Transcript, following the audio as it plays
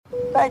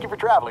Thank you for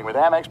traveling with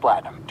Amex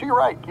Platinum. To your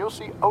right, you'll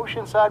see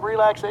oceanside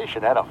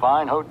relaxation at a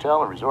fine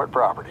hotel and resort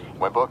property.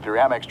 When booked through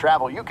Amex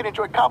Travel, you can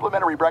enjoy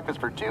complimentary breakfast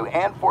for 2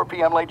 and 4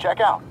 p.m. late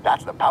checkout.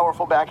 That's the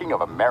powerful backing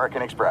of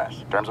American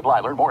Express. Terms apply.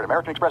 Learn more at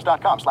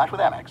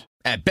americanexpress.com/withAmex.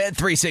 At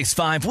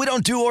Bet365, we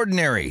don't do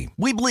ordinary.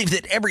 We believe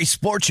that every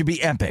sport should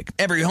be epic.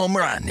 Every home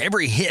run,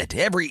 every hit,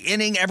 every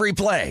inning, every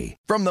play.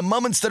 From the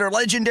moments that are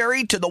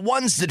legendary to the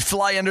ones that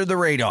fly under the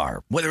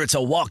radar. Whether it's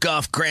a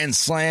walk-off grand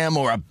slam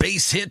or a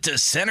base hit to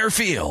center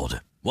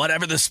field.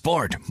 Whatever the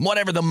sport,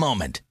 whatever the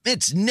moment.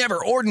 It's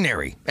never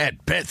ordinary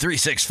at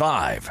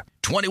Bet365.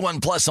 21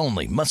 plus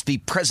only. Must be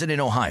present in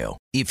Ohio.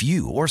 If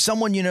you or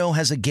someone you know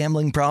has a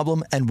gambling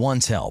problem and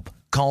wants help,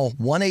 call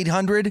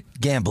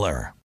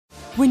 1-800-GAMBLER.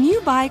 When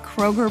you buy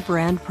Kroger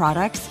brand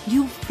products,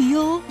 you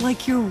feel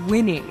like you're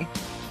winning.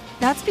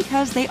 That's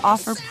because they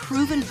offer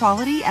proven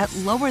quality at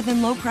lower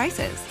than low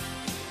prices.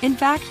 In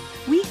fact,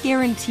 we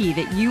guarantee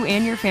that you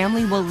and your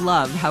family will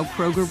love how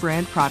Kroger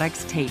brand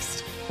products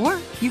taste, or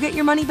you get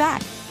your money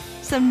back.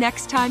 So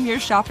next time you're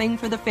shopping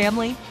for the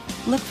family,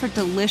 look for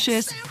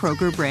delicious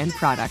Kroger brand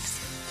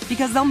products,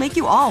 because they'll make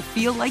you all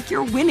feel like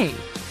you're winning.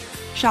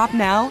 Shop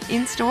now,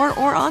 in-store,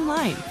 or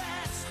online.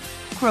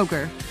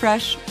 Kroger,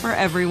 fresh for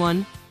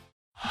everyone.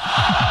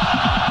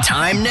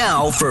 Time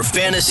now for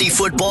Fantasy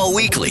Football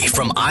Weekly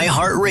from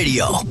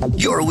iHeartRadio,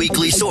 your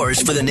weekly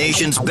source for the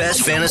nation's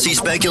best fantasy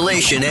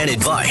speculation and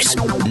advice.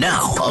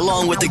 Now,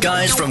 along with the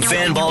guys from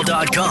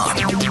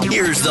Fanball.com,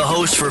 here's the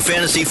host for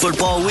Fantasy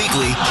Football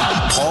Weekly,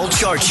 Paul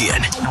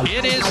Charchian.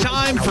 It is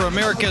time for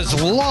America's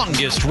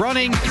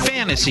longest-running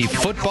fantasy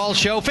football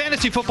show,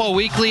 Fantasy Football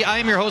Weekly. I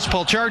am your host,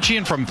 Paul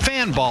Charchian from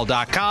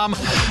Fanball.com.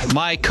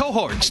 My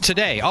cohorts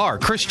today are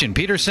Christian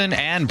Peterson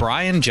and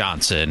Brian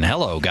Johnson.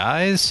 Hello,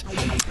 guys.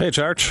 Hey,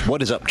 Charch.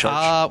 What is up,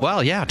 Charch?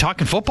 Well, yeah,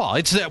 talking football.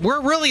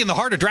 We're really in the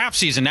heart of draft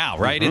season now,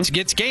 right? Mm-hmm.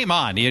 It's game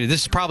on.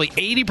 This is probably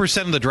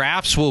 80% of the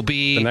drafts will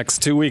be the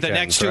next 2 weekends. The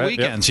next two right?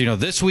 weekends. Yep.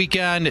 This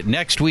weekend,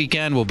 next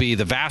weekend will be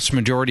the vast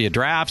majority of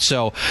drafts.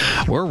 So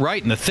we're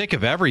right in the thick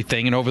of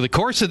everything. And over the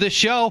course of this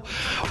show,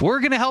 we're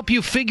going to help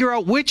you figure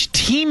out which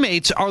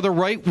teammates are the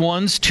right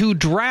ones to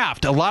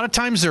draft. A lot of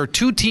times there are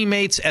two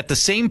teammates at the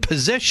same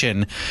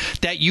position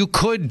that you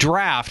could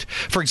draft.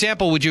 For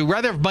example, would you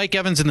rather have Mike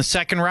Evans in the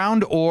second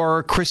round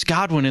or Chris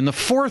Godwin in the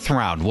fourth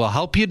round? We'll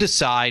help you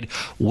decide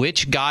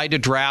which guy to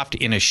draft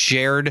in a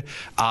shared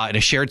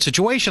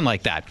situation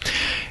like that.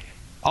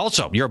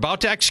 Also, you're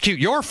about to execute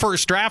your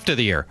first draft of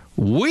the year.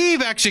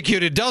 We've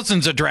executed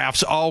dozens of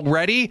drafts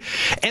already,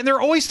 and there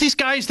are always these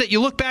guys that you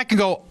look back and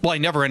go, well, I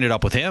never ended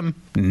up with him.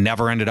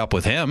 Never ended up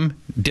with him.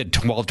 Did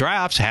 12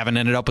 drafts, haven't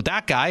ended up with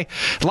that guy.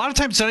 A lot of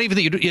times it's not even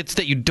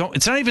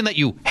that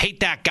you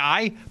hate that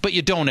guy, but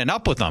you don't end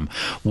up with them.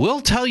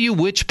 We'll tell you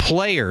which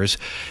players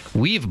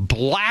we've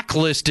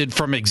blacklisted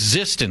from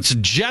existence,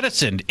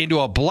 jettisoned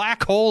into a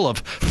black hole of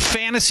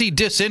fantasy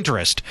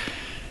disinterest.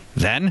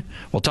 Then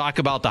we'll talk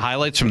about the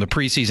highlights from the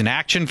preseason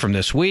action from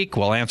this week.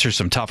 We'll answer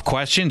some tough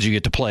questions. You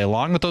get to play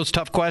along with those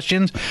tough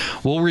questions.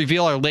 We'll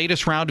reveal our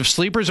latest round of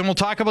sleepers, and we'll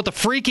talk about the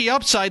freaky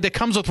upside that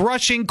comes with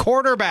rushing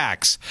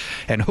quarterbacks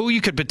and who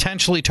you could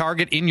potentially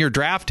target in your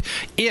draft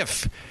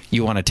if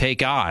you want to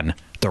take on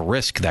the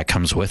risk that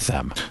comes with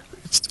them.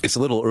 It's a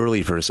little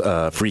early for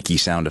freaky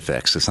sound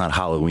effects. It's not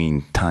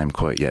Halloween time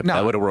quite yet. No.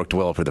 That would have worked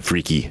well for the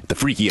freaky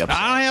upside.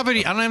 I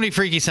don't have any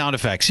freaky sound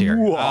effects here.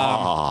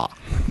 I've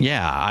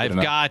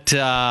got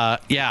a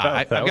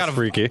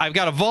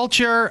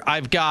vulture.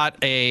 I've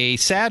got a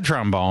sad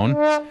trombone.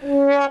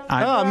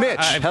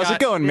 Mitch. How's it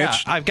going,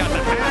 Mitch? I got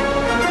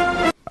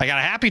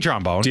a happy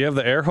trombone. Do you have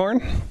the air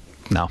horn?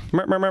 No.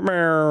 No?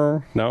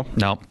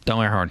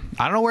 No air horn.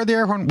 I don't know where the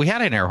air horn... We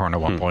had an air horn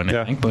at one point,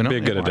 I think. But be a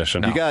good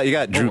addition. No. You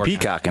got Drew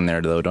Peacock in there,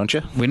 though, don't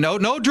you? We know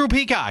no Drew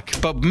Peacock,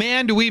 but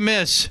man, do we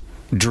miss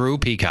Drew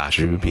Peacock.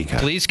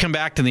 Please come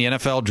back to the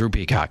NFL, Drew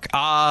Peacock.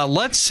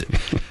 Let's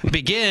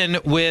begin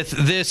with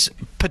this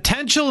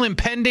potential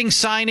impending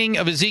signing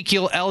of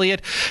Ezekiel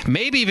Elliott.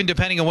 Maybe even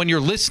depending on when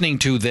you're listening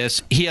to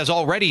this, he has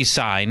already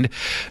signed.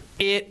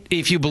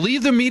 If you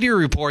believe the media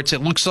reports,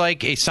 it looks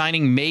like a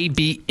signing may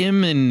be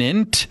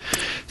imminent.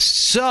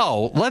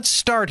 So let's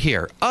start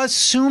here.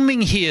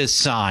 Assuming he is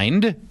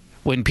signed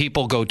when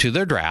people go to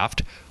their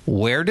draft,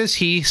 where does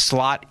he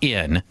slot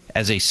in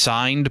as a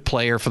signed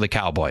player for the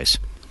Cowboys?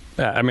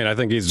 Yeah, I mean, I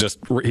think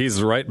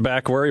he's right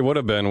back where he would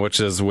have been, which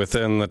is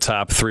within the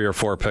top 3 or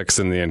 4 picks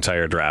in the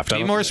entire draft.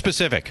 Be more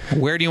specific.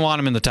 Where do you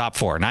want him in the top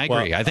 4? And I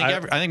agree.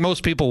 Well, I think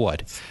most people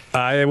would.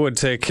 I would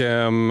take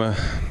him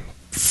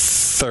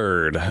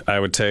third. I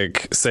would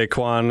take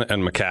Saquon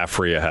and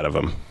McCaffrey ahead of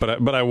him,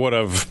 but I would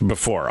have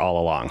before all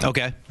along.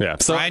 Okay. Yeah.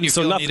 So Ryan,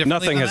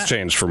 nothing has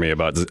changed for me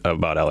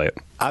about Elliott.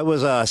 I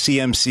was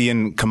CMC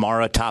and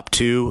Kamara top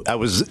 2. I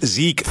was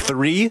Zeke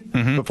 3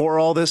 before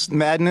all this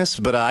madness,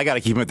 but I got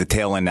to keep him at the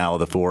tail end now of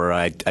the 4.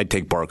 I'd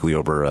take Barkley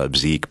over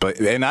Zeke,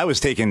 and I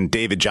was taking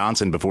David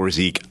Johnson before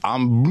Zeke.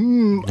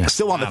 I'm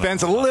still on the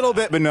fence a little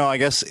bit, but no, I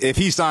guess if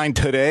he signed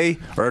today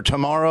or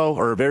tomorrow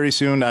or very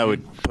soon, I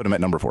would put him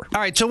at number 4. All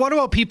right, so what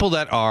about people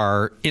that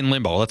are in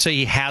limbo? Let's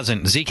say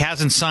Zeke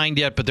hasn't signed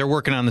yet, but they're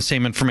working on the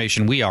same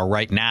information we are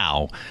right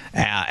now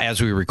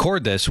as we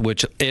record this,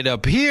 which it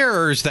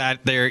appears that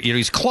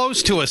he's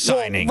close to a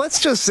signing. Well, let's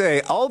just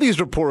say all these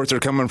reports are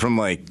coming from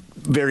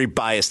very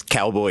biased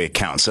Cowboy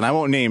accounts, and I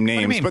won't name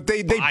names, but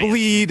they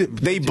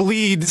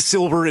bleed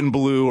silver and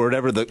blue or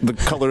whatever the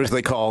colors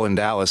they call in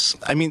Dallas.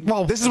 I mean,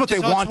 this is what they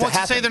want to happen.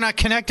 What's to say they're not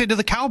connected to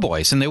the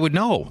Cowboys and they would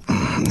know?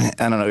 I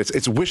don't know.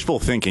 It's wishful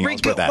thinking.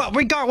 Let's put that.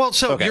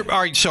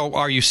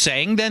 Are you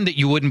saying then that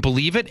you wouldn't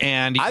believe it?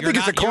 And I think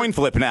it's a coin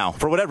flip now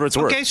for whatever it's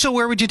worth. Okay, so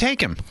where would you take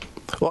him?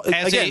 Well,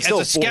 as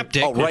a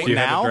skeptic, right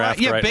now,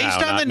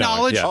 based on the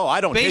knowledge. Oh,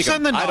 I don't take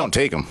him. I don't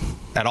take him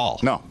at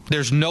all. No,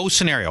 there's no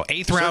scenario.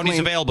 8th round, he's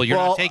available. You're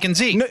not taking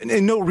Zeke.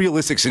 In no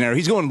realistic scenario.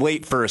 He's going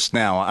late first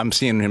now. I'm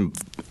seeing him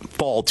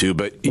fall to,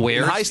 but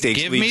in high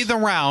stakes. Give me the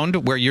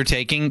round where you're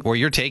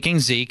taking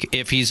Zeke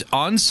if he's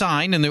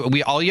unsigned, and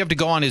all you have to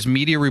go on is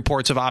media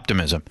reports of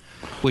optimism,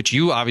 which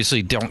you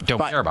obviously don't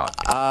care about.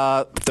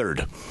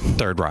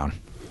 Third round.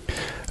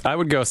 I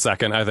would go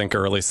second. I think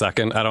early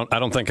second. I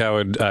don't think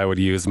I would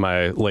use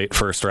my late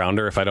first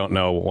rounder if I don't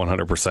know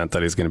 100%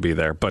 that he's going to be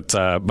there. But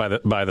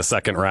by the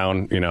second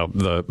round,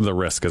 the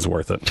risk is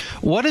worth it.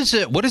 What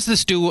does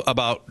this do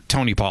about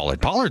Tony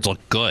Pollard? Pollard's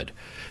looked good.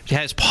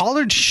 Has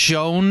Pollard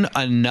shown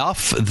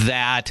enough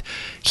that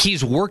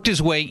he's worked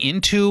his way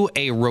into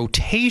a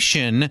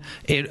rotation,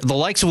 the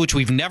likes of which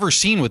we've never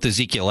seen with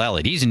Ezekiel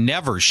Elliott? He's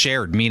never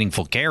shared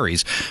meaningful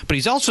carries, but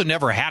he's also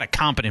never had a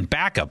competent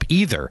backup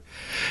either.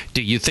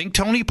 Do you think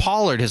Tony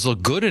Pollard has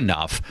looked good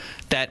enough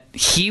that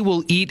he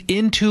will eat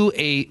into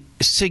a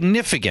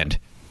significant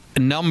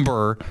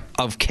number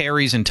of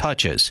carries and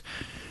touches?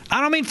 I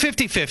don't mean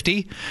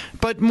 50-50,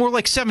 but more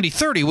like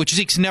 70-30, which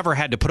Zeke's never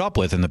had to put up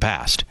with in the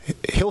past.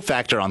 He'll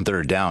factor on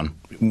third down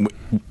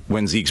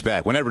when Zeke's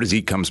back. Whenever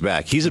Zeke comes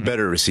back, he's a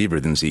better receiver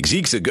than Zeke.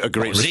 Zeke's a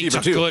great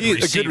receiver, too.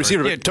 He's a good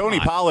receiver. But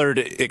Tony Pollard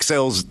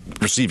excels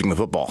receiving the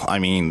football. I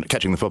mean,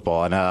 catching the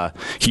football. And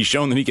he's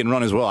shown that he can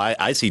run as well.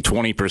 I see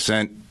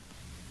 20%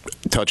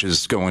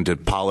 touches going to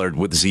Pollard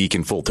with Zeke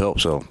in full tow,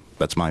 so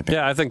that's my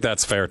opinion. Yeah, I think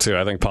that's fair too.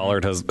 I think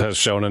Pollard has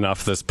shown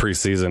enough this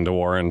preseason to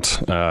warrant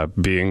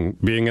being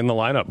in the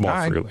lineup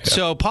more freely. Yeah.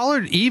 So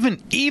Pollard,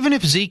 even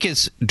if Zeke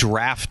is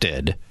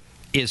drafted,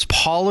 is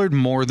Pollard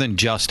more than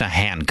just a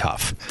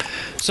handcuff?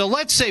 So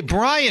let's say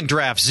Brian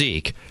drafts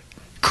Zeke.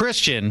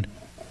 Christian,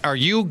 are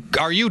you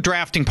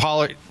drafting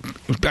Pollard?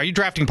 Are you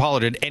drafting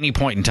Pollard at any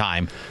point in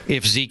time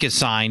if Zeke is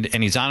signed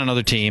and he's on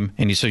another team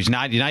and he's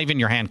not even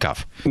your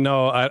handcuff?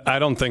 No, I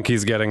don't think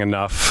he's getting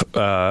enough.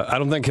 I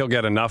don't think he'll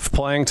get enough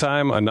playing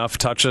time, enough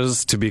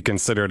touches to be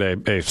considered a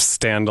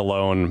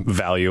standalone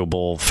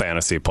valuable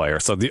fantasy player.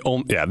 So the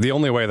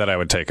only way that I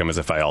would take him is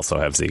if I also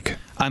have Zeke.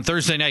 On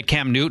Thursday night,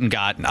 Cam Newton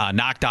got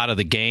knocked out of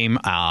the game.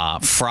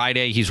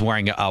 Friday, he's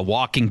wearing a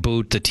walking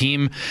boot. The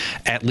team,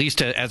 at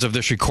least as of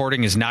this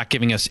recording, is not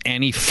giving us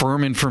any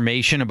firm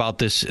information about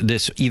this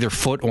either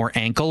foot or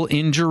ankle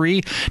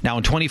injury. Now,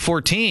 in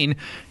 2014,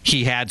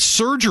 he had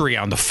surgery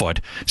on the foot.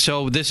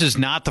 So this is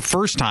not the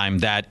first time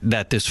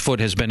that this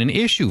foot has been an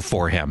issue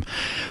for him.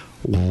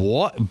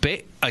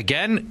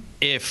 Again,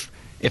 if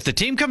the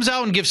team comes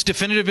out and gives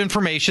definitive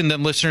information,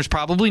 then listeners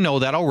probably know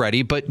that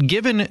already. But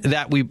given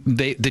that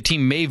the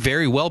team may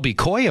very well be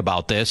coy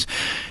about this,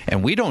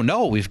 and we don't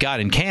know what we've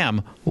got in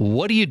Cam,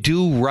 what do you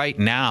do right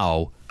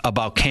now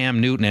about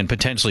Cam Newton and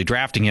potentially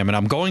drafting him? And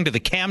I'm going to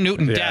the Cam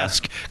Newton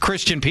desk,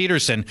 Christian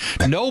Peterson,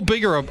 no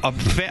bigger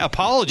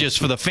apologist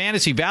for the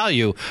fantasy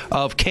value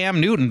of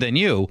Cam Newton than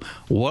you.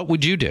 What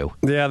would you do?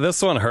 Yeah,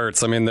 this one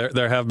hurts. I mean,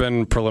 there have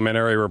been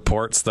preliminary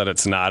reports that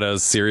it's not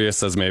as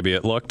serious as maybe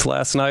it looked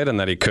last night and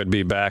that he could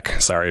be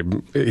back.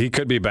 He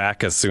could be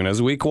back as soon as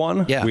week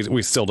 1. Yeah.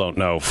 We still don't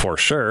know for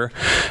sure.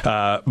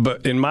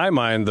 But in my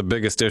mind, the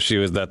biggest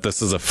issue is that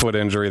this is a foot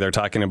injury. They're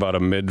talking about a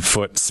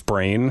mid-foot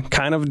sprain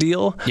kind of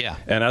deal. Yeah.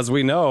 And as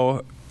we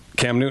know,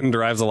 Cam Newton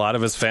derives a lot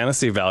of his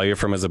fantasy value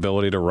from his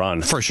ability to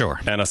run. For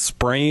sure. And a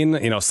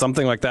sprain,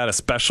 something like that,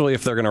 especially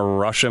if they're going to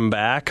rush him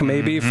back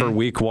maybe for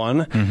week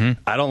 1,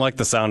 I don't like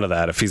the sound of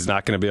that if he's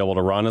not going to be able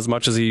to run as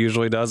much as he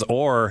usually does,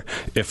 or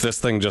if this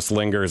thing just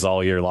lingers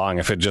all year long,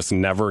 if it just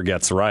never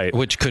gets right.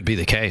 Which could be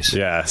the case.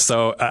 Yeah,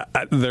 so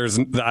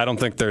I don't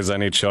think there's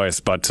any choice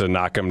but to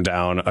knock him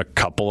down a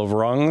couple of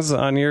rungs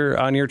on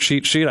your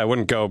cheat sheet. I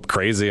wouldn't go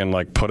crazy and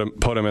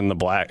put him in the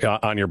black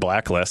on your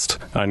blacklist,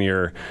 on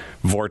your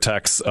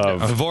vortex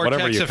of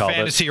whatever you call it.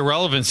 Fantasy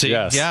irrelevancy.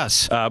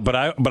 Yes. But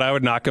I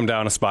would knock him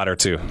down a spot or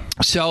two.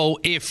 So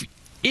if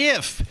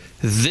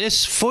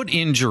this foot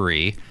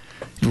injury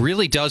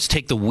really does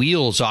take the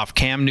wheels off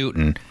Cam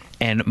Newton,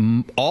 and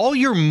for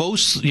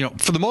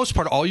the most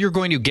part, all you're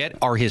going to get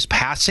are his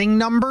passing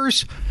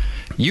numbers,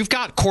 You've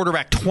got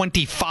quarterback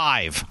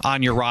 25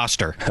 on your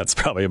roster. That's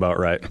probably about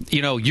right.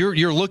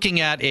 You're looking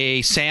at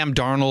a Sam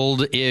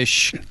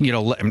Darnold-ish.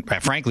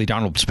 Frankly,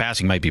 Darnold's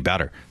passing might be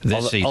better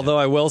this season. Although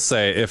I will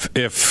say, if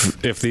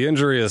the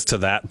injury is to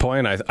that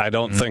point, I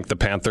don't think the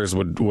Panthers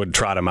would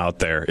trot him out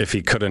there if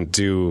he couldn't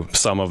do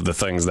some of the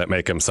things that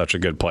make him such a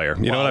good player.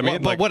 You know what I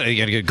mean? But what are you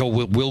going to go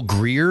with Will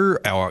Greer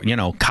or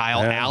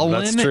Kyle Allen?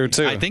 That's true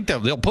too. I think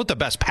they'll put the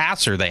best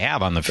passer they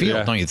have on the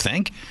field. Don't you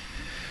think?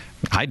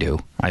 I do.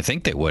 I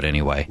think they would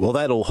anyway. Well,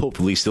 that'll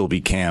hopefully still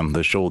be Cam.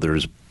 The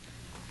shoulder's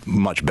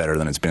much better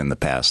than it's been in the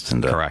past.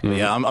 And, correct.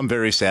 Yeah, I'm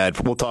very sad.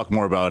 We'll talk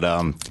more about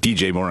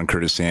DJ Moore and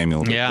Curtis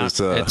Samuel. Yeah, this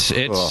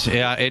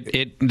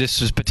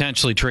is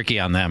potentially tricky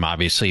on them.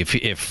 Obviously,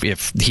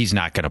 if he's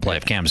not going to play,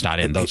 if Cam's not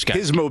in, those guys.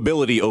 His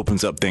mobility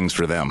opens up things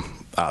for them.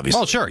 Obviously.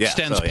 Well, sure.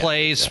 Extends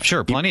plays. Yeah.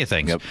 Sure, plenty of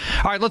things. Yep.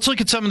 All right, let's look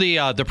at some of the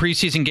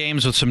preseason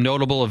games with some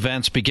notable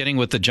events, beginning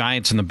with the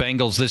Giants and the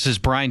Bengals. This is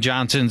Brian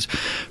Johnson's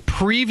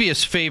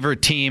previous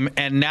favorite team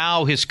and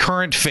now his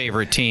current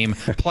favorite team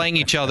playing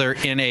each other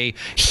in a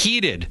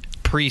heated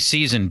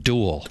preseason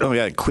duel. Oh,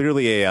 yeah,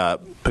 clearly a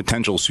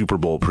potential Super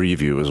Bowl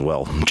preview as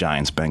well.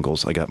 Giants,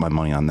 Bengals. I got my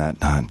money on that.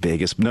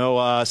 Vegas.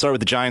 No, start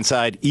with the Giants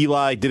side.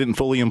 Eli didn't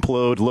fully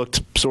implode,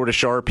 looked sort of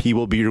sharp. He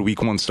will be your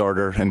week one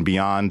starter and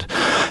beyond.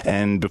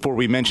 And before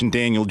we mention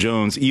Daniel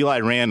Jones, Eli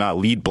ran a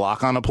lead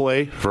block on a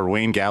play for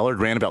Wayne Gallard,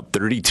 ran about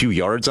 32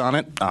 yards on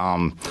it.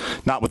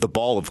 Not with the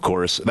ball, of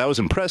course. That was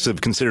impressive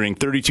considering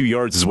 32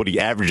 yards is what he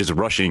averages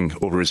rushing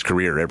over his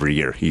career every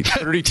year.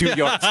 32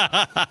 yards.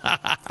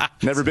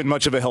 Never been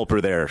much of a helper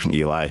there,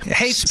 Eli.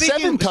 Hey,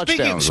 7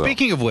 touchdowns.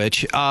 Speaking of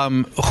which,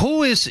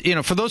 who is,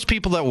 for those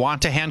people that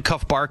want to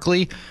handcuff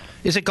Barkley,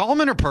 is it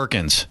Gallman or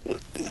Perkins?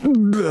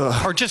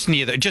 Or just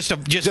neither? Just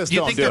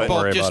you think they're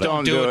both? Just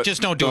don't do it.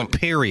 Just don't do it.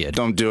 Period.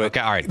 Don't do it. Okay,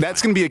 all right.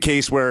 That's going to be a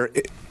case where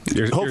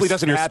hopefully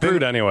doesn't happen. You're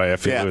screwed anyway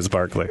if you lose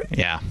Barkley.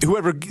 Yeah.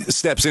 Whoever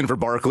steps in for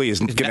Barkley is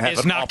going to have.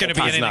 It's not going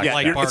to be anything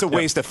like Barkley. It's a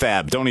waste of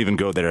fab. Don't even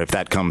go there if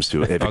that comes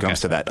to it. If it comes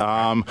to that.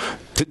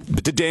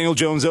 To Daniel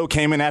Jones though,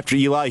 came in after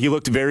Eli. He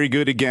looked very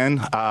good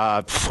again.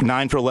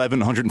 9 for 11,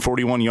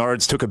 141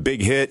 yards. Took a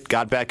big hit.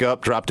 Got back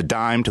up. Dropped a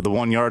dime to the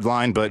 1 yard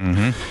line. But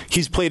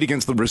he's played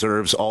against the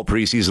reserves all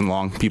preseason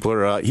long. People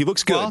are. He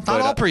looks good. Well, not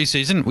all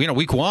preseason.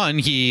 Week one.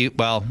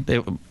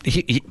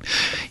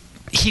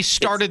 He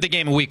started the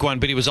game in week one,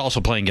 but he was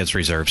also playing against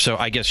reserves, so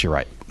I guess you're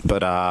right.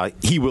 But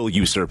he will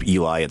usurp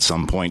Eli at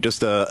some point.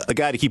 Just a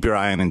guy to keep your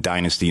eye on in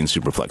Dynasty and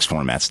Superflex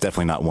formats.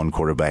 Definitely not one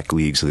quarterback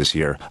leagues this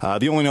year.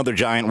 The only other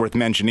Giant worth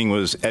mentioning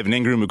was Evan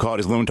Ingram, who caught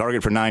his lone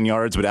target for 9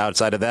 yards, but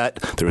outside of that,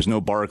 there was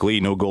no Barkley,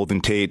 no Golden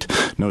Tate,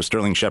 no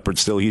Sterling Shepard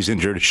still. He's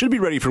injured. Should be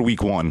ready for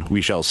week one.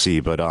 We shall see.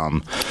 But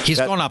he's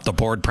going off the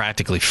board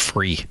practically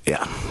free.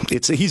 Yeah.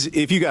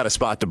 If you got a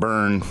spot to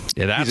burn,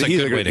 that's a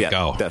good way to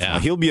go. Definitely. Yeah.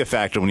 He'll be a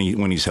factor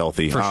when he's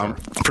healthy. For sure.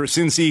 For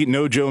Cincy,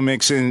 no Joe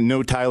Mixon,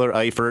 no Tyler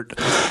Eifert.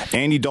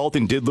 Andy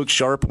Dalton did look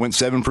sharp, went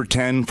 7 for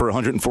 10 for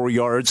 104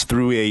 yards,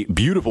 threw a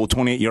beautiful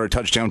 28-yard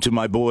touchdown to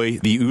my boy,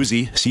 the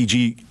Uzi,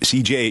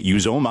 CJ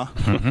Uzoma,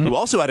 who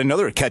also had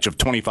another catch of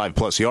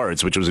 25-plus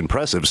yards, which was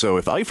impressive. So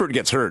if Eifert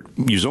gets hurt,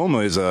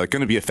 Uzoma is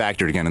going to be a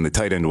factor again in the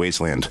tight end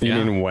wasteland. You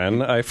mean when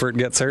Eifert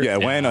gets hurt? Yeah,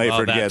 when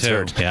Eifert gets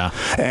hurt. Yeah.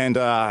 And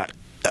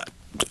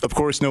of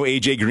course, no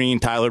A.J. Green.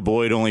 Tyler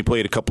Boyd only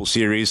played a couple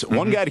series.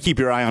 One guy to keep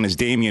your eye on is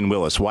Damian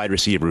Willis, wide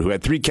receiver, who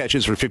had 3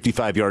 catches for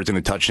 55 yards and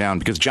a touchdown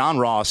because John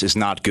Ross is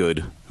not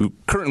good, who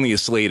currently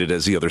is slated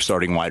as the other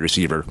starting wide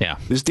receiver. Yeah.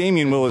 This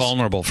Damian Willis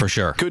vulnerable for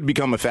sure. Could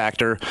become a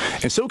factor.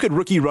 And so could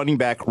rookie running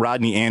back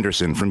Rodney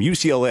Anderson from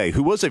UCLA,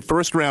 who was a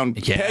first-round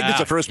pegged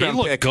as a first-round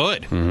pick. He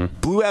looked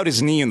good. Blew out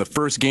his knee in the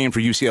first game for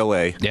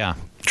UCLA. Yeah.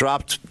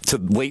 Dropped to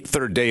late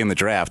third day in the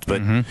draft,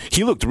 but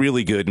he looked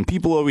really good. And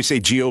people always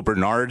say Gio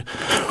Bernard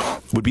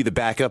would be the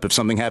backup if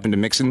something happened to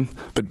Mixon.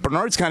 But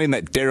Bernard's kind of in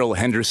that Darrell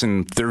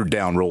Henderson third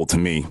down role to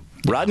me.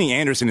 Rodney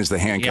Anderson is the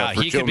handcuff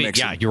for Joe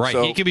Mixon. Yeah, you're right.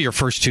 So, he could be your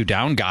first 2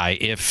 down guy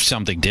if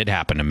something did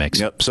happen to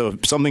Mixon. Yep. So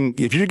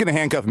if you're going to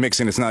handcuff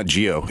Mixon, it's not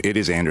Gio. It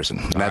is Anderson.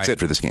 And that's it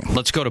for this game.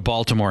 Let's go to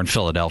Baltimore and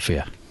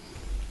Philadelphia.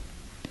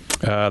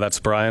 That's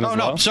Brian. Oh,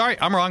 no, sorry,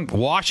 I'm wrong.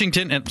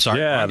 Washington and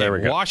there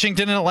we go.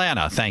 Washington and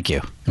Atlanta. Thank you.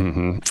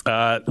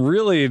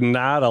 Really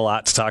not a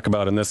lot to talk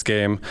about in this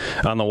game.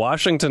 On the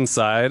Washington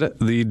side,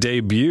 the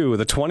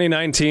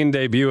 2019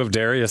 debut of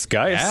Darius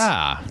Geis.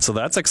 Yeah. So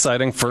that's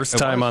exciting. First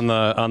time on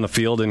the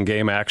field in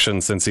game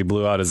action since he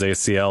blew out his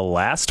ACL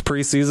last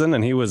preseason,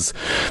 and he was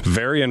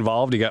very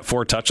involved. He got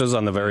 4 touches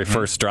on the very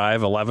first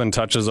drive, 11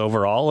 touches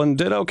overall, and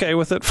did okay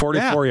with it,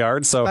 44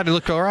 yards. So he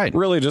looked all right.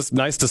 Really just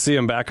nice to see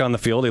him back on the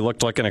field. He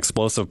looked like an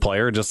explosive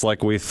player, just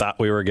like we thought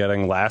we were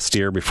getting last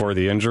year before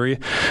the injury.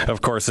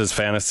 Of course, his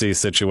fantasy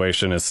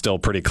situation is still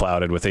pretty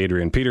clouded with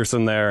Adrian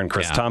Peterson there and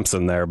Chris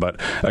Thompson there.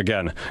 But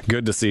again,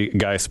 good to see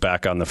Geis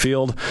back on the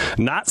field.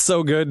 Not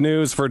so good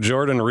news for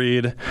Jordan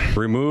Reed,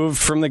 removed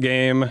from the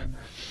game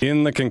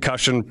in the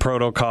concussion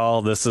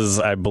protocol. This is,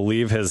 I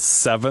believe, his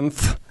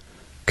 7th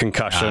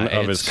concussion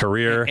of his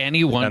career.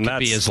 Anyone could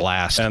be his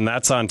last. And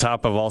that's on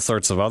top of all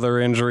sorts of other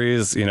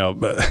injuries.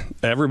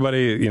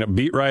 Everybody,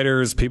 beat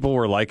writers, people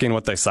were liking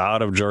what they saw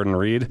out of Jordan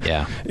Reed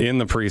in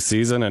the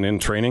preseason and in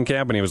training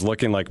camp, and he was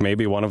looking like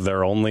maybe one of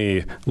their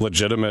only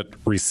legitimate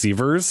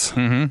receivers,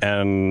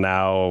 and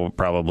now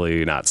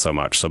probably not so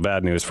much. So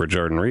bad news for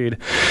Jordan Reed.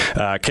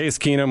 Case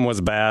Keenum was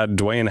bad.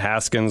 Dwayne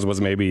Haskins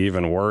was maybe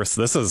even worse.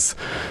 This is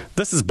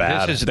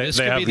bad. This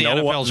could be the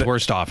NFL's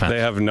worst offense. They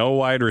have no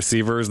wide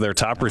receivers. Their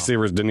top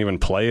receivers didn't even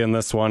play in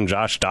this one.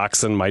 Josh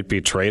Doxson might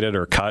be traded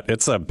or cut.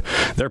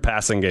 Their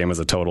passing game is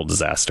a total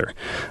disaster.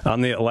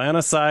 On the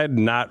Atlanta side,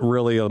 not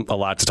really a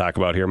lot to talk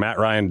about here. Matt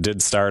Ryan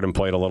did start and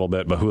played a little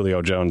bit, but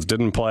Julio Jones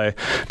didn't play.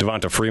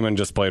 Devonta Freeman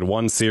just played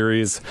one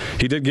series.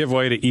 He did give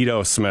way to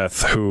Ito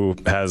Smith, who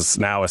has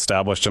now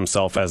established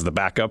himself as the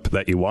backup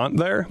that you want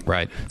there.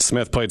 Right.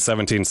 Smith played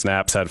 17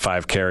 snaps, had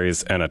 5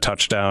 carries, and a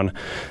touchdown.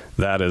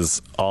 That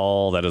is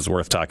all that is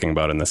worth talking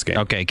about in this game.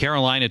 Okay,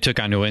 Carolina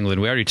took on New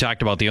England. We already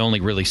talked about the only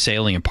really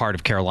salient part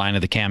of Carolina,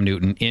 the Cam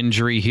Newton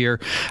injury here.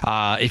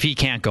 If he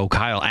can't go,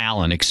 Kyle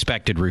Allen,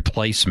 expected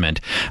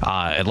replacement.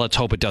 And let's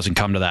hope it doesn't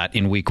come to that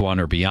in week 1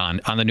 or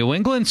beyond. On the New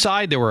England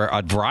side, there were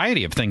a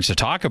variety of things to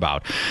talk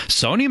about.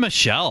 Sony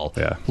Michel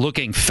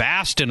looking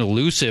fast and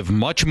elusive,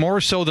 much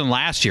more so than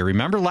last year.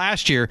 Remember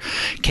last year,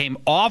 came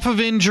off of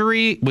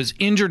injury, was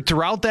injured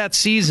throughout that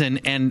season,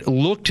 and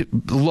looked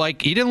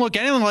like he didn't look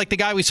anything like the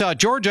guy we saw at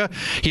Georgia.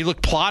 He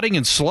looked plodding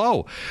and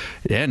slow.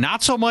 Yeah,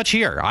 not so much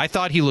here. I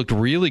thought he looked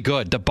really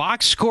good. The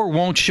box score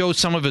won't show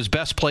some of his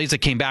best plays that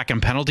came back in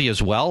penalty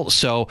as well,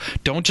 so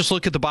don't just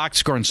look at the box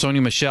score on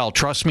Sony Michel.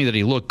 Trust me that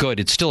he looked good.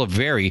 It's still a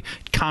very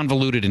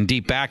convoluted and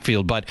deep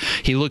backfield, but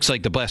he looks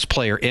like the best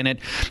player in it.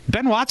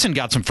 Ben Watson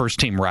got some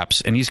first-team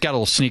reps, and he's got a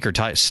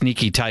little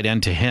sneaky tight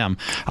end to him.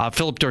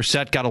 Philip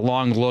Dorsett got a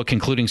long look,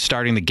 including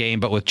starting the game,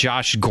 but with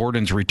Josh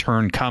Gordon's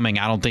return coming,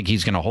 I don't think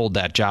he's going to hold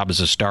that job as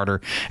a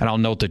starter, and I'll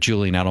note that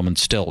Julian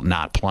Edelman's still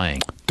not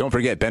playing. Don't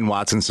forget, Ben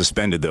Watson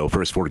suspended, though,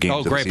 first 4 games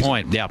of the season. Oh, great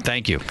point. Yeah,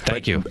 thank you.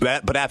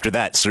 But after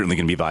that, certainly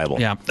going to be viable.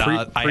 Yeah.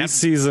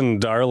 Preseason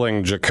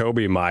darling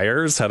Jacoby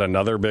Myers had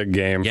another big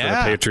game for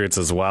the Patriots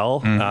as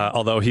well.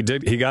 Although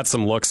he got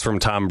some looks from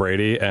Tom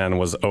Brady and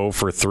was 0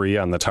 for 3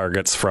 on the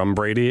targets from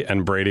Brady,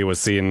 and Brady was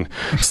seen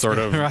sort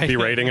of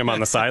berating him on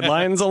the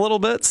sidelines a little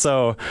bit.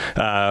 So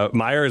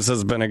Myers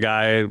has been a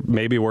guy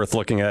maybe worth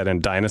looking at in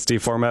dynasty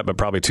format, but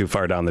probably too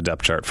far down the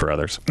depth chart for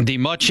others. The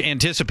much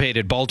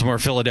anticipated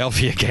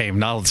Baltimore-Philadelphia game.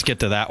 Now let's get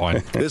to that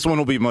one. This one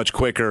will be much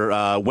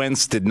quicker.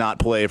 Wentz did not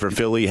play for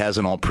Philly,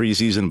 hasn't all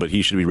preseason, but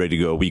he should be ready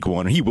to go week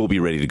 1. He will be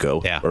ready to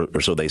go,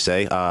 or so they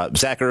say.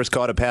 Zach Ertz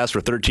caught a pass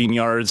for 13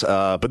 yards,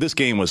 but this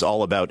game was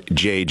all about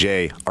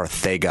J.J.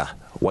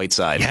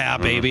 Arcega-Whiteside. Yeah,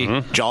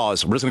 baby.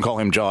 Jaws. We're just going to call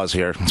him Jaws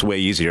here. It's way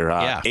easier.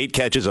 8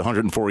 catches,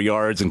 104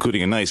 yards,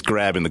 including a nice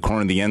grab in the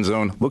corner of the end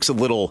zone. Looks a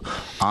little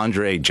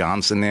Andre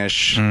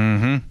Johnson-ish.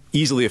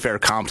 Easily a fair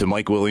comp to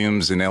Mike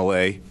Williams in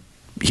L.A.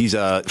 He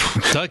looks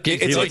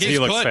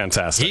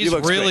fantastic. He's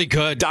really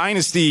good.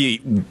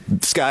 Dynasty,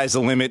 sky's the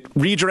limit.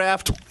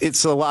 Redraft,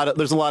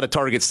 there's a lot of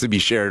targets to be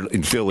shared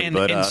in Philly.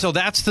 And so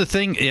that's the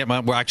thing. Yeah,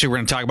 we're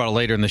going to talk about it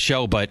later in the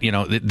show. But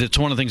that's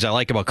one of the things I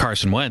like about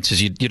Carson Wentz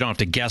is you don't have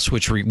to guess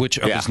which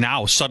of his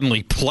now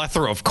suddenly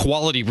plethora of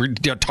quality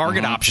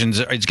target options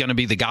is going to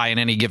be the guy in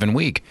any given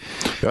week.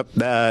 Yep,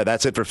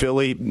 that's it for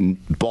Philly.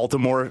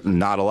 Baltimore,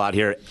 not a lot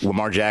here.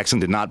 Lamar Jackson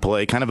did not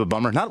play. Kind of a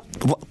bummer. Not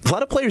a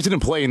lot of players didn't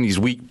play in these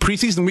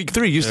preseason week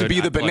 3 used to be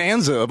the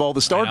bonanza of all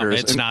the starters.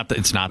 It's not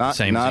the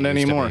same. Not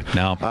anymore.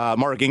 No.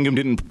 Mark Ingram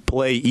didn't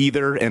play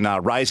either, and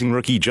rising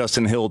rookie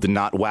Justin Hill did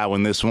not wow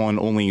in this one.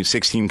 Only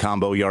 16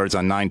 combo yards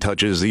on 9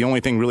 touches. The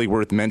only thing really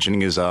worth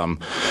mentioning is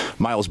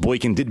Miles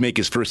Boykin did make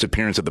his first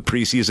appearance of the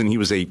preseason. He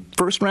was a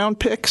second round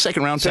pick.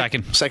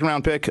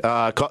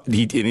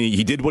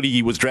 He did what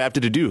he was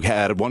drafted to do.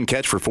 Had 1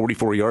 catch for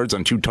 44 yards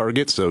on 2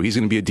 targets, so he's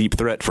going to be a deep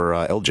threat for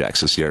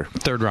L-Jax this year.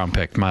 3rd round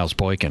pick, Miles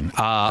Boykin.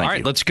 All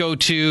right, let's go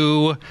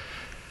to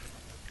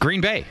Green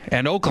Bay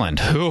and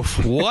Oakland.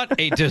 Oof, what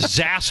a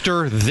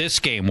disaster this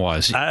game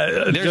was.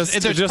 There's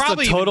just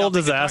a total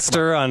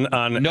disaster on no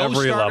every level.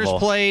 No starters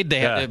played.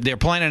 They're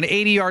playing an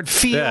 80-yard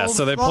field. Yeah,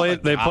 so they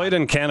played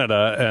in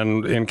Canada,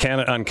 and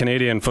on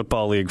Canadian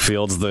Football League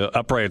fields, the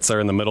uprights are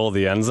in the middle of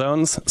the end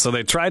zones. So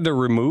they tried to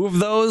remove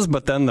those,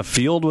 but then the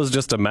field was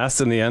just a mess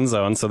in the end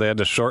zone, so they had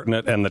to shorten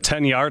it, and the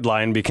 10-yard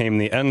line became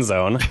the end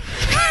zone.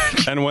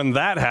 And when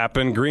that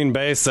happened, Green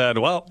Bay said,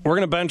 well, we're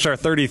going to bench our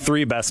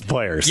 33 best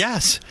players.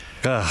 Yes.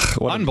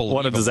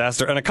 What a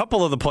disaster. And a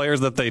couple of the players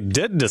that they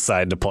did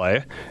decide to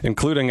play,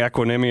 including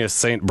Equanimous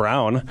St.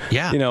 Brown,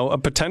 a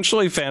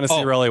potentially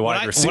fantasy rally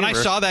wide receiver. When I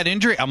saw that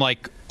injury, I'm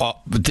like,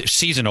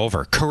 season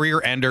over.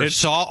 Career ender.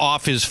 Saw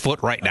off his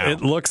foot right now.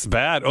 It looks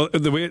bad.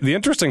 The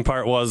interesting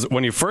part was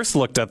when you first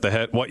looked at the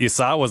hit, what you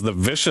saw was the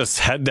vicious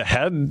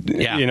head-to-head,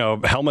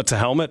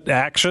 helmet-to-helmet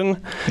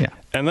action. Yeah.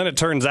 And then it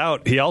turns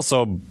out he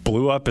also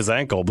blew up his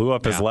ankle, blew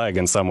up his leg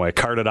in some way,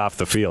 carted off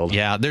the field.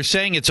 Yeah, they're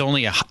saying it's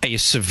only a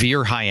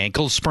severe high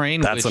ankle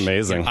sprain. That's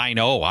amazing. I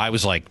know. I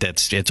was like,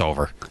 it's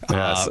over.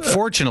 Yes.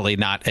 Fortunately,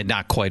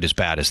 not quite as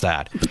bad as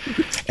that.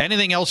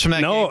 Anything else from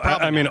that game? No,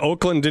 Probably I mean, not.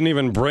 Oakland didn't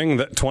even bring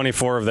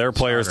 24 of their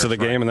players to the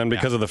game, and then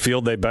because of the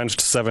field, they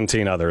benched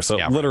 17 others. So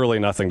literally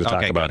nothing to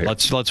talk about good.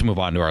 here. Let's move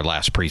on to our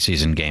last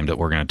preseason game that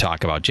we're going to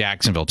talk about.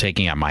 Jacksonville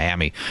taking on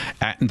Miami.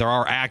 There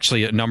are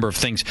actually a number of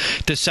things.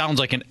 This sounds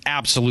like an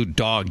absolute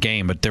dog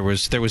game, but there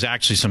was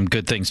actually some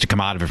good things to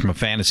come out of it from a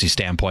fantasy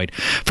standpoint.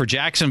 For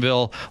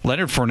Jacksonville,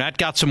 Leonard Fournette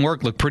got some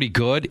work, looked pretty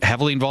good,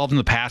 heavily involved in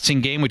the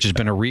passing game, which has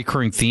been a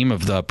recurring theme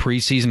of the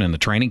preseason and the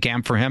training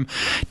camp for him.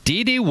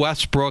 D.D.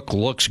 Westbrook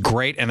looks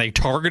great, and they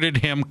targeted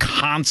him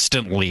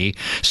constantly,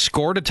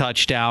 scored a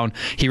touchdown.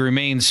 He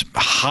remains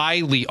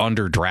highly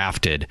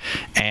underdrafted,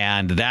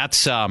 and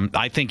that's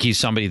I think he's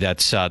somebody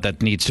that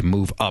needs to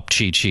move up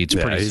cheat sheets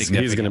pretty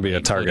significantly. He's going to be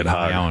a target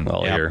hog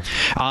all year.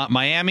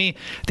 Miami,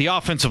 the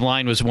offensive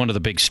line was one of the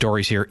big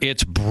stories here.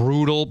 It's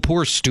brutal.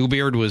 Poor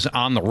Stubeard was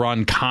on the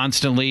run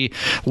constantly,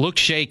 looked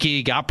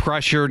shaky, got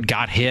pressured,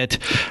 got hit.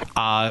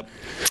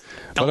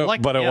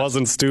 But it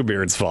wasn't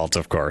Stubeard's fault,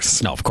 of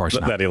course. No, of course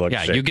not. That he looked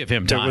shaky. You give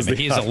him time.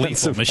 He's a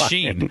lethal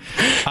machine.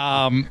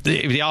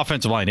 The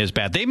offensive line is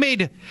bad. They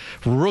made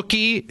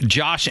rookie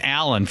Josh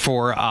Allen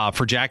for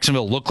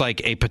Jacksonville look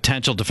like a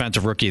potential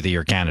Defensive Rookie of the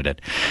Year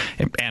candidate.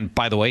 And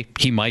by the way,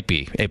 he might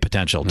be a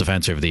potential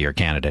Defensive of the Year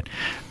candidate,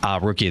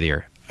 Rookie of the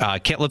Year.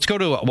 Let's go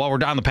to, while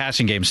we're on the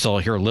passing game still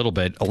here a little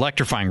bit,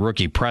 electrifying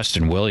rookie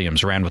Preston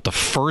Williams ran with the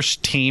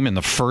first team in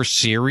the first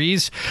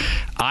series.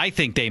 I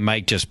think they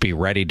might just be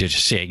ready to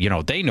just say,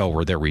 they know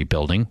where they're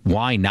rebuilding.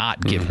 Why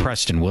not give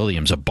Preston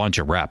Williams a bunch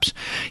of reps?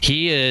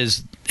 He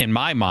is, in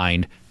my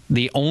mind,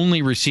 the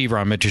only receiver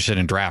I'm interested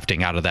in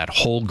drafting out of that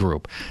whole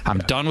group. I'm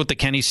done with the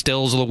Kenny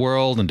Stills of the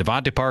world and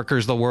Devontae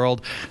Parkers of the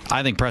world.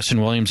 I think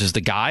Preston Williams is the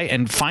guy,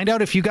 and find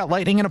out if you got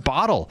lightning in a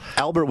bottle.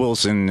 Albert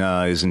Wilson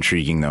is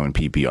intriguing, though, in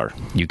PPR.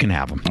 You can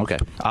have him. Okay.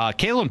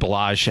 Kalen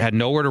Ballage had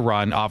nowhere to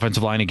run.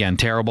 Offensive line, again,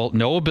 terrible.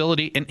 No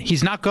ability, and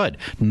he's not good.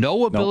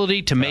 No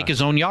ability to make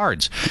his own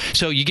yards.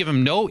 So you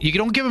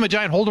don't give him a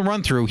giant hold and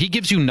run through. He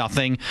gives you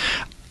nothing.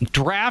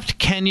 Draft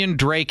Kenyon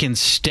Drake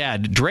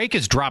instead. Drake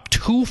has dropped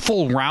 2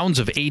 full rounds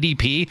of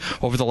ADP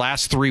over the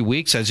last 3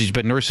 weeks as he's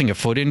been nursing a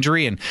foot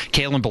injury, and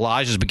Kalen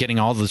Ballage has been getting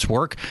all this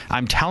work.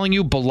 I'm telling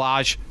you,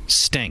 Ballage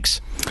stinks.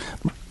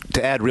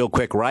 To add real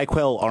quick,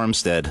 Raquel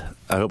Armstead,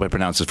 I hope I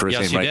pronounced his first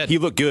name right. Did. He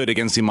looked good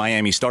against the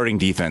Miami starting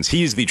defense.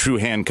 He's the true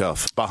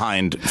handcuff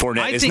behind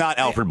Fournette. It's not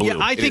Alfred Blue. Yeah,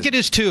 I think it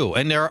is too.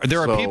 And there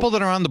are people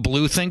that are on the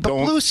Blue thing, but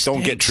Blue stinks.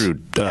 Don't get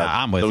screwed.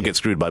 I'm with you. Don't get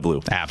screwed by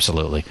Blue.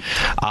 Absolutely.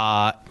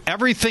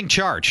 Everything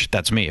Charge,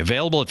 that's me,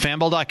 available at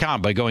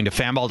fanball.com. By going to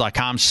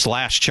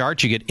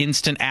fanball.com/charge, you get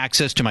instant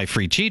access to my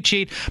free cheat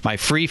sheet, my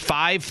free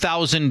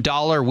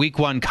 $5,000 week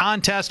 1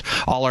 contest,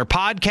 all our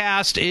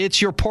podcast.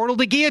 It's your portal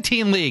to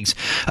guillotine leagues.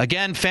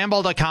 Again,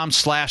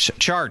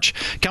 fanball.com/charge.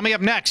 Coming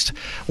up next,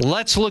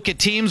 let's look at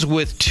teams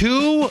with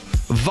 2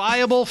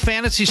 viable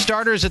fantasy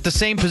starters at the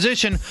same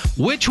position.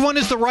 Which one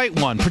is the right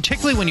one,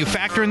 particularly when you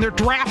factor in their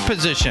draft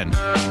position?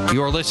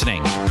 You're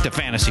listening to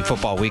Fantasy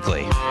Football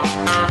Weekly.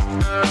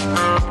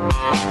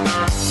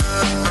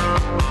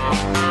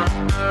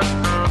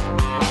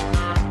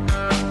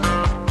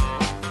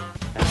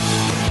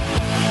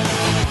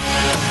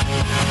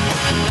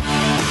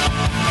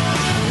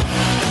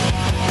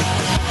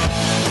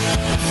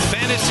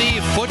 Fantasy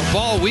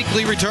Football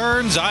Weekly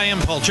returns. I am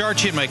Paul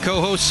Charchi, and my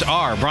co-hosts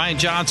are Brian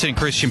Johnson and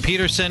Christian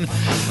Peterson.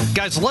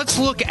 Guys, let's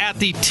look at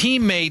the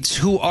teammates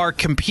who are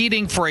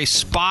competing for a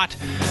spot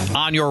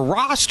on your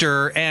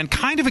roster and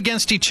kind of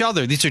against each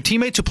other. These are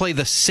teammates who play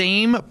the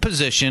same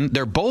position.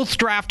 They're both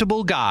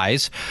draftable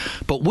guys,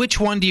 but which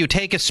one do you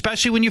take,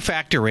 especially when you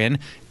factor in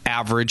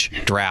average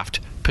draft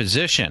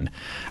position?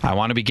 I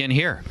want to begin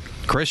here.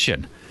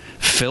 Christian,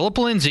 Phillip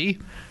Lindsay,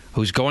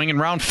 who's going in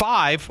round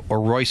 5,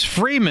 or Royce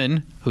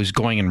Freeman, who's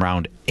going in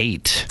round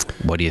 8.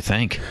 What do you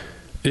think?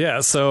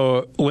 Yeah,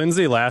 so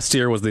Lindsay last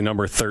year was the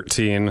number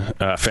 13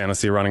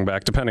 fantasy running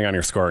back, depending on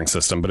your scoring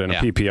system. But in a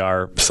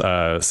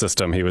PPR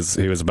system, he was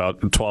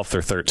about 12th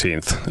or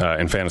 13th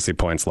in fantasy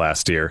points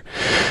last year.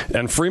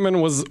 And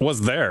Freeman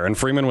was there, and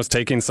Freeman was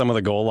taking some of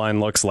the goal line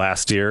looks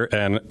last year.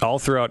 And all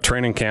throughout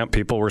training camp,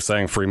 people were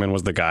saying Freeman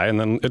was the guy. And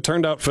then it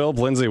turned out Phillip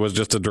Lindsay was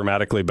just a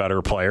dramatically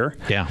better player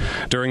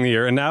during the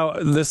year. And now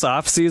this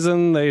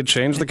offseason, they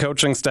changed the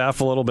coaching staff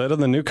a little bit,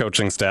 and the new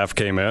coaching staff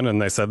came in, and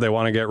they said they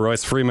want to get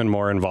Royce Freeman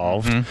more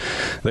involved.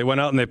 They went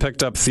out and they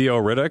picked up Theo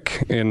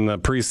Riddick in the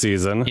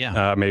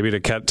preseason, maybe to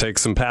take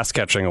some pass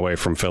catching away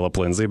from Phillip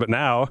Lindsay. But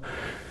now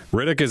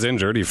Riddick is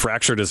injured. He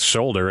fractured his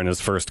shoulder in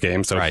his first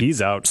game, so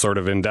he's out sort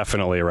of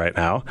indefinitely right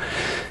now.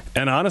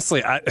 And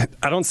honestly, I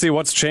don't see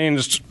what's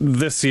changed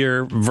this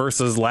year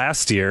versus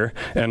last year.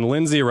 And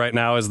Lindsay right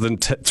now is the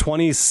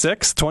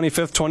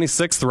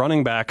 26th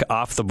running back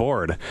off the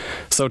board.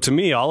 So to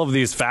me, all of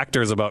these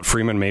factors about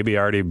Freeman maybe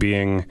already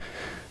being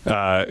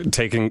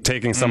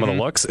taking some of the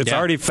looks. It's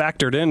already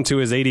factored into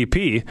his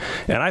ADP,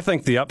 and I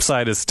think the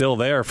upside is still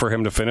there for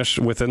him to finish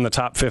within the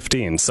top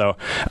 15. So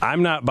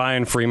I'm not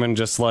buying Freeman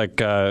just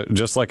like I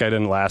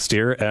didn't last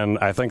year, and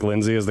I think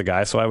Lindsey is the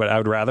guy. So I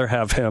would rather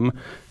have him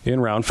in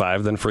round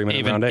 5 than Freeman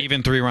in round 8.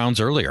 Even 3 rounds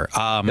earlier.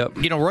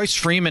 Royce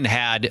Freeman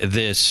had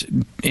this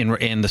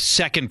in the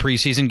second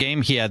preseason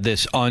game. He had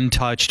this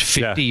untouched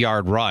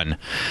 50-yard run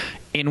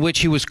in which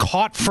he was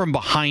caught from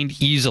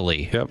behind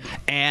easily. Yep.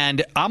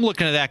 And I'm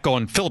looking at that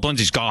going, Phillip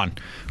Lindsay's gone.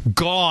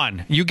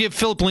 Gone. You give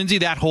Phillip Lindsay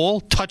that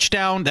whole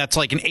touchdown, that's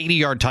like an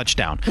 80-yard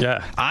touchdown.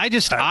 Yeah. I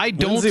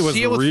don't Lindsay was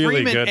see it with really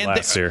Freeman. good and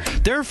last year.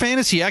 There are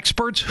fantasy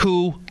experts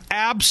who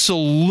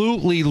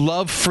absolutely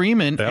love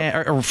Freeman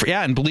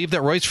and believe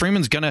that Royce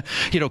Freeman's going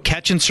to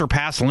catch and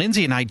surpass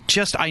Lindsay, and I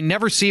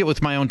never see it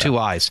with my own 2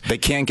 eyes. They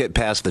can't get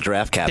past the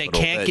draft capital. They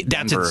can't.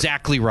 That's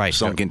exactly right.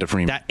 Sunk into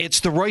Freeman.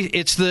 It's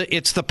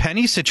the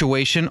Penny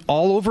situation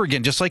all over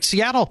again. Just like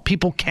Seattle,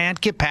 people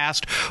can't get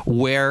past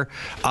where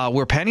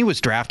Penny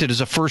was drafted as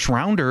a first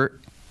rounder.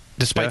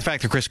 Despite the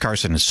fact that Chris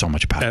Carson is so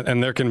much better.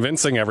 And they're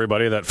convincing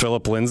everybody that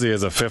Phillip Lindsay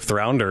is a 5th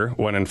rounder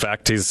when in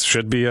fact he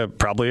should be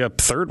probably a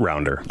 3rd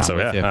rounder.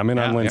 I'm in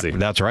on Lindsay.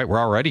 That's right. We're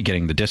already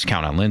getting the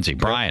discount on Lindsay.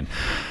 Brian,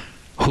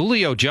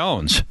 Julio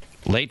Jones,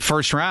 late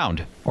 1st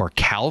round, or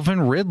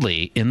Calvin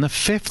Ridley in the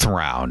 5th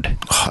round?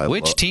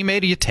 Which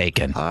teammate are you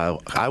taking?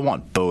 I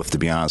want both, to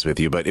be honest with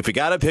you. But if you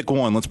got to pick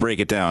one, let's break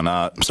it down.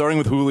 Starting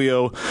with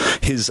Julio,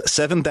 his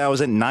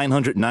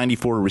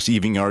 7,994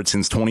 receiving yards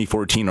since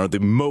 2014 are the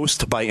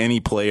most by any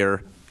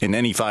player in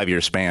any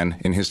 5-year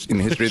span in the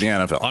history of the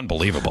NFL.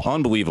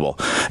 Unbelievable.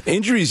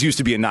 Injuries used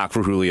to be a knock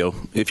for Julio,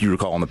 if you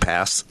recall, in the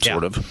past,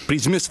 sort of. But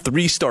he's missed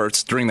 3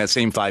 starts during that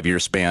same 5-year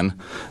span.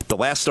 The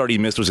last start he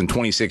missed was in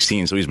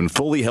 2016, so he's been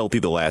fully healthy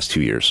the last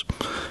 2 years.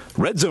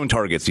 Red zone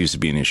targets used to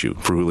be an issue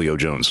for Julio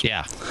Jones.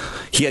 Yeah.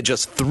 He had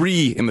just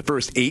 3 in the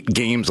first 8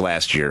 games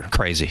last year.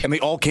 Crazy. And they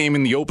all came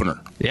in the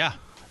opener. Yeah.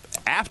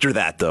 After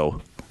that,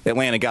 though,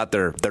 Atlanta got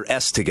their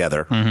S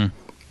together. Mm-hmm.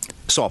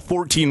 Saw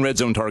 14 red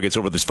zone targets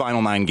over the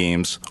final 9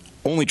 games.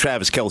 Only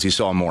Travis Kelce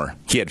saw more.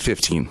 He had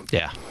 15.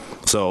 Yeah.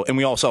 So, and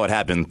we all saw it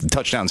happen. The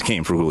touchdowns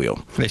came for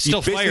Julio. They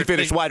still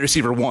finished wide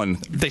receiver 1.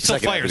 They still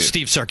fired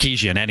Steve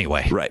Sarkisian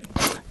anyway. Right.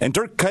 And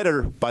Dirk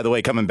Kuyter, by the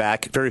way, coming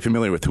back, very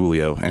familiar with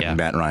Julio and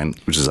Matt Ryan,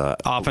 which is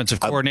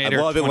offensive coordinator.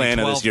 I love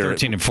Atlanta this year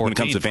 13 and 14 when it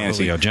comes to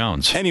fantasy. Julio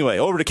Jones. Anyway,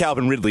 over to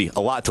Calvin Ridley.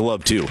 A lot to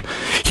love too.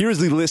 Here's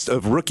the list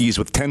of rookies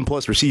with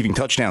 10-plus receiving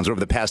touchdowns over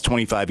the past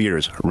 25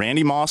 years: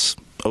 Randy Moss,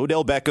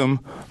 Odell Beckham,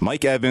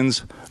 Mike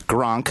Evans,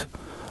 Gronk,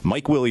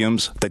 Mike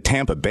Williams, the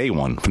Tampa Bay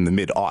one from the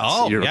mid-aughts.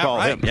 Oh, you recall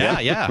him?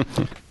 Yeah.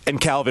 And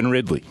Calvin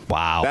Ridley.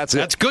 Wow. That's it.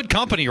 That's good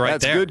company there.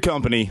 That's good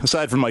company,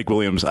 aside from Mike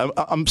Williams.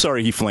 I'm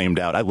sorry he flamed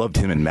out. I loved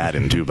him in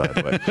Madden, too, by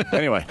the way.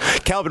 Anyway,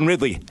 Calvin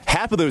Ridley,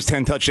 half of those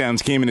 10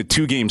 touchdowns came in a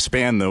 2-game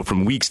span, though,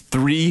 from weeks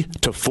 3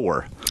 to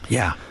 4.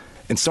 Yeah.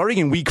 And starting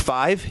in week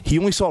 5, he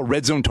only saw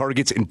red zone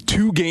targets in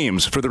 2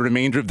 games for the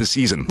remainder of the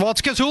season. Well,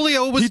 it's because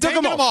Julio was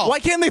taking them all. Why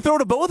can't they throw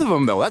to both of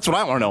them, though? That's what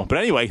I want to know. But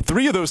anyway,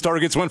 3 of those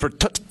targets went for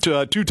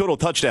 2 total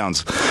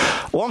touchdowns.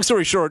 Long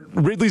story short,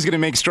 Ridley's going to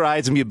make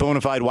strides and be a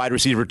bona fide wide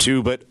receiver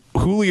 2, but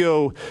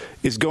Julio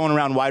is going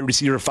around wide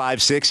receiver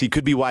 5-6. He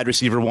could be wide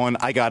receiver 1.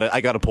 I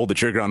gotta pull the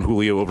trigger on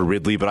Julio over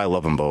Ridley, but I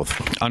love them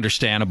both.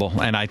 Understandable,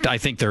 and I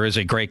think there is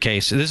a great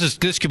case.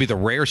 This could be the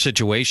rare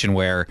situation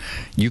where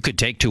you could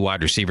take 2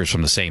 wide receivers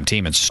from the same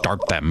team and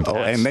start them.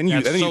 And then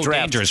you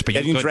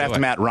draft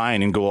Matt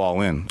Ryan and go all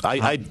in.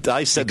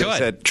 I said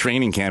this at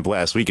training camp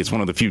last week. It's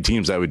one of the few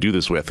teams I would do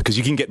this with because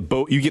you can get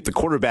you get the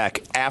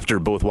quarterback after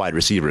both wide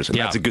receivers, and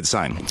that's a good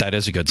sign. That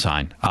is a good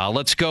sign.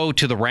 Let's go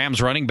to the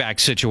Rams running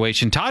back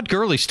situation. Todd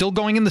Gurley still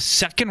going in the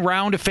 2nd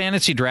round of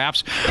fantasy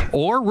drafts,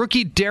 or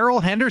rookie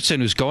Darrell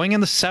Henderson, who's going in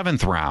the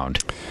 7th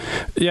round.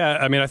 Yeah,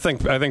 I mean, I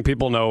think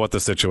people know what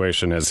the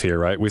situation is here,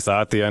 right? We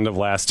saw at the end of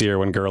last year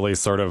when Gurley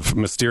sort of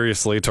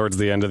mysteriously towards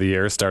the end of the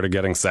year started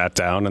getting sat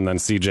down, and then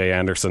C.J.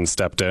 Anderson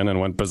stepped in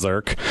and went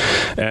berserk.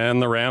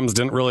 And the Rams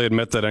didn't really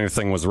admit that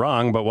anything was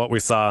wrong, but what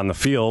we saw on the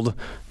field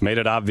made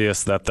it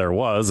obvious that there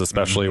was,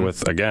 especially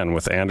with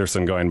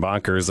Anderson going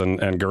bonkers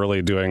and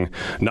Gurley doing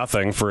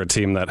nothing for a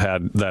team that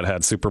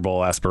had Super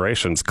Bowl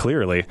aspirations,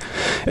 clearly.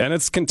 And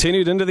it's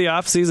continued into the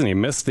offseason. He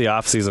missed the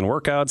offseason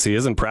workouts. He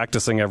isn't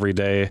practicing every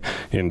day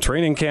in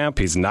training camp.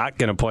 He's not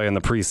going to play in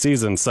the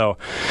preseason. So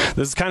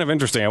this is kind of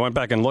interesting. I went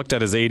back and looked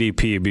at his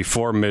ADP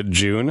before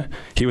mid-June.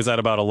 He was at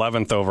about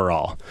 11th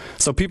overall.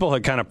 So people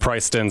had kind of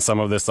priced in some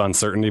of this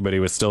uncertainty, but he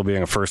was still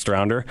being a first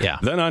rounder. Yeah.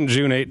 Then on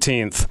June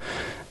 18th,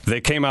 they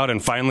came out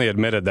and finally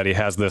admitted that he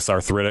has this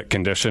arthritic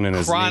condition in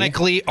his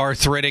chronically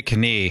arthritic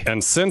knee.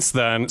 And since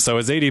then, so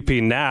his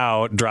ADP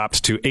now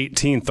dropped to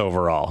 18th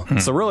overall.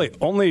 So really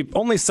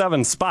only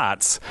 7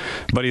 spots,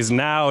 but he's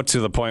now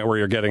to the point where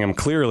you're getting him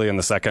clearly in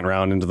the 2nd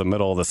round, into the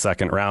middle of the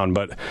 2nd round.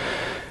 But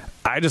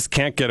I just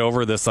can't get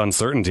over this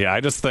uncertainty.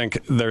 I just think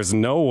there's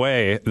no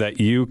way that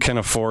you can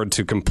afford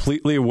to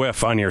completely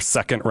whiff on your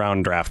 2nd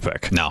round draft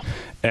pick. No.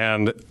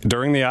 And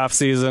during the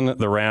offseason,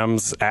 the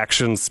Rams'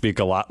 actions speak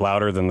a lot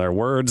louder than their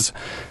words.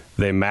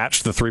 They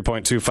matched the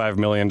 $3.25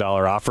 million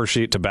offer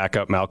sheet to back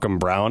up Malcolm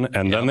Brown,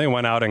 and then they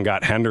went out and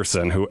got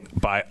Henderson, who,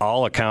 by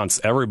all accounts,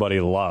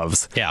 everybody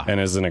loves and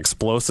is an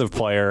explosive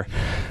player.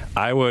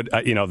 I would,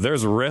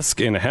 there's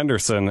risk in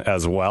Henderson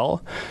as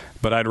well,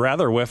 but I'd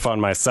rather whiff on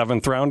my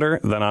 7th rounder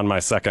than on my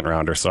 2nd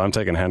rounder, so I'm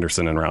taking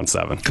Henderson in round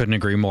 7. Couldn't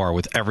agree more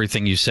with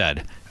everything you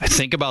said.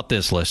 Think about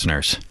this,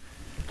 listeners.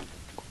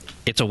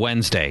 It's a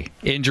Wednesday.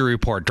 Injury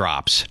report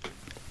drops.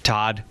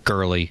 Todd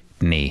Gurley,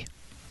 knee.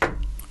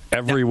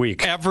 Every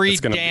week. Every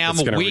damn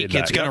week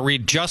it's going to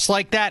read just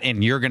like that,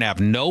 and you're going to have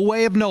no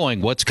way of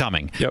knowing what's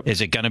coming. Yep. Is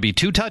it going to be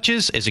 2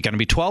 touches? Is it going to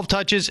be 12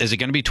 touches? Is it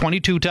going to be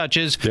 22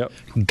 touches? Yep.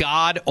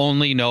 God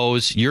only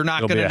knows. You're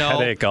not going to know. It'll be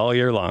a headache all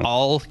year long.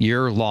 All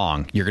year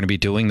long. You're going to be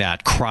doing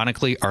that.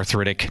 Chronically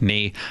arthritic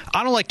knee.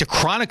 I don't like to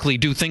chronically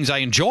do things I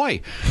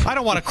enjoy. I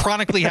don't want to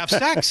chronically have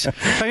sex.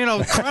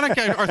 Chronic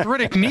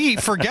arthritic knee,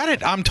 forget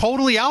it. I'm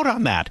totally out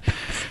on that.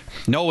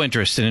 No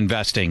interest in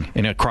investing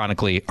in a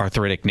chronically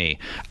arthritic knee.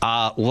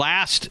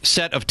 Last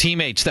set of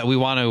teammates that we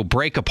want to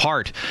break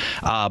apart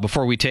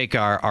before we take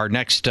our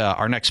next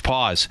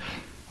pause.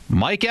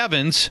 Mike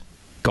Evans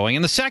going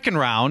in the 2nd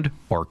round,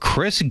 or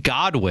Chris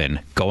Godwin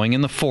going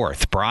in the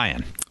 4th.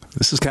 Brian.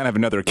 This is kind of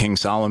another King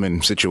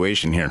Solomon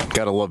situation here.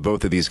 Got to love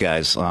both of these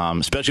guys,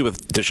 especially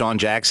with Deshaun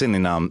Jackson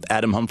and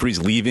Adam Humphries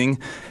leaving.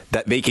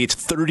 That vacates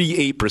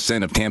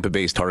 38% of Tampa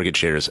Bay's target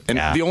shares. And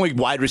the only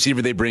wide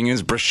receiver they bring in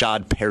is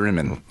Brashad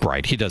Perriman.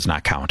 Right. He does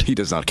not count. He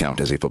does not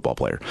count as a football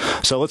player.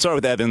 So let's start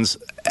with Evans.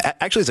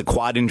 Actually, it's a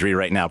quad injury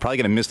right now. Probably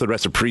going to miss the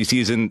rest of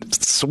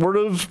preseason. Sort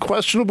of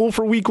questionable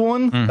for week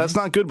 1. Mm-hmm. That's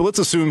not good, but let's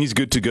assume he's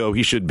good to go.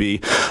 He should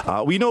be.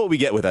 We know what we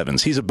get with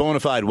Evans. He's a bona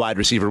fide wide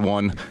receiver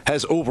 1,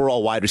 has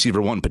overall wide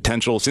receiver 1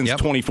 potential. Since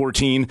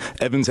 2014,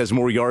 Evans has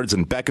more yards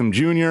than Beckham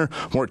Jr.,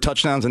 more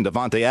touchdowns than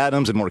Devontae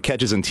Adams, and more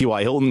catches than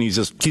T.Y. Hilton. He's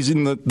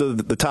in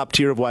the top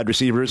tier of wide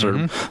receivers,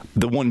 or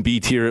the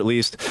 1B tier at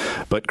least.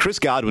 But Chris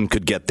Godwin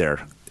could get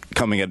there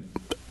coming at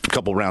a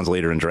couple rounds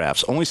later in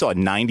drafts. Only saw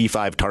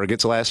 95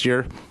 targets last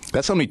year.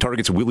 That's how many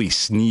targets Willie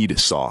Snead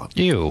saw.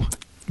 Ew.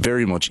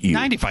 Very much ew.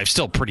 95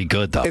 still pretty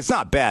good, though. It's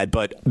not bad,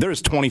 but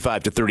there's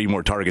 25 to 30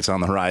 more targets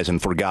on the horizon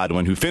for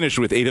Godwin, who finished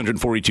with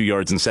 842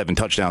 yards and 7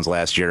 touchdowns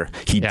last year.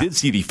 He did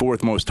see the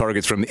 4th most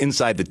targets from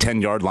inside the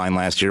 10-yard line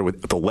last year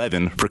with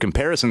 11. For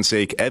comparison's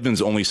sake,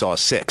 Evans only saw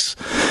 6.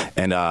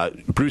 And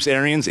Bruce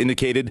Arians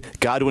indicated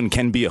Godwin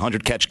can be a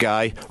 100-catch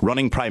guy,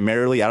 running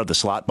primarily out of the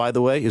slot, by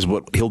the way, is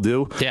what he'll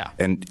do. Yeah.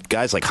 And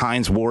guys like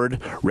Hines Ward,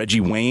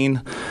 Reggie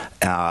Wayne,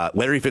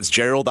 Larry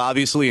Fitzgerald,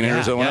 obviously, in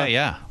Arizona.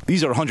 Yeah.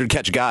 These are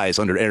 100-catch guys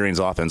under Arians'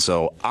 offense,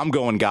 so I'm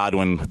going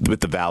Godwin with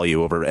the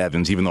value over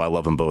Evans, even though I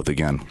love them both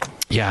again.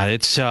 Yeah,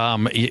 it's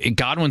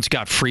Godwin's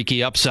got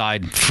freaky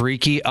upside.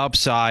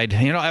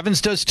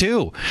 Evans does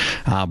too,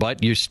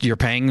 but you're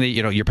paying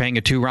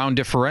a 2-round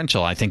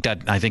differential. I think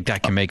that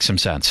can make some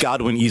sense.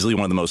 Godwin easily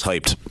one of the most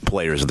hyped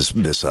players of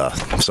this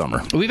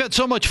summer. We've had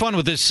so much fun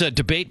with this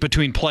debate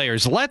between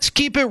players. Let's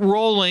keep it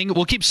rolling.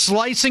 We'll keep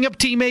slicing up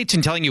teammates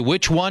and telling you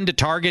which one to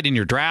target in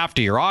your draft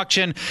or your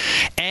auction.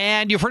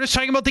 And you've heard us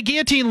talking about the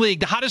Guillotine League,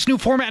 the hottest new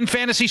format in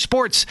fantasy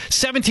sports.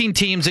 17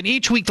 teams, and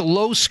each week the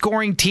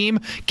low-scoring team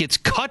gets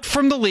cut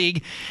from the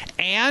league,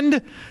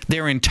 and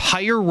their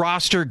entire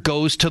roster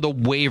goes to the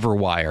waiver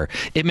wire.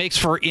 It makes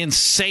for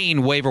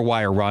insane waiver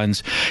wire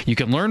runs. You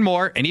can learn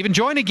more and even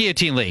join a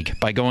Guillotine League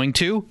by going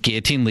to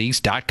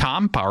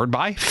guillotineleagues.com, powered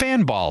by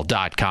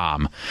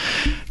fanball.com.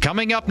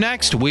 Coming up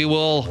next, we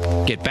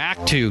will get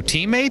back to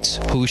teammates.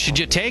 Who should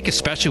you take,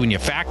 especially when you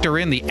factor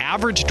in the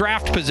average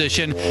draft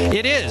position?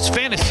 It is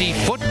Fantasy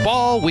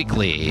Football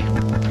Weekly.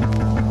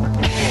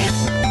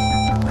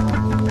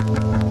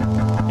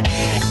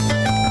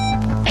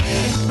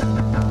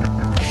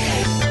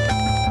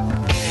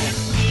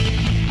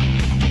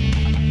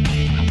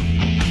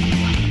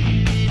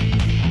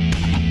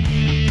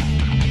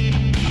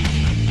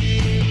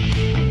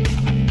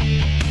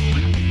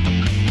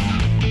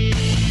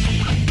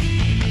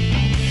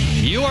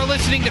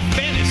 Listening to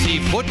Fantasy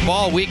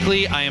Football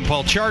Weekly. I am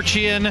Paul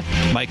Charchian.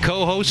 My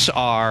co-hosts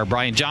are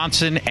Brian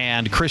Johnson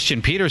and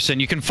Christian Peterson.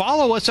 You can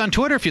follow us on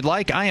Twitter if you'd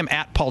like. I am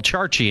at Paul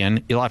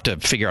Charchian. You'll have to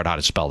figure out how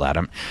to spell that.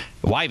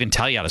 Why even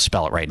tell you how to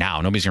spell it right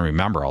now? Nobody's going to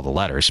remember all the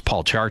letters.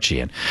 Paul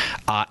Charchian.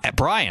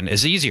 Brian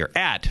is easier,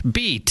 at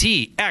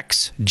BTXJ.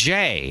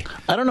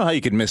 I don't know how you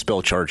could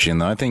misspell Charchian,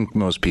 though. I think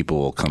most people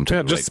will come to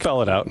it. Just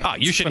spell it out. Oh,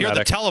 you should hear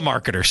the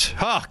telemarketers.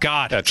 Oh,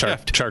 God.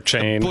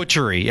 Charchain.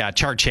 Butchery. Yeah,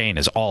 Charchain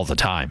is all the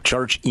time.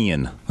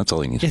 Ian. That's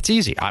all you need. It's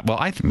easy. Of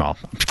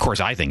course,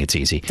 I think it's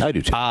easy. I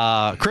do, too.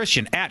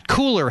 Christian, at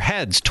Cooler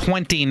Heads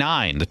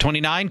 29. The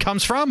 29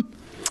 comes from?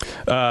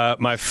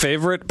 My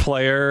favorite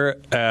player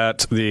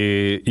at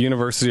the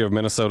University of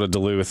Minnesota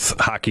Duluth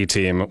hockey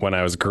team when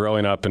I was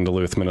growing up in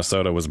Duluth,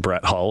 Minnesota was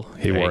Brett Hull.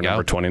 He wore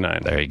number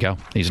 29. There you go.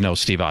 He's no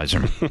Steve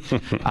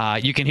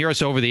Yzerman. You can hear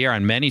us over the air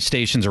on many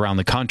stations around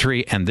the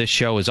country, and this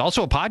show is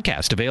also a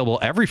podcast available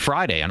every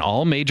Friday on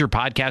all major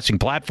podcasting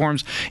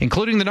platforms,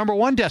 including the number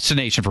one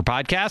destination for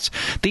podcasts,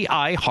 the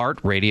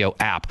iHeartRadio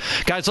app.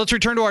 Guys, let's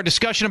return to our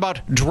discussion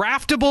about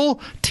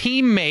draftable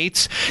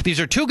teammates. These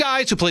are two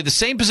guys who play the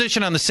same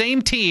position on the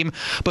same team,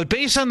 but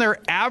based on their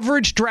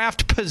average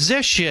draft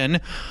position,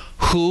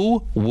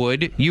 who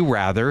would you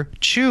rather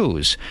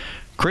choose?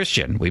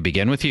 Christian, we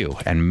begin with you.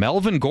 And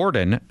Melvin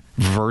Gordon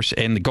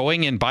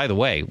going in, by the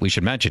way, we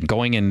should mention,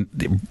 going in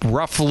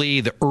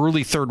roughly the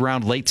early third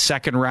round, late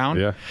second round.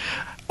 Yeah.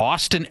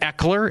 Austin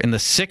Eckler in the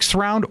 6th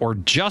round, or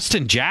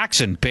Justin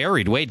Jackson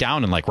buried way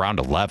down in like round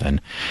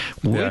 11.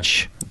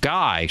 Which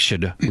guy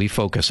should we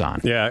focus on?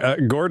 Yeah,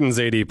 Gordon's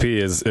ADP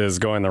is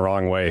going the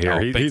wrong way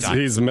here.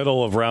 He's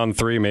middle of round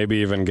 3, maybe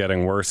even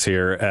getting worse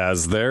here,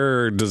 as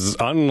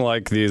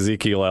unlike the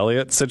Ezekiel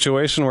Elliott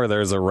situation where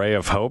there's a ray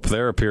of hope,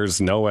 there appears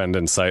no end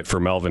in sight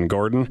for Melvin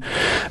Gordon.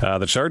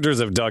 The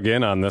Chargers have dug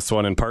in on this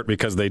one in part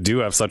because they do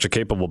have such a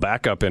capable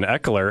backup in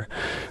Eckler,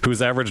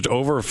 who's averaged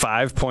over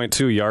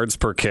 5.2 yards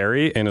per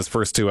carry in his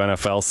first 2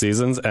 NFL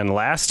seasons. And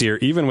last year,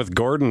 even with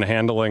Gordon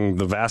handling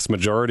the vast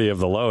majority of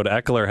the load,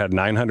 Eckler had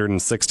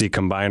 960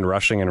 combined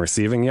rushing and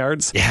receiving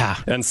yards. Yeah.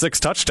 And 6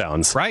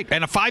 touchdowns. Right.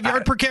 And a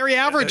 5-yard per carry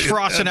average for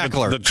Austin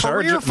Eckler. The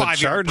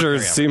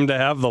Chargers seem to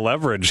have the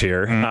leverage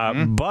here.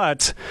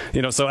 But,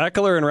 so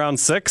Eckler in round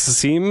 6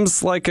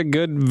 seems like a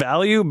good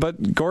value,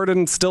 but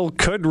Gordon still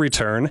could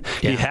return.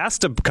 Yeah. He has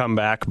to come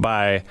back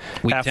by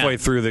week halfway 10.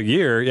 Through the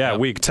year. Yeah,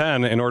 week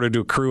 10 in order to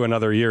accrue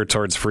another year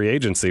towards free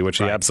agency, which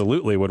he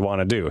absolutely would want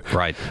to do.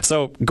 Right.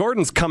 So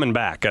Gordon's coming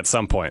back at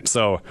some point.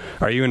 So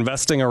are you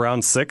investing a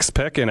round 6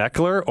 pick in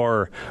Eckler,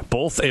 or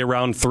both a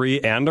round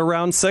 3 and a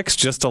round 6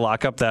 just to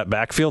lock up that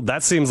backfield?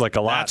 That seems like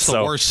a lot. That's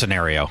the worst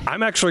scenario.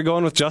 I'm actually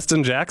going with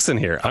Justin Jackson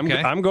here.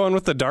 I'm going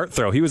with the dart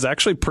throw. He was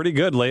actually pretty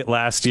good late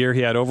last year.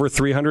 He had over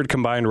 300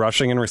 combined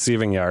rushing and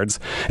receiving yards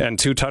and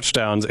 2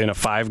 touchdowns in a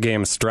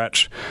 5-game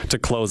stretch to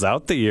close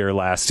out the year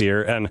last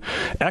year. And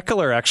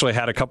Eckler actually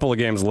had a couple of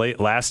games late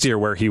last year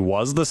where he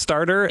was the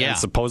starter and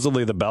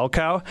supposedly the bell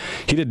cow.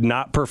 He did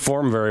not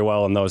perform very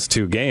well in those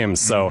 2 games.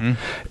 So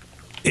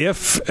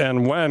if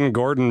and when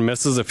Gordon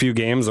misses a few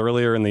games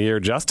earlier in the year,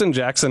 Justin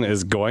Jackson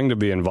is going to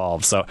be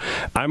involved. So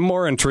I'm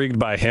more intrigued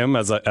by him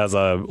as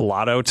a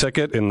lotto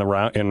ticket in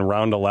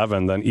round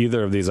 11 than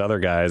either of these other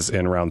guys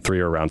in round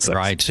 3 or round 6.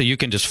 Right. So you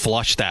can just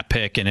flush that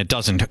pick, and it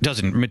doesn't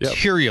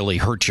materially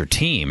hurt your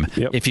team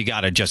if you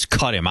got to just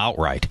cut him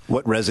outright.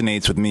 What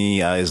resonates with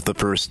me is the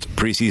first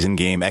preseason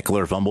game,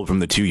 Eckler fumbled from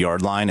the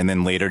 2-yard line, and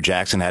then later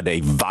Jackson had a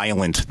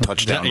violent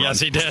touchdown run.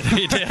 Yes, he did.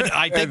 He did.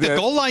 I think the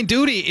goal line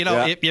duty,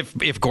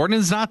 if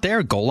Gordon's not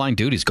there, goal line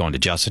duty is going to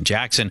Justin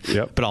Jackson.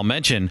 But I'll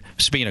mention,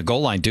 speaking of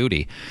goal line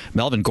duty,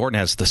 Melvin Gordon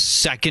has the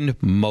second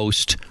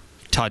most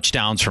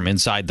touchdowns from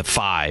inside the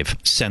 5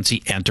 since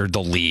he entered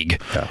the league.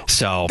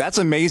 So that's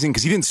amazing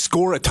because he didn't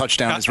score a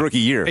touchdown his rookie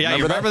year. Yeah,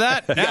 remember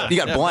that? Yeah, he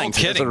got blanked.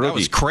 No kidding. That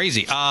was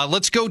crazy.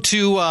 Let's go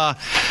to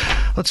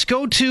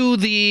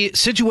the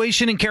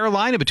situation in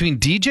Carolina between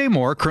DJ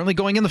Moore, currently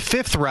going in the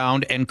 5th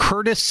round, and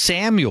Curtis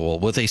Samuel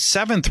with a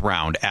 7th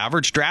round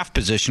average draft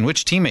position.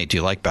 Which teammate do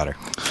you like better?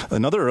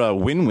 Another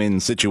win-win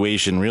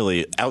situation,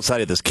 really,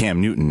 outside of this Cam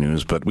Newton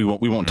news, but we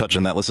won't touch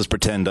on that. Let's just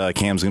pretend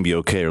Cam's going to be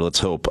okay, or let's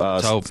hope.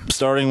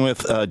 Starting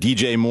with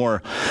DJ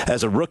Moore.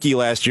 As a rookie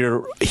last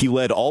year, he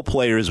led all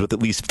players with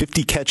at least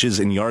 50 catches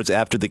and yards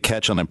after the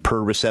catch on a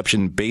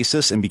per-reception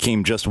basis and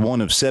became just one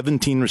of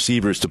 17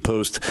 receivers to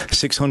post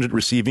 600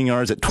 receiving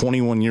yards at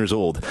 21 years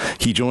old.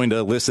 He joined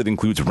a list that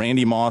includes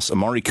Randy Moss,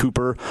 Amari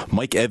Cooper,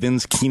 Mike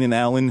Evans, Keenan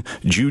Allen,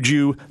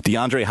 Juju,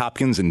 DeAndre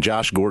Hopkins, and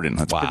Josh Gordon.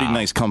 That's pretty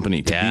nice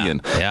company to be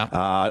in.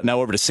 Now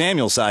over to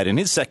Samuel's side. In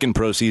his second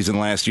pro season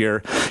last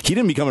year, he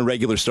didn't become a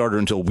regular starter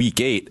until week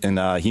 8,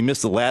 and he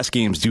missed the last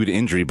games due to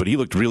injury, but he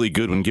looked really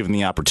good when given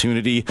the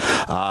opportunity,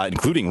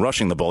 including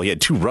rushing the ball. He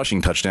had 2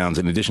 rushing touchdowns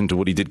in addition to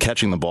what he did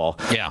catching the ball.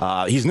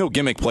 He's no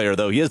gimmick player,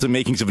 though. He has the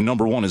makings of a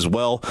number 1 as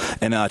well.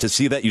 And to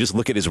see that, you just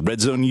look at his red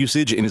zone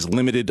usage in his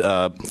limited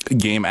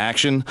game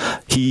action.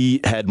 He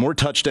had more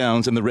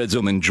touchdowns in the red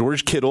zone than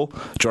George Kittle,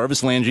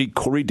 Jarvis Landry,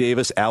 Corey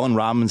Davis, Allen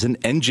Robinson,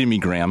 and Jimmy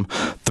Graham.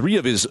 3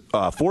 of his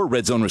 4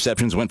 red zone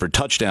receptions went for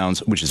touchdowns,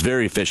 which is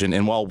very efficient.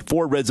 And while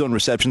 4 red zone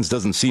receptions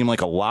doesn't seem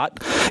like a lot,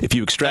 if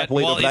you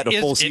extrapolate that a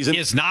full season, it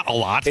is not a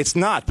lot. It's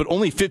not, but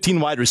only 15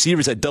 wide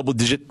receivers had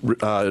double-digit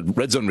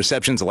red zone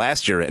receptions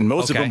last year, and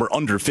most of them were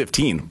under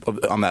 15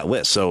 on that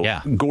list. So,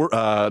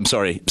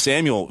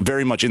 Samuel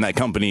very much in that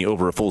company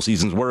over a full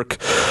season's work.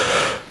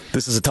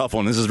 This is a tough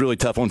one. This is a really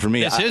tough one for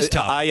me. This is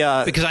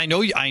tough because I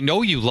know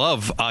you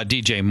love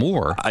DJ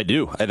Moore. I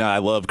do, and I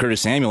love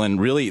Curtis Samuel,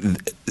 and really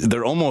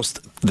they're almost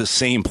the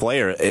same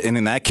player. And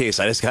in that case,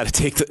 I just got to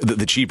take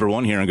the cheaper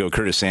one here and go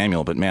Curtis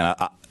Samuel. But man,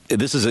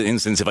 this is an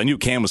instance, if I knew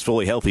Cam was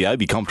fully healthy, I'd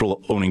be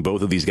comfortable owning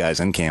both of these guys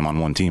and Cam on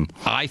one team.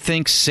 I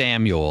think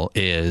Samuel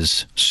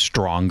is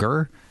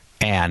stronger,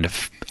 and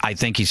I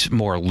think he's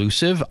more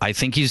elusive. I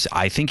think he's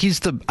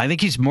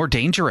more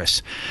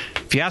dangerous.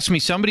 If you ask me,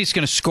 somebody's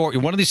going to score.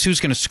 One of these two's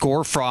going to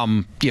score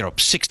from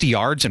 60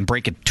 yards and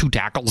break it 2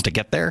 tackles to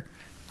get there.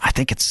 I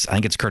think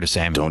it's Curtis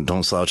Samuel.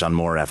 Don't slouch on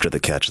Moore after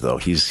the catch, though.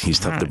 He's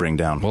tough to bring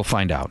down. We'll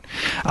find out.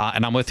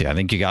 And I'm with you. I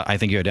think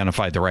you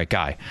identified the right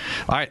guy.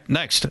 All right,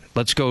 next,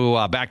 let's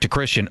go back to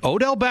Christian.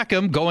 Odell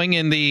Beckham going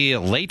in the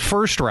late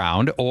first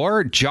round,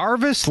 or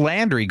Jarvis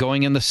Landry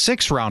going in the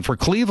 6th round for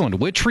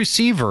Cleveland. Which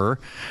receiver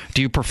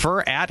do you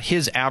prefer at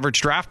his average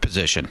draft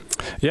position?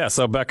 Yeah,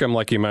 so Beckham,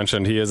 like you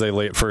mentioned, he is a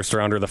late first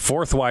rounder, the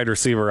 4th wide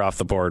receiver off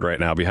the board right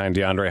now, behind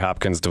DeAndre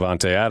Hopkins,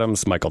 Devontae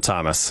Adams, Michael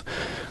Thomas.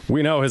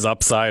 We know his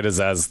upside is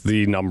as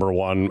the number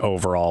 1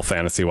 overall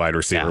fantasy wide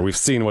receiver. Yeah. We've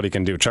seen what he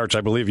can do. Charch,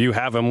 I believe you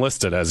have him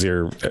listed as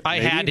your.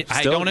 I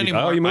don't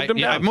anymore. Oh, you moved him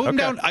down. I moved him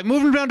down. I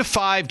moved him down to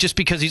 5 just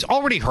because he's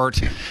already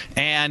hurt,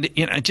 and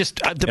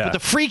the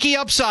freaky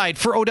upside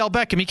for Odell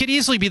Beckham. He could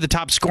easily be the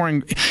top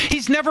scoring.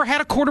 He's never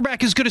had a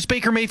quarterback as good as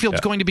Baker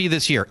Mayfield's going to be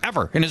this year,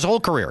 ever in his whole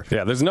career.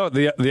 Yeah, there's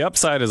the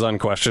upside is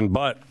unquestioned,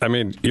 but I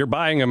mean, you're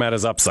buying him at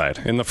his upside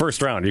in the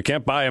first round. You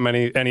can't buy him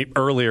any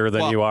earlier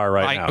than you are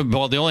now.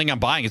 Well, the only thing I'm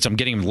buying is I'm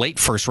getting him late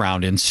first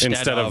round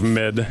instead of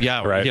mid.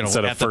 Yeah, right.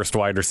 Instead of first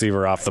wide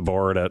receiver off the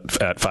board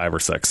at 5 or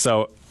 6.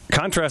 So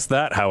contrast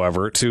that,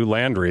 however, to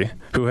Landry,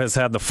 who has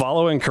had the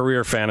following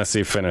career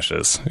fantasy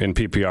finishes in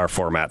PPR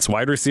formats.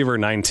 Wide receiver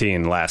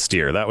 19 last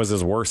year. That was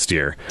his worst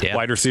year. Yeah.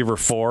 Wide receiver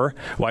 4,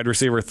 wide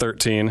receiver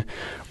 13,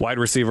 wide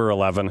receiver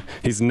 11.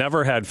 He's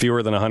never had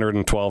fewer than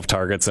 112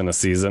 targets in a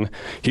season.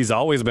 He's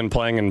always been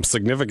playing in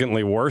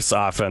significantly worse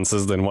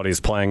offenses than what he's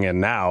playing in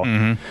now.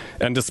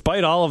 Mm-hmm. And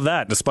despite all of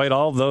that, despite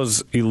all of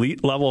those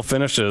elite level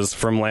finishes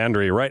from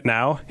Landry, right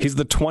now, he's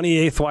the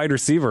 28th wide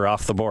receiver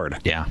off the board.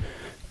 Yeah.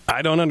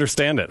 I don't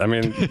understand it. I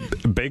mean,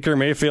 Baker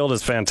Mayfield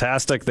is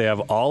fantastic. They have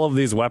all of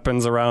these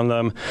weapons around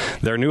them.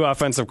 Their new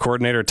offensive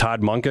coordinator,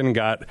 Todd Monken,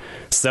 got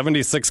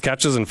 76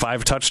 catches and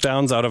 5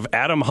 touchdowns out of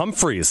Adam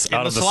Humphries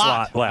out of the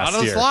slot last year. Out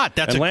of the slot.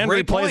 That's and a Landry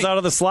great point. plays out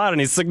of the slot,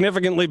 and he's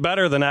significantly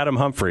better than Adam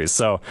Humphries.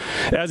 So,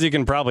 as you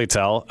can probably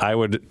tell, I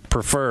would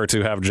prefer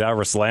to have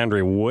Jarvis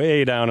Landry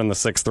way down in the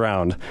 6th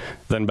round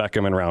than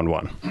Beckham in round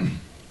 1.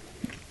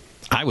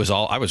 I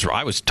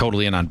was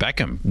totally in on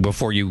Beckham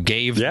before you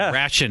gave the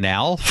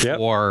rationale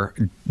for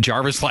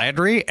Jarvis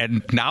Landry,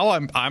 and now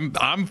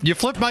I'm you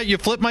flipped my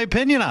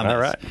opinion on this. All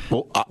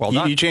right.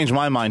 Well, you changed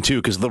my mind too,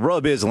 because the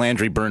rub is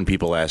Landry burned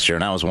people last year,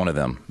 and I was one of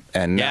them.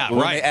 And when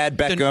they add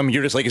Beckham,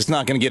 you're just like, it's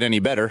not going to get any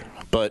better,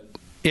 but.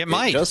 It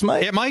might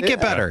get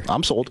better.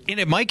 I'm sold. And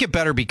it might get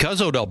better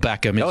because Odell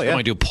Beckham is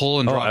going to pull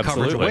and draw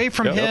coverage away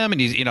from him,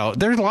 and he's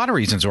there's a lot of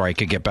reasons why he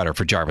could get better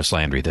for Jarvis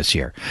Landry this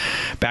year.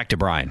 Back to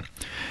Brian.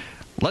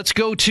 Let's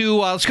go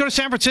to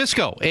San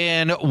Francisco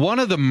in one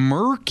of the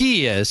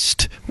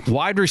murkiest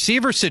wide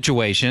receiver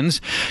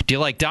situations. Do you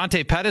like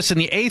Dante Pettis in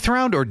the 8th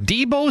round or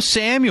Deebo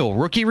Samuel,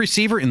 rookie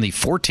receiver, in the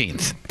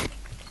 14th?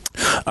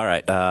 All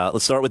right,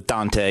 let's start with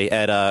Dante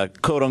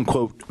at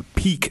quote-unquote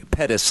peak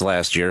Pettis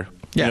last year.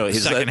 Yeah,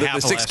 his the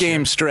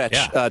 6-game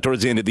stretch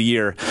towards the end of the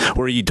year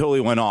where he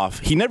totally went off.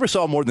 He never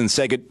saw more than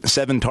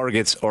 7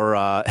 targets or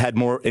had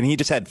more, and he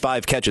just had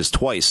 5 catches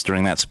twice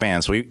during that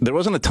span. So there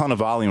wasn't a ton of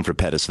volume for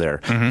Pettis there.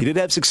 Mm-hmm. He did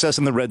have success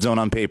in the red zone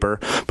on paper,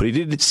 but he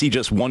did see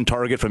just 1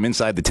 target from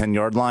inside the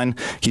 10-yard line.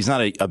 He's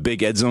not a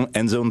big end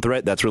zone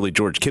threat. That's really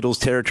George Kittle's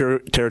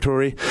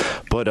territory.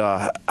 But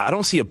I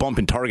don't see a bump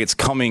in targets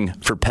coming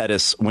for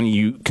Pettis when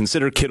you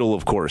consider Kittle,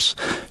 of course.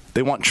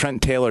 They want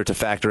Trent Taylor to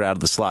factor out of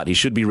the slot. He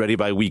should be ready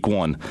by week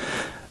 1.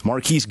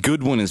 Marquise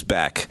Goodwin is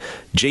back.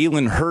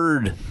 Jalen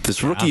Hurd,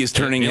 this rookie, is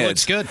turning heads.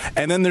 Looks good.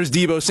 And then there's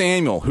Deebo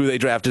Samuel, who they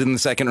drafted in the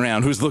 2nd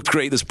round, who's looked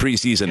great this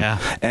preseason.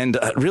 Yeah. And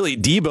really,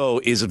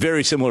 Deebo is a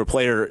very similar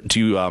player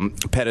to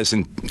Pettis,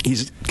 and he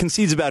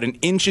concedes about an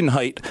inch in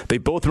height. They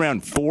both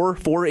around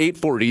 4.8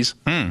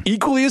 40s,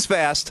 equally as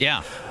fast.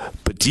 Yeah.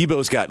 But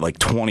Deebo's got like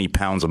 20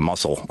 pounds of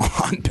muscle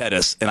on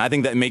Pettis, and I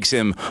think that makes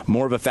him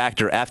more of a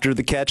factor after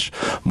the catch,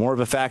 more of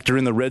a factor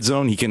in the red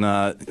zone. He can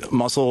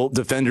muscle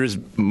defenders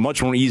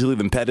much more easily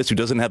than Pettis, who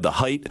doesn't have the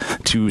height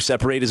to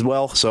separate as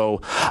well.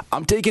 So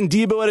I'm taking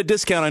Deebo at a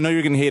discount. I know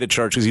you're going to hate it,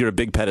 Charch, because you're a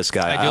big Pettis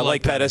guy. I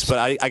like Pettis, but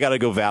I got to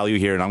go value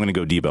here, and I'm going to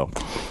go Deebo.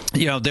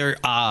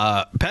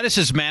 Pettis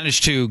has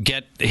managed to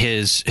get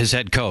his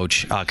head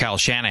coach, Kyle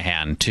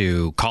Shanahan,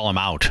 to call him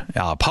out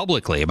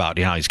publicly about,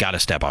 he's got to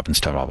step up and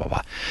stuff, blah, blah,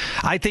 blah.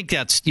 I think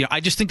that's, I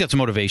just think that's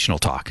motivational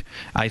talk.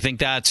 I think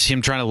that's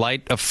him trying to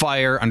light a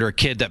fire under a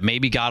kid that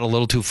maybe got a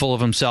little too full of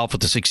himself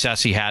with the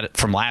success he had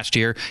from last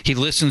year. He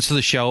listens to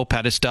the show,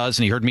 Pettis does,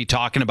 and he heard me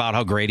talking about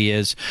how great he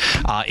is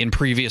in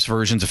previous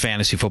versions of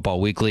Fantasy Football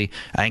Weekly.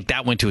 I think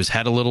that went to his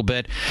head a little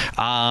bit.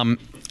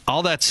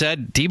 All that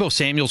said, Deebo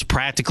Samuel's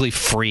practically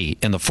free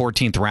in the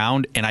 14th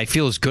round, and I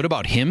feel as good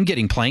about him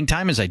getting playing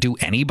time as I do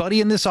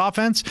anybody in this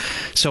offense.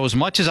 So as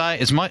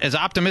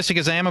optimistic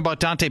as I am about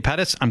Dante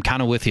Pettis, I'm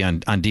kind of with you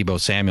on Deebo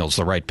Samuel's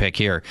the right pick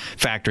here,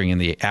 factoring in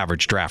the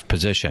average draft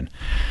position.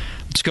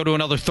 Let's go to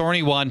another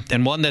thorny one,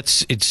 and one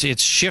that's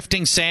it's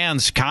shifting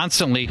sands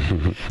constantly.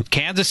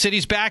 Kansas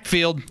City's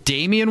backfield,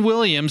 Damian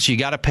Williams, you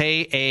got to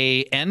pay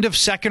a end of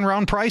second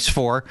round price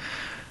for,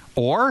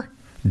 or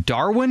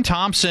Darwin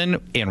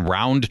Thompson in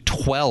round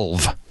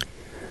 12.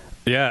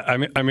 Yeah,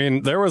 I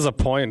mean, there was a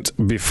point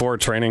before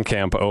training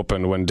camp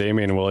opened when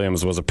Damian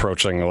Williams was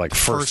approaching like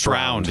first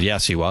round.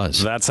 Yes, he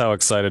was. That's how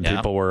excited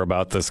people were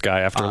about this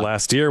guy after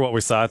last year. What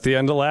we saw at the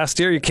end of last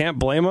year, you can't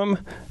blame him.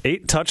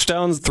 8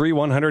 touchdowns, 3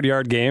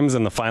 100-yard games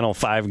in the final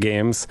 5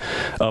 games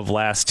of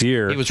last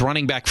year. He was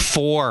running back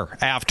 4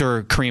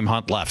 after Kareem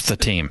Hunt left the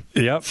team.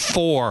 Yep,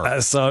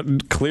 4. So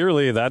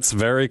clearly, that's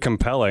very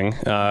compelling.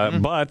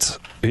 But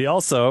he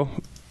also,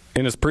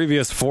 in his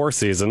previous 4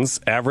 seasons,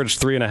 averaged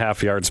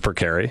 3.5 yards per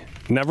carry,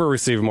 never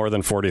received more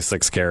than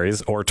 46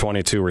 carries or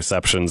 22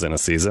 receptions in a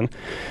season.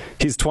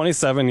 He's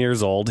 27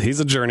 years old.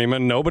 He's a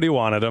journeyman. Nobody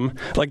wanted him.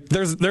 Like,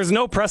 there's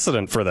no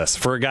precedent for this,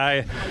 for a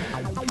guy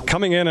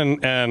coming in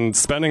and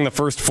spending the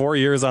first 4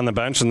 years on the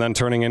bench and then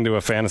turning into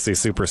a fantasy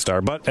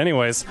superstar. But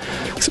anyways,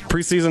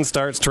 preseason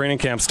starts, training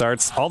camp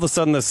starts. All of a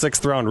sudden, the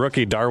 6th-round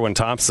rookie, Darwin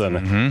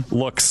Thompson,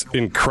 looks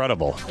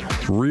incredible.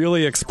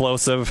 Really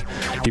explosive.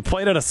 He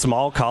played at a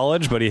small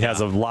college, but he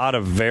has a lot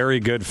of very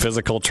good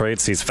physical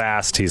traits. He's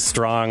fast, he's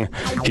strong,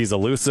 he's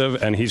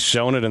elusive, and he's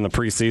shown it in the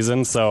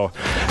preseason. So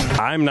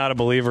I'm not a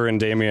believer in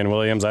Damian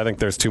Williams. I think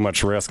there's too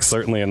much risk,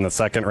 certainly in the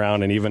 2nd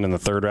round and even in the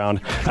 3rd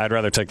round. I'd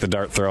rather take the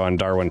dart throw on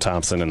Darwin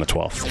Thompson in the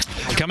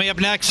 12th. Coming up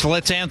next,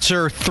 let's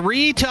answer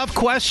 3 tough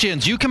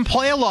questions. You can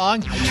play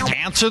along,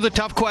 answer the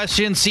tough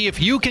questions, see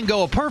if you can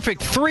go a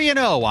perfect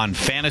 3-0 on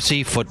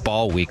Fantasy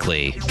Football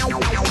Weekly.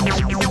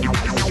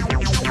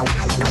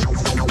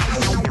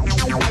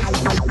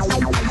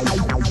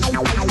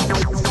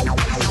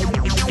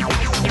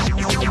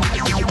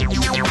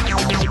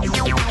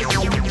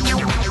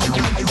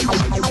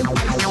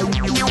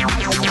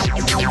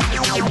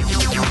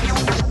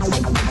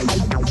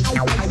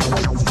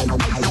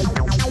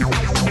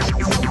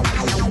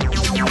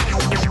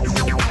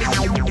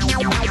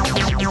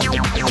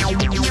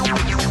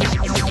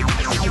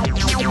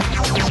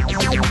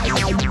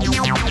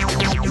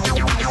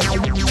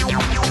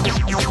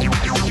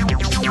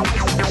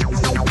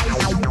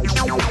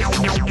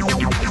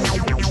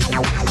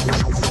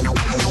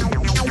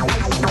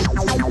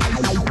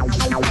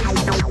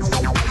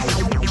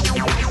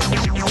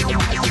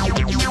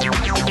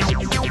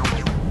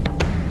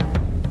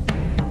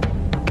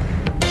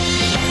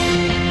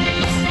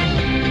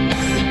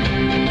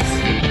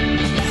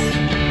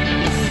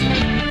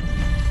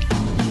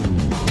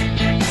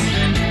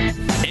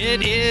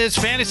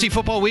 Fantasy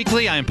Football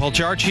Weekly. I am Paul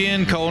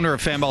Charchian, co-owner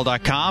of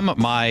Fanball.com.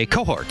 My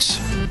cohorts,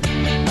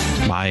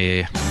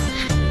 my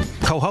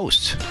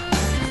co-hosts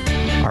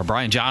are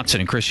Brian Johnson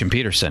and Christian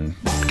Peterson.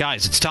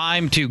 Guys, it's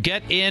time to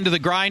get into the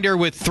grinder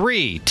with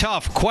 3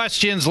 tough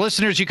questions.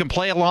 Listeners, you can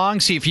play along,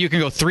 see if you can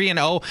go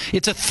 3-0.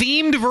 It's a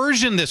themed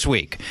version this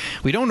week.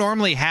 We don't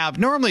normally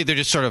they're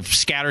just sort of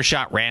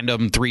scattershot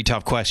random 3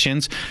 tough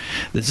questions.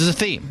 This is a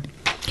theme.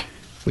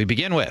 We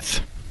begin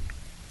with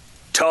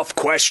tough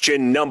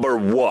question number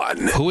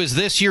 1. Who is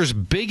this year's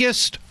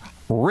biggest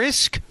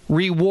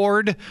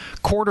risk-reward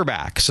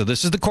quarterback? So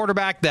this is the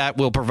quarterback that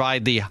will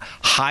provide the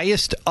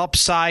highest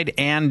upside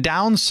and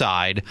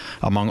downside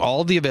among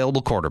all the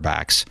available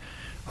quarterbacks.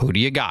 Who do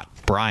you got,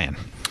 Brian?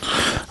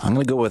 I'm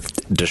going to go with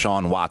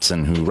Deshaun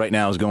Watson, who right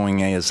now is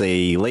going as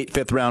a late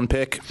 5th round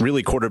pick,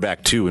 really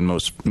quarterback 2 in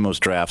most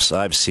drafts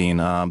I've seen.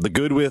 The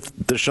good with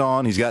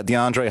Deshaun, he's got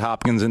DeAndre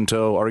Hopkins in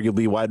tow,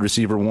 arguably wide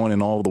receiver 1 in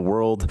all of the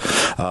world.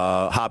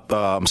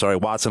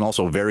 Watson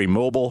also very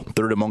mobile,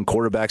 3rd among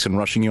quarterbacks in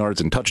rushing yards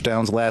and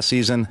touchdowns last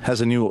season.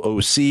 Has a new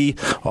OC,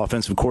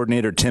 offensive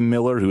coordinator Tim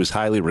Miller, who is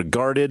highly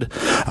regarded.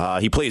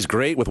 He plays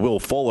great with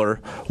Will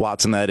Fuller,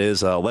 Watson that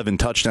is, 11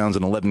 touchdowns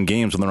in 11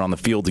 games when they're on the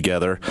field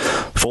together.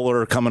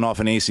 Fuller coming off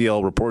an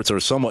ACL, reports are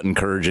somewhat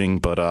encouraging,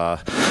 but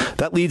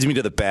that leads me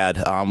to the bad.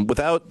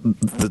 Without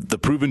the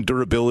proven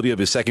durability of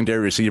his secondary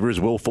receivers,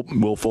 Will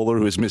Fuller,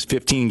 who has missed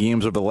 15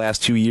 games over the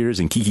last 2 years,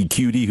 and Kiki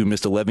Cutie, who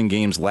missed 11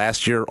 games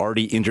last year,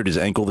 already injured his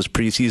ankle this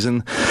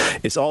preseason.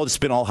 It's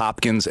been all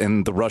Hopkins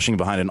and the rushing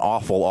behind an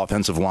awful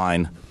offensive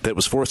line that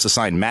was forced to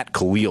sign Matt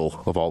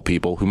Khalil, of all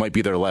people, who might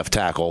be their left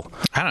tackle.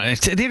 I don't know.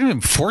 They didn't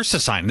even force to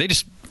sign him. They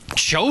just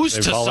chose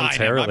to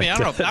sign him. I mean, I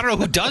don't know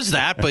who does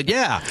that, but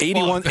yeah.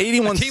 81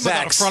 team sacks.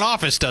 Without a front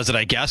office does it,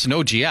 I guess.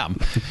 No GM.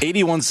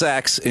 81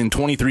 sacks in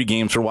 23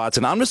 games for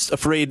Watson. I'm just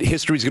afraid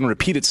history's going to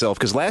repeat itself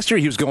because last year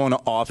he was going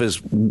off as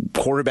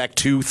quarterback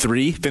 2,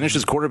 3, finished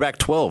as quarterback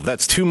 12.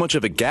 That's too much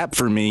of a gap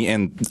for me,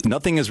 and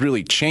nothing has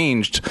really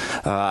changed.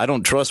 I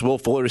don't trust Will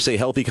Fuller to stay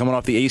healthy coming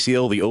off the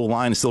ACL. The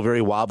O-line is still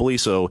very wobbly,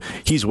 so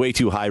he's way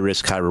too high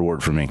risk, high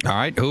reward for me. All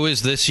right. Who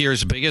is this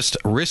year's biggest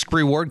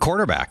risk-reward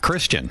quarterback?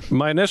 Christian.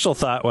 My initial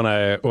thought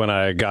when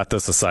I got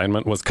this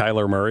assignment was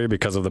Kyler Murray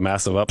because of the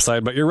massive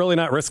upside, but you're really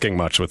not risking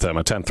much with him,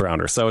 a 10th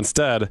rounder. So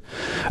instead,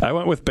 I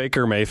went with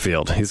Baker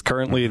Mayfield. He's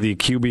currently the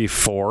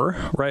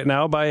QB4 right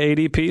now by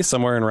ADP,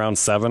 somewhere in round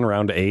 7,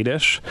 round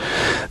 8-ish.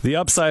 The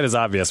upside is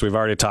obvious. We've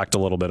already talked a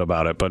little bit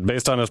about it, but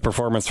based on his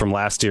performance from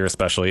last year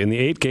especially, in the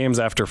 8 games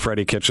after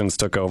Freddie Kitchens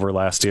took over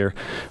last year,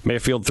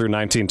 Mayfield threw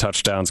 19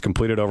 touchdowns,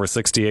 completed over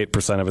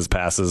 68% of his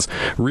passes,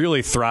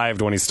 really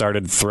thrived when he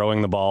started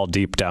throwing the ball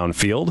deep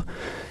downfield.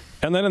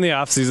 And then in the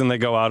offseason, they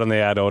go out and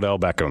they add Odell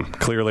Beckham,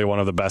 clearly one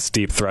of the best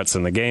deep threats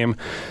in the game.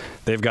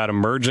 They've got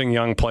emerging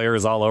young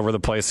players all over the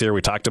place here.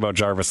 We talked about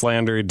Jarvis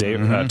Landry,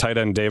 tight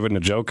end David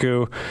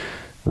Njoku,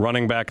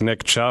 running back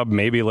Nick Chubb,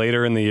 maybe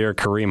later in the year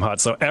Kareem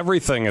Hunt. So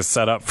everything is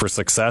set up for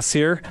success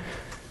here.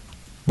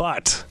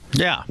 But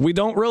we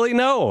don't really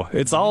know.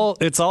 It's all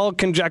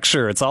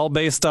conjecture. It's all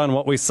based on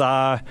what we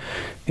saw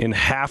in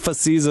half a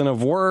season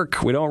of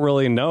work. We don't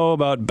really know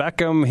about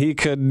Beckham. He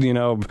could,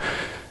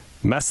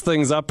 mess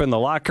things up in the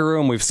locker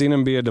room. We've seen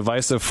him be a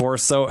divisive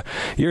force. So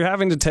you're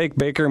having to take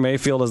Baker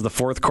Mayfield as the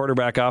 4th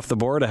quarterback off the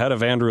board ahead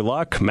of Andrew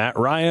Luck, Matt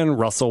Ryan,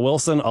 Russell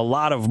Wilson, a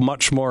lot of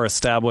much more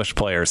established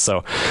players.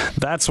 So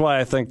that's why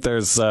I think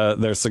there's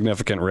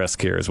significant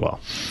risk here as well.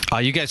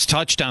 You guys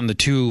touched on the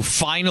 2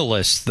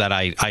 finalists that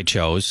I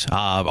chose,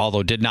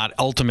 although did not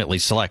ultimately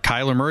select.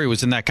 Kyler Murray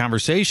was in that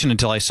conversation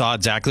until I saw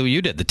exactly what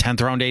you did, the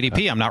 10th round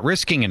ADP. I'm not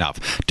risking enough.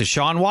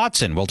 Deshaun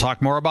Watson, we'll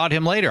talk more about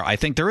him later. I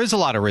think there is a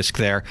lot of risk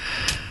there.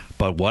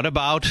 But what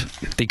about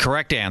the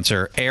correct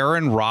answer?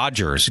 Aaron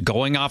Rodgers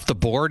going off the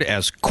board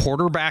as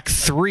quarterback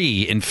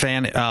 3 in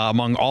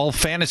among all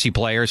fantasy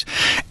players,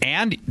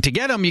 and to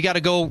get him, you got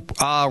to go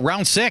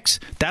round 6.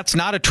 That's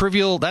not a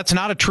trivial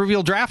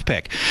draft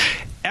pick.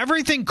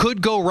 Everything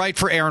could go right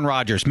for Aaron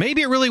Rodgers.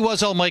 Maybe it really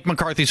was all Mike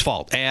McCarthy's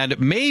fault, and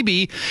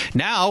maybe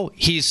now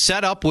he's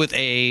set up with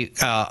a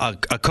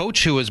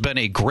coach who has been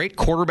a great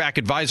quarterback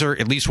advisor,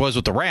 at least was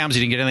with the Rams. He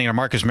didn't get anything on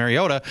Marcus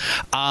Mariota,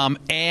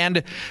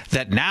 and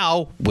that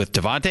now with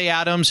Devontae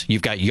Adams,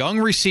 you've got young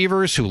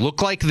receivers who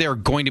look like they're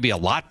going to be a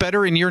lot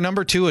better in year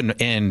number 2,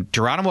 and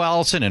Geronimo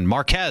Allison and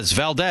Marquez,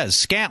 Valdez,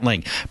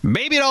 Scantling.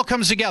 Maybe it all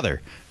comes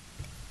together,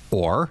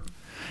 or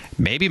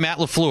maybe Matt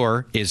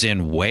LaFleur is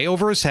in way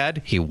over his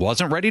head. He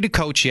wasn't ready to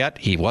coach yet.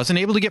 He wasn't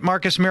able to get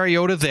Marcus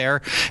Mariota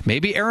there.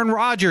 Maybe Aaron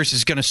Rodgers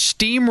is going to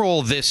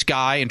steamroll this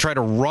guy and try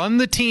to run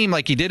the team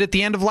like he did at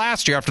the end of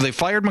last year after they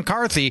fired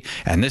McCarthy,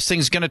 and this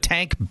thing's going to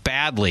tank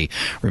badly.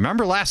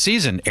 Remember last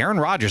season, Aaron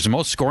Rodgers, the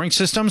most scoring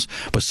systems,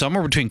 was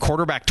somewhere between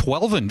quarterback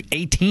 12 and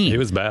 18. He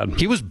was bad.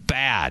 He was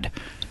bad.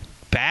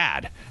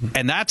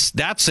 And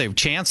that's a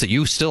chance that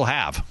you still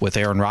have with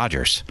Aaron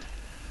Rodgers.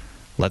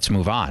 Let's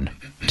move on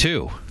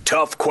to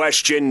tough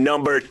question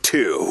number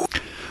 2.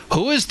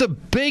 Who is the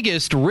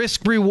biggest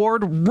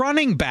risk-reward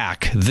running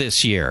back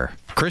this year?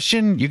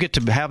 Christian, you get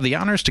to have the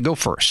honors to go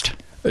first.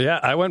 Yeah,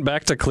 I went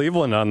back to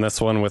Cleveland on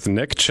this one with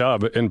Nick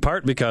Chubb, in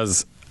part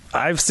because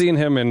I've seen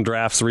him in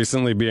drafts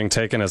recently being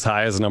taken as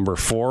high as number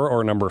 4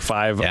 or number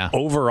 5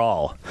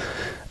 overall.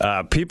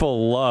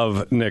 People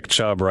love Nick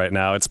Chubb right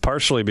now. It's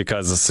partially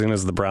because as soon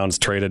as the Browns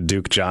traded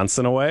Duke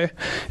Johnson away,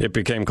 it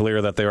became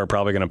clear that they were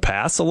probably going to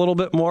pass a little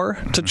bit more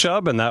to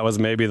Chubb, and that was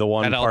maybe the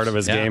one part of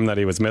his game that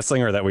he was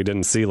missing or that we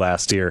didn't see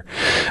last year.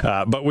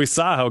 But we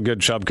saw how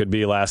good Chubb could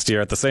be last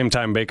year. At the same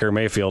time, Baker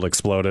Mayfield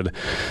exploded.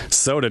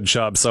 So did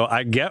Chubb. So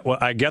I get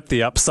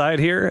the upside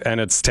here,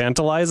 and it's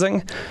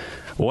tantalizing.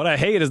 What I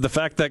hate is the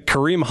fact that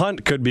Kareem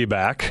Hunt could be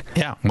back.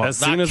 Yeah, well,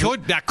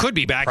 that could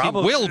be back. He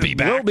will be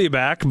back. Will be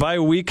back by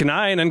week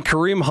 9, and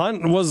Kareem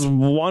Hunt was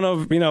one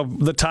of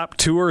the top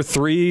 2 or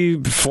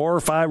 3, 4 or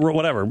 5,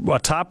 whatever, a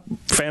top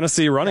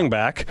fantasy running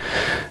back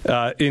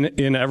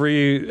in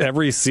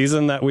every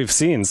season that we've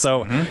seen.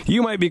 So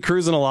you might be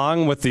cruising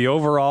along with the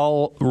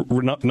overall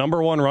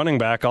number 1 running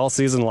back all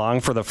season long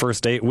for the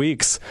first 8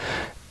 weeks.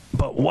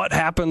 But what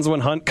happens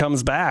when Hunt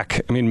comes back?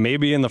 I mean,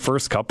 maybe in the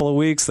first couple of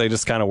weeks, they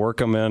just kind of work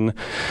him in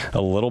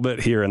a little bit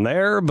here and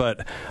there.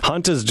 But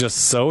Hunt is just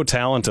so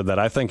talented that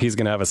I think he's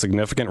going to have a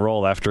significant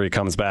role after he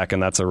comes back,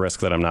 and that's a risk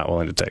that I'm not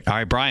willing to take. All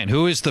right, Brian,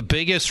 who is the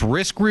biggest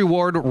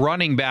risk-reward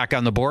running back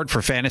on the board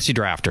for fantasy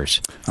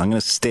drafters? I'm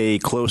going to stay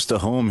close to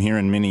home here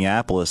in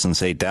Minneapolis and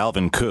say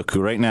Dalvin Cook,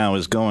 who right now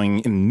is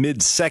going in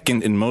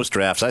mid-second in most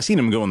drafts. I've seen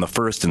him go in the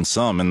first in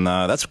some, and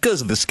that's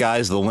because the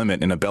sky's the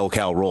limit in a bell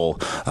cow role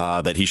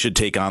that he should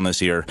take on this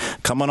year.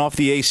 Coming off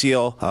the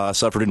ACL,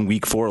 suffered in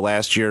week 4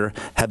 last year,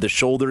 had the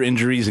shoulder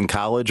injuries in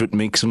college, which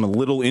makes him a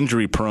little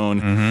injury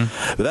prone.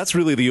 But that's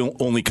really the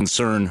only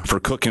concern for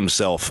Cook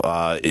himself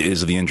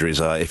is the injuries.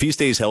 If he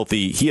stays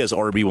healthy, he has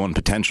RB1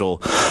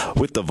 potential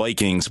with the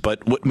Vikings.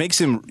 But what makes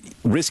him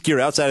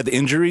riskier outside of the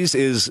injuries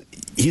is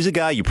he's a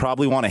guy you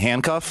probably want to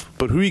handcuff,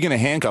 but who are you going to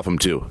handcuff him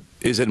to?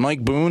 Is it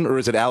Mike Boone or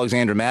is it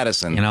Alexander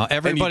Madison?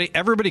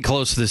 Everybody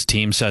close to this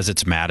team says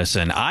it's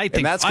Madison. I think,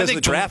 and that's because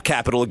the draft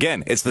capital.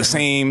 Again, it's the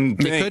same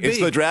thing. It's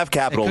the draft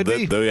capital.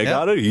 They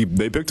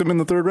picked him in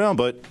the third round,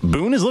 but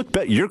Boone has looked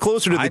better. You're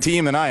closer to the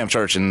team than I am,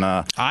 Church. And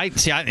I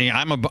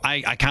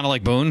kind of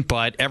like Boone,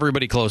 but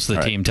everybody close to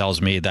the team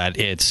tells me that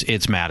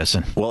it's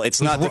Madison. Well,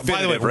 it's not definitive,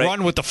 by the way, right?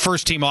 Run with the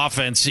first team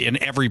offense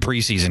in every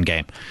preseason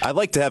game. I'd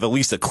like to have at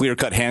least a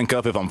clear-cut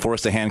handcuff if I'm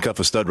forced to handcuff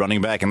a stud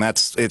running back, and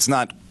it's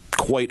not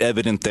quite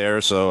evident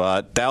there. So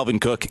Dalvin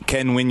Cook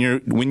can win your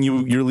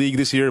league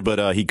this year,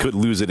 but he could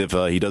lose it if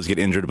he does get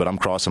injured. But I'm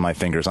crossing my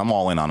fingers. I'm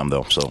all in on him,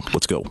 though. So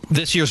let's go.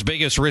 This year's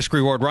biggest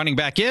risk-reward running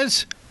back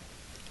is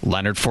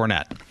Leonard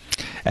Fournette.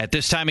 At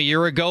this time a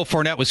year ago,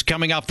 Fournette was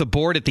coming off the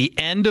board at the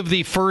end of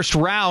the first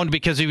round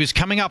because he was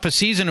coming off a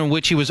season in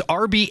which he was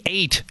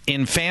RB8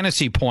 in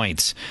fantasy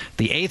points,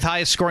 the 8th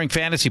highest scoring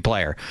fantasy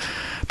player.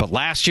 But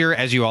last year,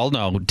 as you all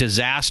know,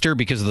 disaster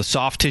because of the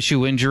soft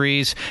tissue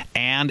injuries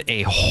and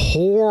a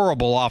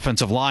horrible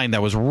offensive line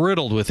that was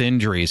riddled with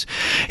injuries.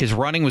 His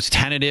running was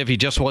tentative. He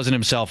just wasn't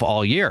himself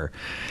all year.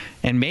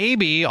 And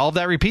maybe all of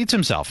that repeats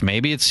himself.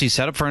 Maybe he's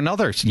set up for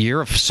another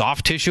year of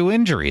soft tissue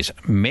injuries.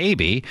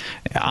 Maybe.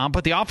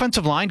 But the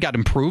offensive line got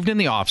improved in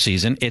the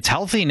offseason. It's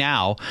healthy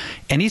now.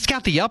 And he's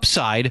got the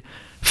upside,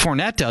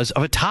 Fournette does,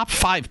 of a top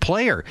 5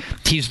 player.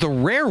 He's the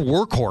rare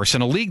workhorse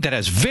in a league that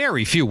has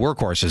very few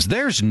workhorses.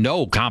 There's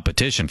no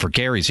competition for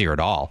carries here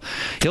at all.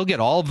 He'll get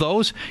all of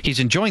those.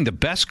 He's enjoying the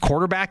best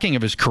quarterbacking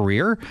of his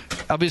career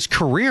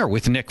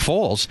with Nick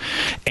Foles.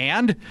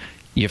 And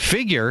you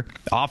figure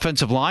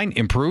offensive line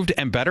improved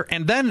and better,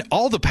 and then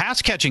all the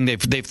pass catching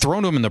they've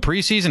thrown to him in the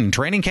preseason and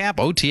training camp,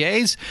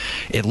 OTAs,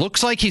 it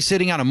looks like he's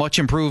sitting on a much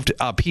improved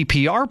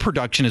PPR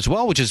production as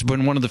well, which has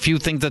been one of the few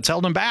things that's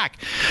held him back.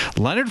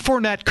 Leonard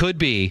Fournette could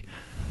be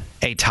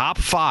a top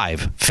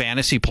 5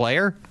 fantasy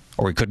player,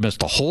 or he could miss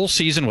the whole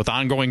season with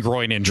ongoing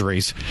groin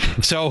injuries.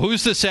 So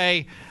who's to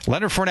say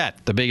Leonard Fournette,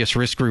 the biggest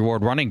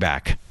risk-reward running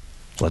back?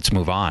 Let's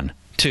move on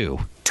to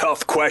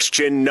tough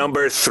question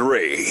number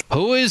 3.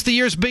 Who is the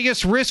year's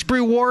biggest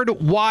risk-reward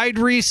wide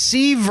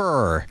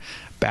receiver?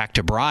 Back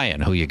to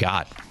Brian. Who you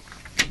got?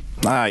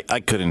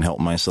 I couldn't help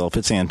myself.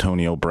 It's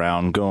Antonio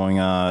Brown going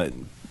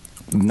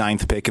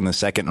 9th pick in the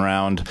second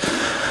round.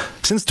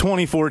 Since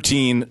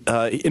 2014,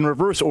 in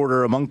reverse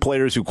order, among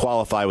players who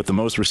qualify with the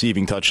most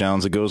receiving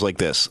touchdowns, it goes like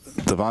this.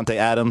 Devontae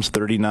Adams,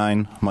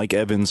 39. Mike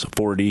Evans,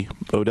 40.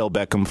 Odell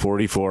Beckham,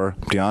 44.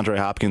 DeAndre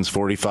Hopkins,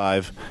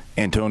 45.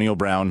 Antonio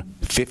Brown,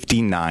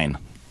 59.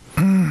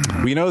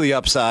 We know the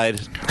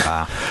upside,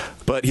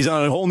 but he's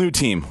on a whole new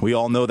team. We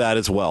all know that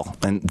as well.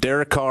 And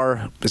Derek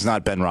Carr is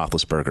not Ben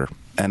Roethlisberger.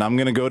 And I'm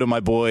going to go to my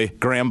boy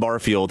Graham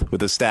Barfield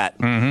with a stat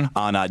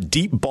on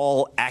deep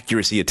ball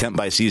accuracy attempt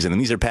by season.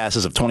 And these are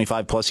passes of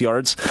 25-plus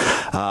yards.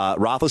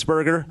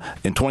 Roethlisberger,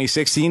 in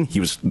 2016, he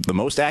was the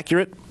most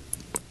accurate.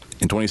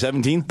 In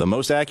 2017, the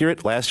most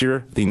accurate. Last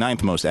year, the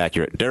 9th most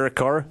accurate. Derek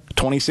Carr,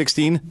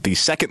 2016, the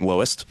 2nd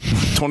lowest.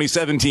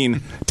 2017,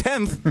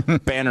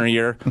 10th banner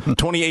year.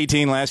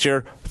 2018, last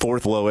year,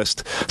 4th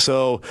lowest.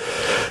 So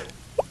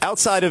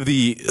outside of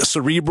the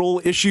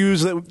cerebral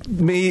issues that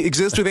may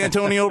exist with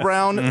Antonio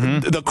Brown,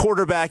 the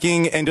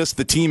quarterbacking and just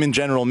the team in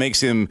general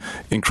makes him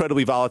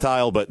incredibly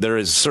volatile, but there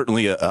is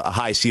certainly a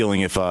high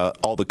ceiling if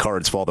all the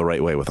cards fall the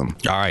right way with him.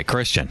 All right,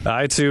 Christian.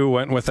 I, too,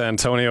 went with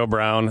Antonio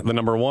Brown, the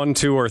number 1,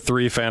 2, or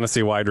 3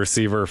 fantasy wide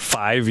receiver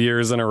 5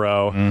 years in a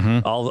row.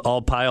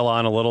 I'll pile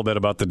on a little bit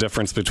about the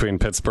difference between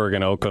Pittsburgh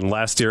and Oakland.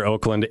 Last year,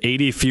 Oakland,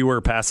 80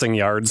 fewer passing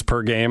yards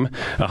per game,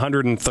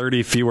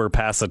 130 fewer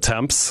pass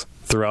attempts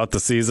throughout the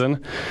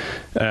season.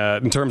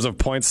 In terms of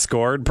points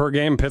scored per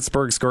game,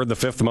 Pittsburgh scored the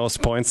 5th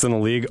most points in the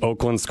league.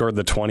 Oakland scored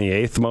the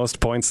 28th most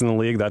points in the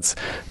league. That's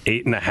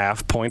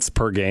 8.5 points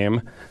per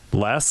game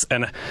less.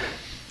 And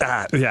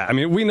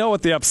we know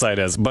what the upside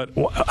is, but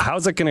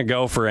how's it going to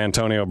go for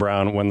Antonio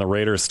Brown when the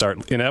Raiders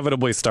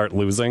inevitably start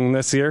losing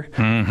this year?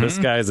 This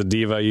guy is a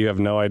diva. You have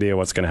no idea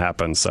what's going to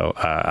happen. So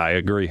I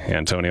agree,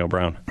 Antonio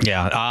Brown.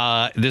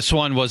 Yeah, this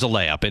one was a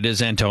layup. It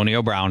is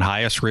Antonio Brown,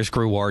 highest risk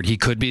reward. He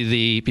could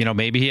be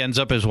maybe he ends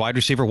up as wide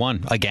receiver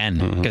 1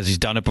 again because he's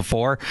done it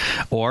before.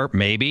 Or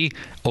maybe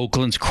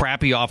Oakland's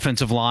crappy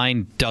offensive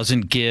line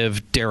doesn't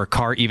give Derek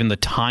Carr even the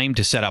time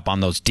to set up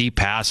on those deep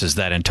passes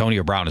that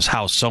Antonio Brown has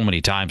housed so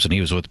many times when he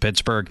was with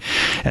Pittsburgh.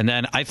 And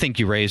then I think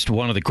you raised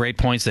one of the great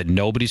points that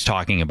nobody's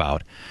talking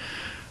about.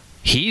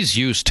 He's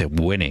used to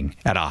winning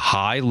at a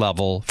high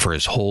level for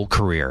his whole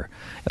career.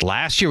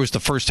 Last year was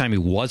the first time he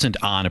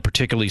wasn't on a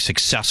particularly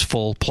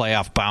successful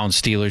playoff-bound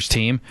Steelers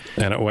team.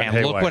 And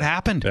look what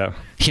happened. Yeah.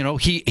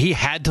 He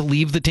had to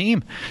leave the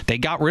team. They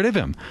got rid of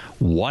him.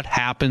 What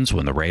happens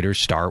when the Raiders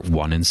start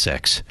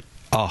 1-6?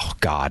 Oh,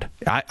 God.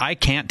 I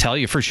can't tell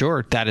you for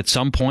sure that at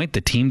some point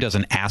the team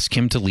doesn't ask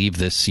him to leave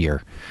this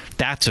year.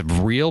 That's a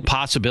real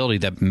possibility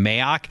that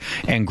Mayock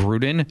and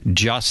Gruden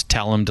just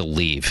tell him to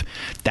leave.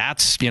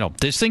 That's,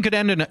 this thing could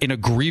end in a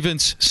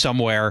grievance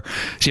somewhere,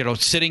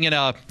 sitting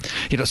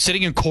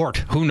in court.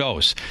 Who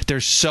knows?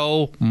 There's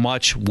so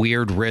much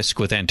weird risk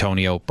with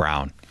Antonio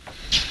Brown.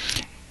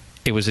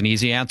 It was an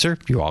easy answer.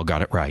 You all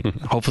got it right.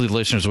 Hopefully the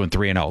listeners win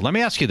 3-0. Let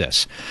me ask you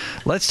this.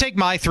 Let's take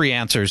my 3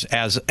 answers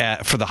as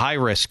for the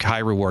high-risk,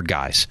 high-reward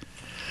guys.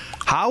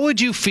 How would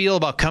you feel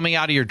about coming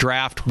out of your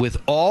draft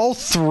with all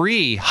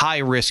 3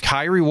 high-risk,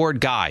 high-reward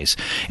guys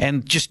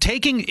and just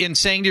taking and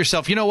saying to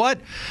yourself, you know what?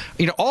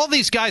 All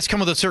these guys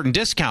come with a certain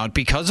discount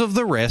because of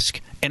the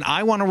risk, and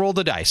I want to roll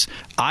the dice.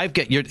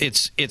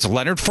 It's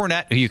Leonard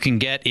Fournette, who you can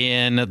get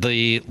in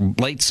the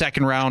late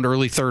second round,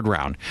 early third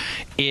round.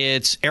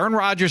 It's Aaron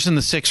Rodgers in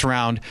the 6th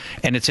round,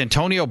 and it's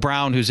Antonio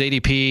Brown, whose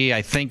ADP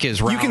I think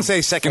is round. You can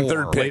say second, 4.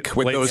 third pick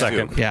with late those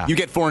second. two. Yeah. You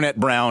get Fournette,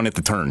 Brown at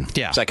the turn.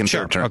 Yeah, second,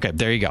 sure. third turn. Okay,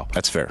 there you go.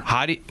 That's fair.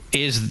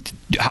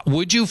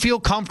 Would you feel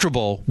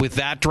comfortable with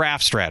that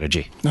draft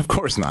strategy? Of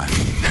course not.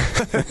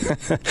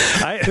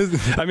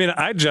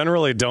 I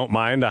generally don't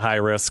mind a high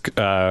risk,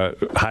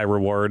 high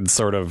reward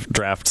sort of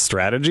draft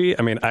strategy.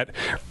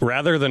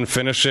 Rather than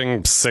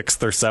finishing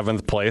 6th or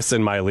 7th place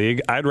in my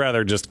league, I'd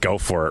rather just go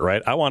for it.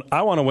 Right? I want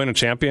to win a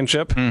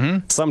championship.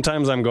 Mm-hmm.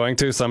 Sometimes I'm going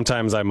to.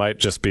 Sometimes I might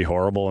just be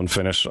horrible and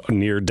finish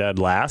near dead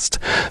last.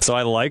 So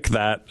I like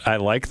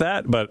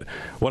that. But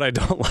what I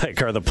don't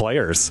like are the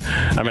players.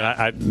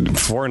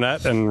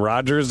 Fournette and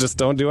Rodgers just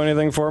don't do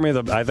anything for me.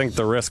 I think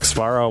the risks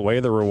far outweigh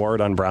the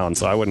reward on Brown,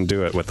 so I wouldn't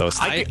do it with those.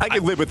 I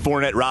could live with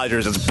Fournette,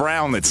 Rodgers. It's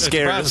Brown that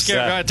scares.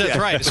 That's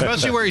right.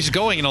 Especially where he's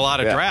going in a lot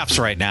of drafts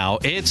right now.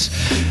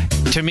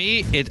 To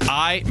me,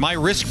 my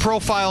risk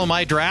profile in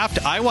my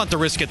draft, I want the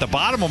risk at the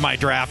bottom of my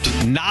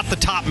draft, not the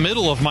top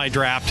middle of my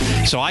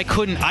draft. So I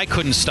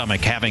couldn't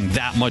stomach having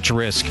that much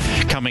risk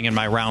coming in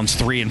my rounds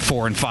 3 and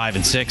 4 and 5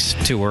 and 6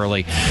 too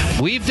early.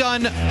 We've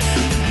done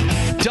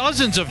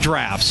dozens of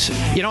drafts,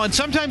 and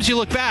sometimes you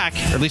look back,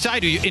 or at least I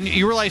do, and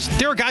you realize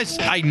there are guys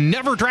I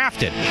never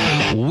drafted.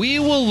 We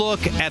will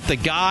look at the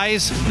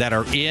guys that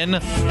are in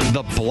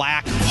the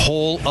black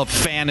hole of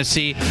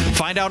fantasy,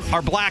 find out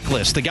our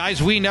blacklist, the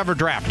guys we never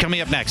draft,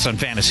 coming up next on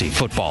Fantasy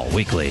Football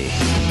Weekly.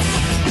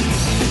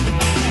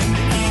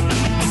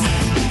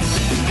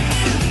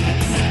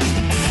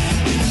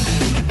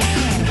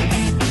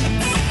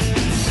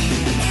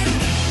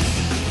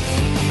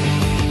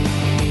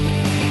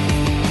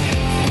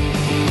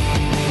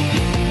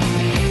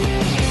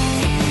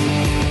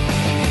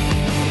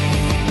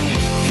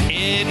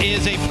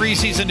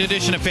 Preseason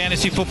edition of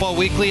Fantasy Football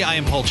Weekly. I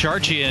am Paul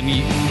Charchi, and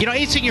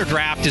acing your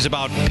draft is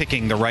about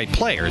picking the right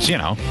players,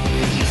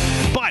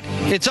 but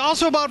it's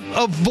also about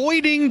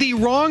avoiding the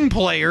wrong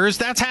players.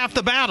 That's half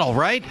the battle,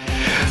 right?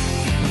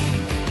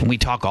 We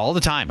talk all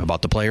the time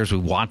about the players we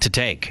want to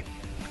take,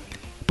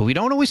 but we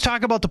don't always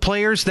talk about the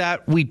players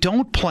that we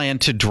don't plan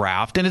to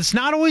draft. And it's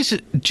not always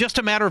just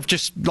a matter of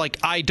just like,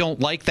 I don't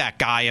like that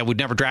guy, I would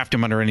never draft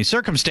him under any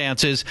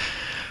circumstances.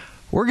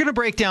 We're going to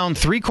break down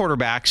 3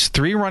 quarterbacks,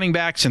 3 running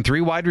backs, and 3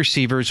 wide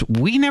receivers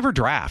we never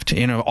draft.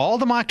 All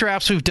the mock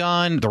drafts we've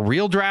done, the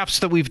real drafts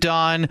that we've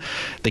done,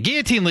 the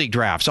Guillotine League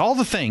drafts, all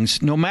the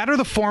things, no matter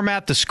the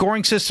format, the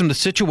scoring system, the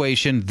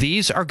situation,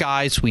 these are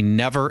guys we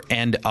never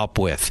end up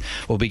with.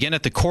 We'll begin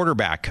at the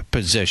quarterback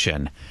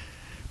position.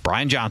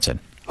 Brian Johnson,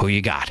 who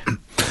you got?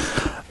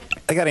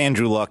 I got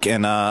Andrew Luck,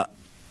 and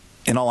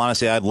in all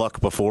honesty, I had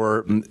Luck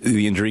before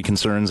the injury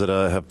concerns that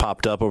have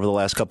popped up over the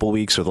last couple of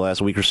weeks or the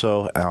last week or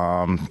so.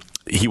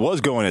 He was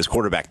going as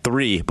quarterback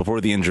 3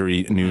 before the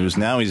injury news.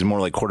 Now he's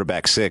more like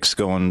quarterback 6,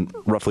 going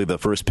roughly the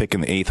first pick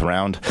in the 8th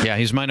round. Yeah,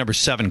 he's my number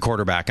 7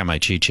 quarterback on my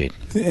cheat sheet.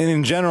 And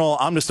in general,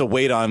 I'm just a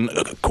wait on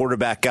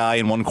quarterback guy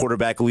in 1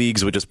 quarterback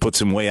leagues, which just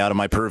puts him way out of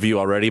my purview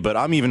already. But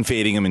I'm even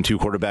fading him in 2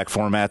 quarterback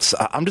formats.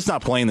 I'm just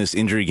not playing this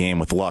injury game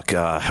with Luck.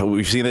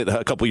 We've seen it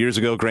a couple years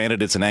ago.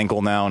 Granted, it's an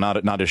ankle now,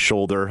 not his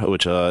shoulder,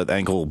 which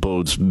ankle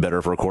bodes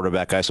better for a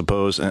quarterback, I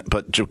suppose.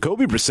 But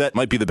Jacoby Brissett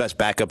might be the best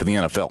backup in the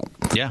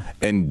NFL. Yeah.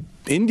 And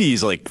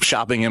Indy's like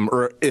shopping him,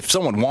 or if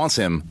someone wants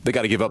him, they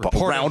got to give up a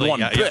round 1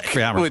 pick,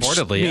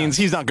 which means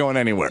he's not going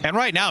anywhere. And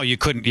right now, you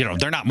couldn't,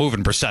 they're not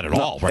moving Brissett at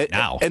all right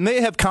now. And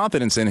they have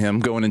confidence in him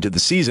going into the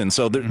season,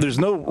 so there's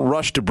no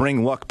rush to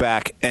bring Luck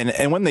back.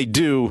 And when they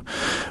do,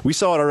 we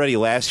saw it already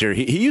last year.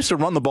 He used to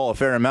run the ball a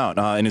fair amount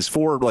in his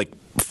 4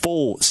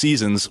 full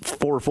seasons,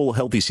 4 full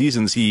healthy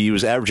seasons. He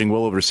was averaging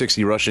well over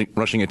 60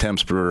 rushing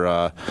attempts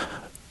for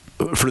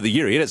the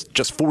year. He had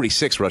just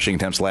 46 rushing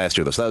attempts last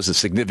year, though, so that was a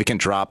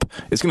significant drop.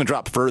 It's going to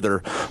drop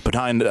further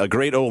behind a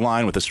great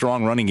O-line with a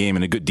strong running game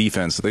and a good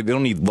defense. They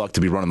don't need Luck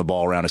to be running the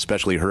ball around,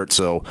 especially hurt,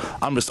 so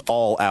I'm just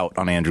all out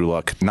on Andrew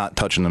Luck, not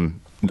touching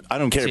him. I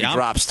don't care if he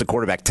drops to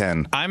quarterback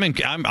 10.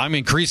 I'm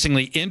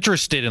increasingly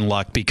interested in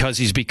Luck because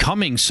he's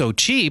becoming so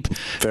cheap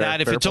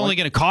that if it's only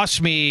going to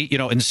cost me,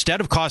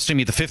 instead of costing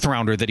me the 5th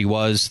rounder that he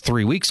was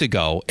 3 weeks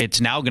ago, it's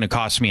now going to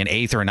cost me an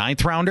 8th or a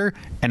 9th rounder,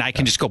 and I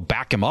can just go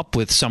back him up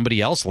with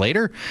somebody else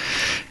later.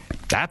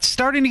 That's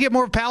starting to get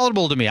more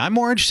palatable to me. I'm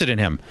more interested in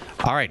him.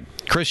 All right,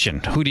 Christian,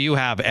 who do you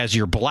have as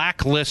your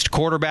blacklist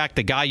quarterback,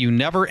 the guy you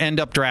never end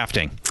up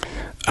drafting?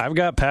 I've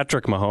got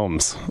Patrick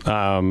Mahomes,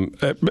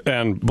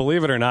 and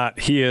believe it or not,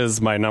 he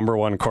is my number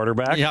one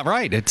quarterback. Yeah,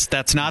 right.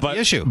 That's not the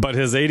issue. But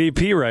his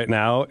ADP right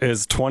now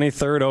is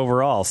 23rd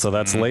overall, so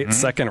that's late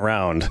second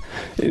round.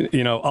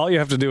 All you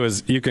have to do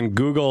is you can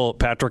Google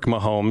Patrick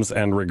Mahomes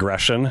and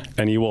regression,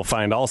 and you will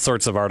find all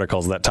sorts of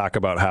articles that talk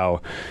about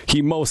how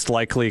he most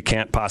likely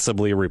can't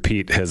possibly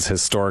repeat his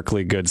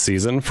historically good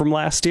season from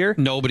last year.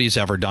 Nobody's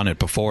ever done it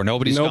before.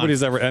 Nobody's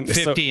ever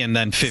 50 and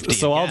then 50.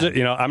 So I'll just,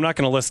 I'm not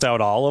going to list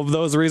out all of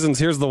those reasons.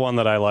 Here's the one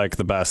that I like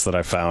the best that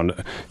I found.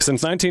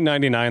 Since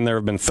 1999, there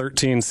have been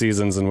 13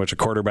 seasons in which a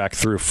quarterback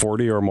threw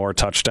 40 or more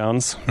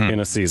touchdowns in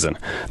a season.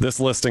 This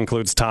list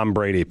includes Tom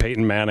Brady,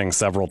 Peyton Manning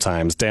several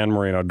times, Dan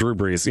Marino, Drew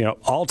Brees,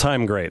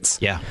 all-time greats.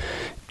 Yeah.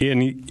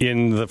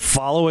 In the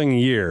following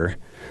year,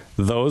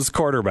 those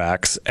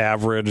quarterbacks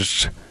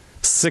averaged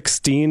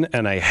 16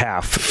 and a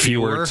half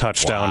fewer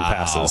touchdown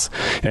passes.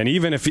 And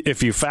even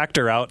if you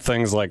factor out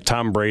things like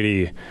Tom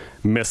Brady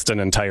missed an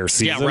entire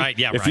season.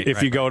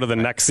 If you go to the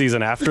next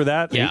season after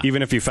that,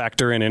 even if you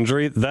factor in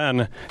injury,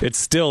 then it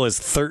still is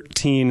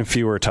 13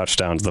 fewer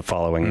touchdowns the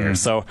following year.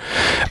 So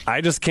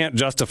I just can't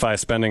justify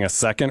spending a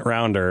second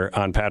rounder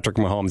on Patrick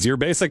Mahomes. You're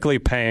basically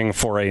paying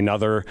for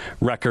another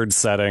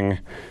record-setting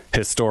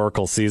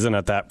historical season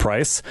at that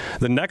price.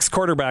 The next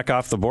quarterback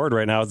off the board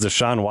right now is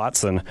Deshaun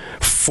Watson,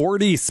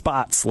 40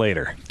 spots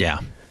later. Yeah.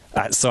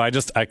 So I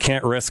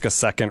can't risk a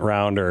second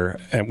rounder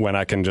when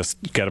I can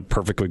just get a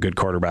perfectly good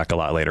quarterback a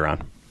lot later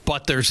on.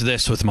 But there's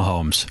this with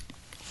Mahomes.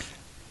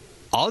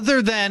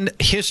 Other than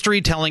history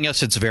telling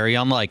us it's very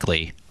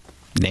unlikely,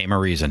 name a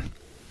reason.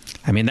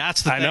 I mean,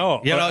 that's the thing. I know.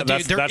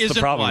 That's the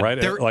problem, right?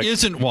 There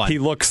isn't one. He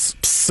looks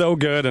so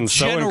good and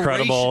so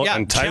incredible,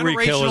 and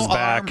Tyreek Hill is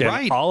back,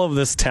 and all of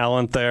this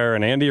talent there,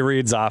 and Andy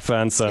Reid's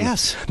offense. And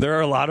there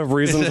are a lot of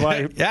reasons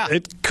why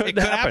it could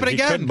happen. He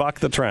could buck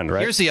the trend,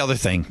 right? Here's the other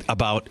thing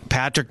about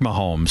Patrick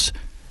Mahomes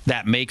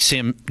that makes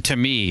him, to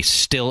me,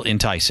 still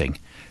enticing.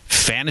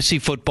 Fantasy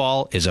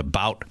football is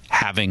about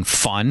having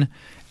fun,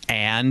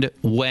 and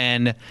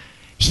when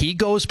he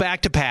goes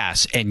back to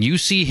pass, and you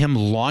see him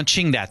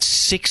launching that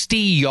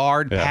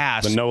 60-yard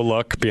pass. The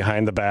no-look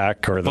behind the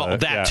back, or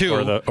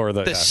the or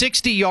the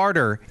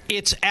 60-yarder.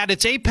 It's at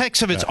its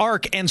apex of its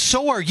arc, and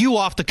so are you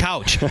off the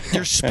couch.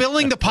 You're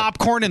spilling the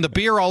popcorn and the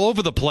beer all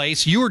over the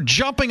place. You're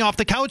jumping off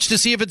the couch to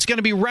see if it's going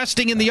to be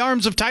resting in the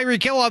arms of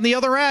Tyreek Hill on the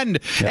other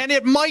end, and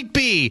it might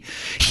be.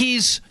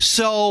 He's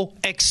so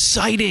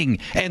exciting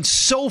and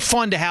so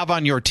fun to have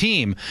on your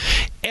team.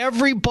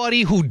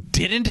 Everybody who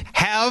didn't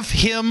have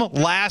him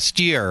last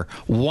year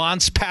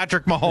wants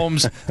Patrick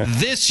Mahomes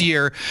this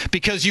year,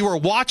 because you were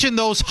watching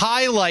those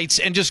highlights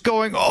and just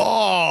going,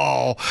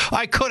 oh,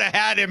 I could have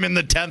had him in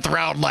the 10th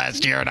round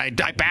last year, and I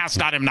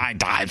passed on him 9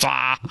 times.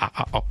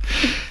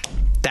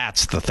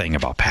 That's the thing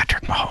about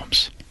Patrick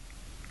Mahomes.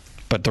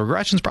 But the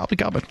regression's probably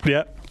coming.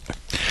 Yeah.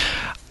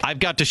 I've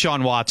got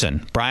Deshaun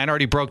Watson. Brian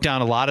already broke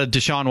down a lot of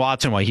Deshaun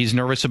Watson, why he's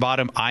nervous about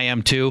him. I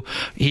am too.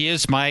 He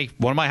is one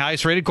of my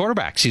highest rated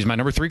quarterbacks. He's my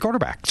number 3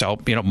 quarterback. So,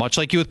 much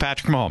like you with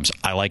Patrick Mahomes,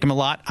 I like him a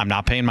lot. I'm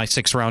not paying my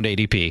 6th round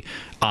ADP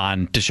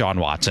on Deshaun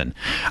Watson.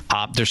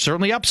 There's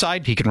certainly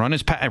upside. He can run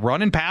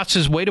and pass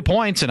his way to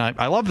points, and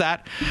I love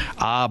that.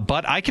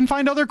 But I can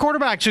find other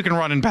quarterbacks who can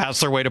run and pass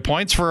their way to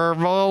points for a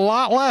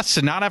lot less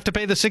and not have to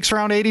pay the 6th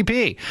round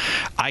ADP.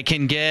 I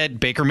can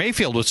get Baker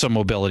Mayfield with some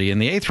mobility in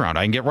the 8th round.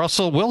 I can get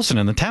Russell Wilson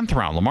in the 10th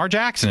round, Lamar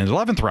Jackson in the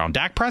 11th round,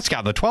 Dak Prescott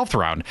in the 12th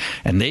round,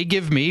 and they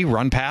give me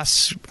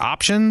run-pass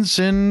options,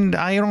 and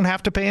I don't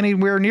have to pay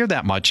anywhere near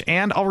that much.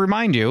 And I'll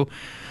remind you,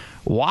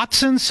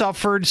 Watson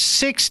suffered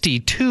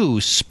 62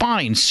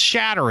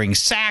 spine-shattering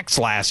sacks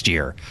last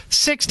year.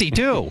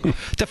 62.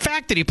 The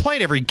fact that he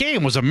played every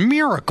game was a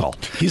miracle.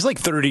 He's like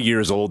 30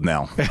 years old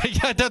now.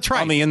 Yeah, that's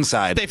right. On the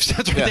inside. They've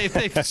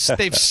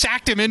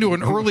sacked him into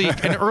an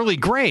early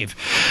grave.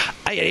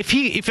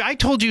 If I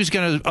told you he was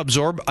going to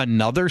absorb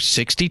another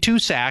 62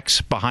 sacks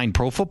behind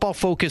Pro Football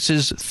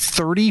Focus's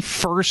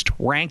 31st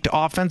ranked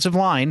offensive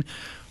line,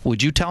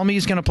 would you tell me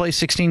he's going to play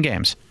 16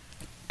 games?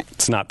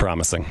 It's not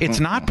promising. It's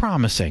not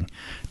promising.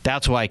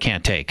 That's why I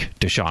can't take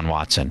Deshaun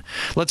Watson.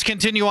 Let's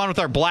continue on with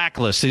our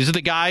blacklist. These are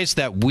the guys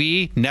that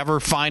we never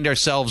find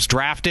ourselves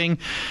drafting.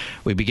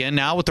 We begin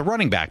now with the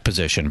running back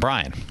position.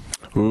 Brian.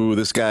 Ooh,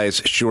 this guy's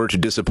sure to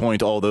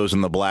disappoint all those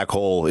in the black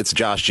hole. It's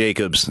Josh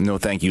Jacobs. No,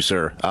 thank you,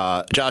 sir.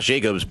 Josh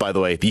Jacobs, by the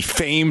way, the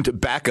famed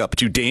backup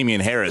to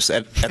Damian Harris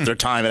at their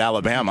time at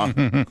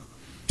Alabama.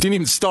 Didn't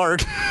even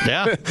start.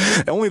 Yeah.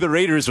 Only the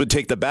Raiders would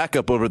take the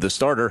backup over the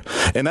starter,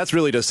 and that's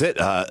really just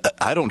it.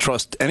 I don't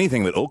trust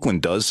anything that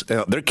Oakland does.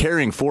 They're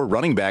carrying 4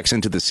 running backs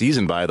into the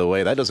season, by the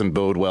way. That doesn't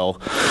bode well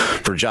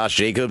for Josh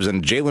Jacobs,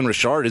 and Jalen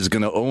Richard is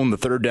going to own the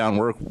third down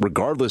work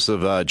regardless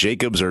of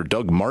Jacobs or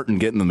Doug Martin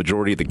getting the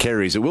majority of the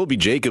carries. It will be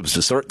Jacobs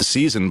to start the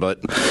season, but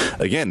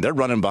again, they're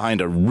running behind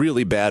a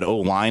really bad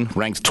O-line,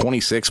 ranked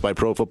 26 by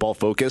Pro Football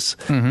Focus.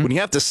 Mm-hmm. When you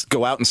have to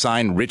go out and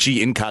sign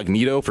Richie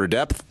Incognito for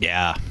depth,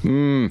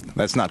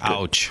 that's not good.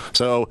 Ouch.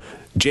 So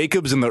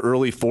Jacobs in the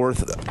early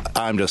 4th,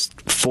 I'm just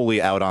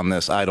fully out on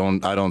this. I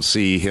don't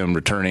see him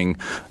returning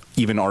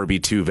even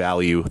RB2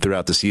 value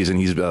throughout the season.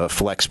 He's a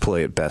flex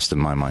play at best in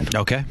my mind.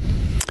 Okay.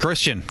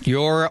 Christian,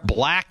 your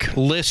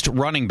blacklist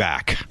running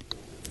back.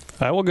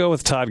 I will go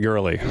with Todd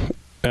Gurley.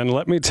 And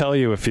let me tell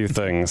you a few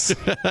things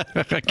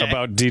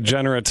about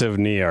degenerative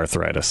knee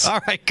arthritis.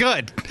 All right,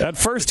 good. At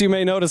first, you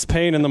may notice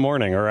pain in the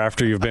morning or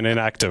after you've been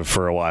inactive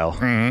for a while.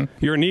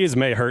 Mm-hmm. Your knees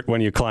may hurt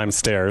when you climb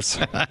stairs,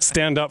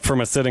 stand up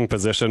from a sitting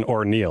position,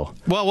 or kneel.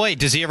 Well, wait,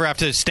 does he ever have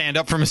to stand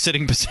up from a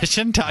sitting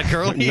position, Todd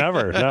Gurley?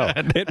 Never, no.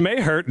 It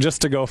may hurt just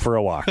to go for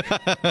a walk.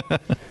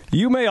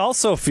 You may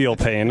also feel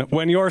pain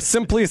when you're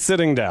simply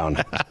sitting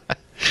down.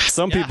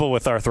 Some people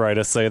with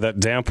arthritis say that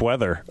damp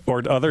weather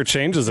or other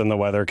changes in the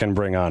weather can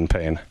bring on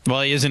pain. Well,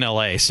 he is in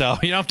L.A., so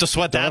you don't have to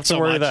sweat that so much.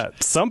 Don't have to worry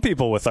that. Some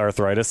people with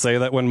arthritis say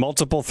that when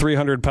multiple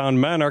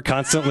 300-pound men are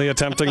constantly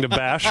attempting to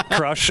bash,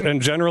 crush,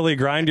 and generally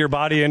grind your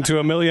body into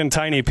a million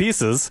tiny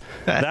pieces,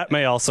 that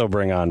may also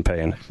bring on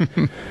pain.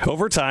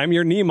 Over time,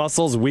 your knee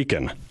muscles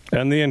weaken,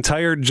 and the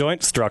entire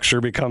joint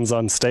structure becomes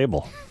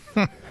unstable.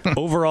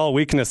 Overall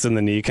weakness in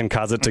the knee can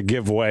cause it to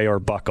give way or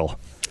buckle.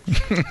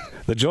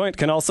 The joint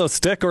can also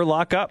stick or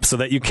lock up so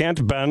that you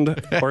can't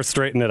bend or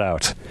straighten it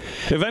out.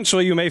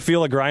 Eventually, you may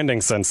feel a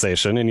grinding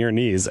sensation in your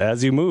knees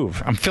as you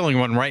move. I'm feeling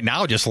one right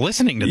now just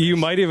listening to this. You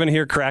might even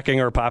hear cracking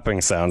or popping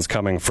sounds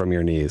coming from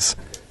your knees.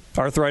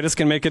 Arthritis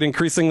can make it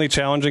increasingly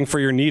challenging for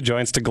your knee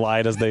joints to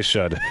glide as they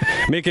should,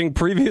 making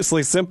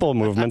previously simple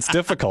movements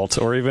difficult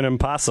or even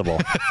impossible.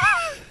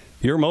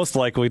 You're most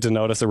likely to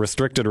notice a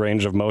restricted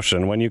range of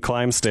motion when you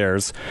climb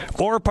stairs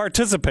or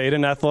participate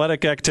in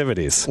athletic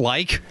activities.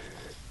 Like?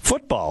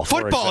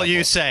 Football,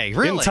 you say?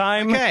 Really? In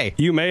time,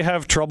 you may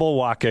have trouble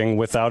walking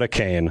without a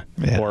cane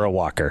or a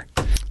walker.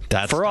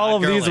 For all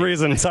of these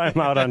reasons, I'm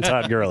out on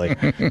Todd Gurley.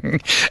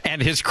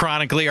 And his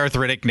chronically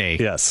arthritic knee.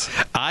 Yes.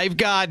 I've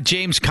got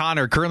James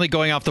Conner currently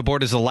going off the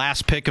board as the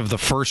last pick of the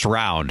first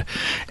round.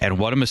 And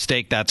what a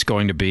mistake that's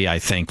going to be, I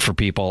think, for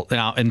people.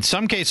 Now, in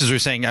some cases, we're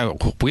saying, oh,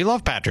 we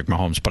love Patrick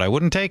Mahomes, but I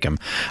wouldn't take him.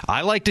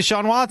 I like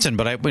Deshaun Watson,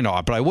 but I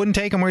wouldn't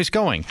take him where he's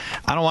going.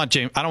 I don't want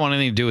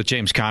anything to do with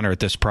James Conner at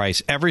this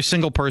price. Every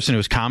single person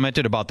who's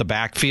commented about the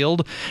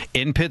backfield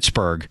in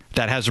Pittsburgh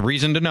that has a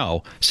reason to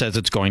know says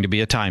it's going to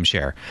be a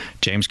timeshare.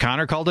 James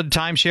Conner called it a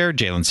timeshare.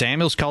 Jalen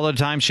Samuels called it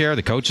a timeshare.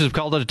 The coaches have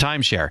called it a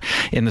timeshare.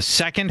 In the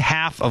second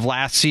half of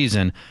last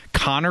season,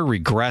 Conner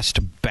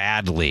regressed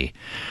badly.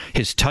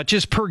 His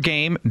touches per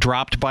game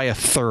dropped by a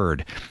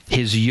third.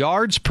 His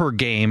yards per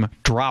game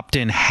dropped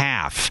in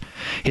half.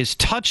 His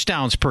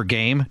touchdowns per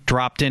game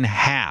dropped in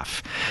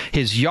half.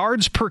 His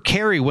yards per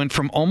carry went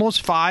from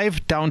almost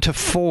 5 down to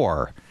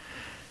 4.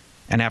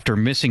 And after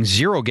missing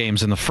 0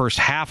 games in the first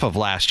half of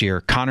last year,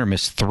 Conner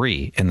missed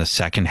 3 in the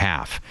second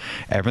half.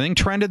 Everything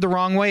trended the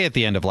wrong way at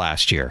the end of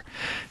last year.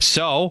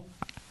 So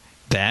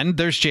then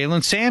there's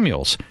Jalen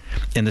Samuels.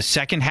 In the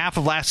second half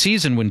of last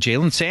season, when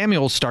Jalen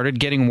Samuels started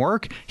getting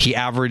work, he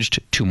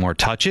averaged 2 more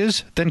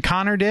touches than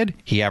Conner did.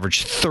 He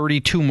averaged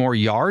 32 more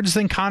yards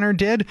than Conner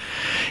did.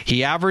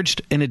 He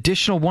averaged an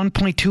additional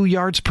 1.2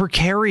 yards per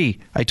carry.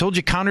 I told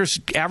you Conner's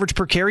average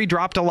per carry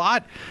dropped a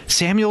lot.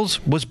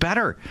 Samuels was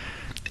better.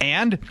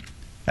 And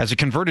as a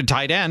converted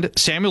tight end,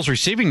 Samuel's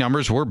receiving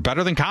numbers were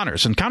better than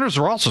Conner's. And Conner's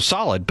were also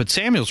solid, but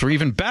Samuel's were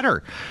even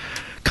better.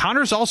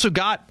 Conner's also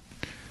got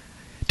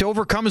to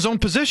overcome his own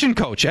position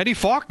coach, Eddie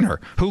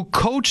Faulkner, who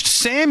coached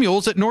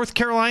Samuels at North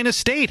Carolina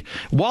State.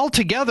 While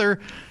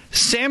together,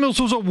 Samuels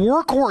was a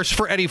workhorse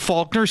for Eddie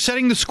Faulkner,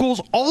 setting the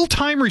school's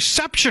all-time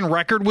reception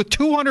record with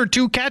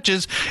 202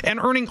 catches and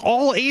earning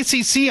all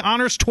ACC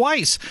honors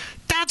twice.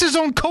 That's his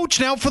own coach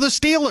now for the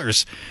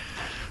Steelers.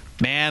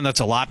 Man, that's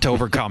a lot to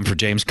overcome for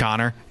James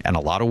Conner and a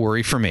lot of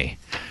worry for me.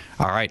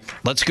 All right,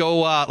 let's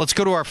go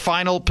to our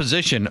final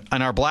position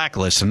on our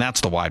blacklist, and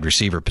that's the wide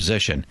receiver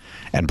position,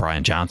 and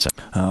Brian Johnson.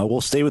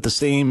 We'll stay with the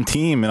same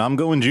team, and I'm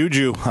going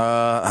Juju.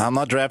 I'm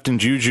not drafting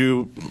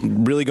Juju.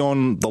 Really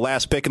going the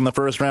last pick in the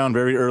first round,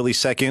 very early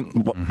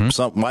second,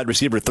 some wide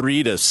receiver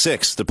 3 to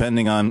 6,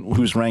 depending on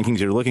whose rankings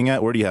you're looking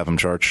at. Where do you have him,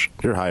 Church?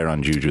 You're higher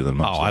on Juju than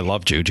most. Oh, I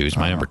love Juju. He's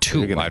my number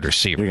 2 wide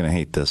receiver. You're going to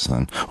hate this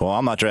then. Well,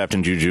 I'm not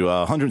drafting Juju.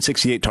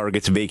 168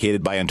 targets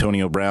vacated by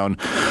Antonio Brown.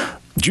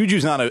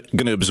 Juju's not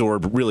going to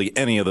absorb really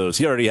any of those.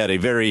 He already had a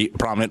very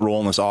prominent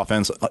role in this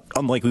offense,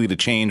 unlikely to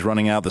change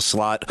running out the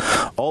slot.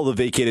 All the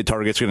vacated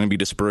targets are going to be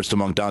dispersed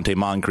among Dante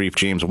Moncrief,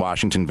 James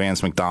Washington,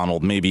 Vance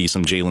McDonald, maybe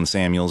some Jalen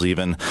Samuels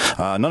even.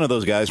 None of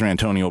those guys are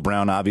Antonio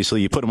Brown,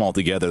 obviously. You put them all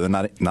together,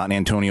 they're not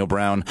Antonio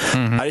Brown.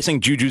 I just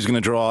think Juju's going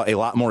to draw a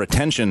lot more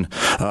attention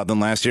than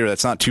last year.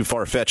 That's not too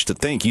far-fetched to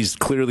think. He's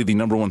clearly the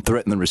number 1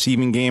 threat in the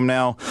receiving game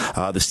now.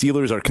 The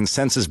Steelers are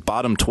consensus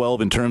bottom 12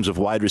 in terms of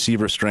wide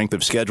receiver strength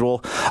of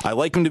schedule.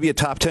 I like him to be a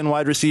top 10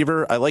 wide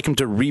receiver. I like him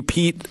to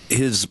repeat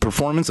his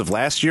performance of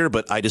last year,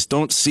 but I just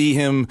don't see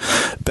him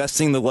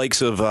besting the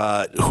likes of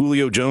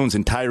Julio Jones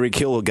and Tyreek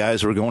Hill,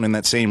 guys who are going in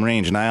that same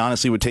range. And I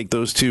honestly would take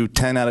those two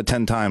 10 out of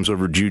 10 times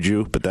over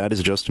Juju, but that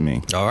is just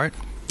me. All right.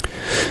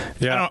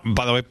 Yeah.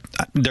 By the way,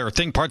 there are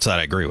parts that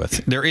I agree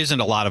with. There isn't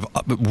a lot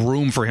of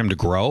room for him to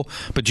grow,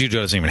 but Juju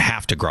doesn't even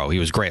have to grow. He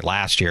was great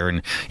last year,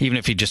 and even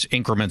if he just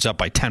increments up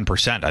by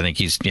 10%, I think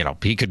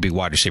he could be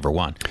wide receiver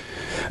 1.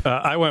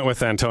 I went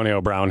with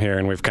Antonio Brown here,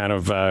 and we've kind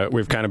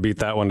of beat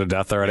that one to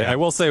death already. Yeah. I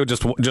will say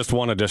just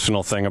one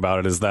additional thing about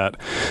it is that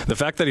the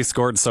fact that he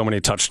scored so many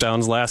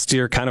touchdowns last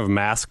year kind of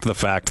masked the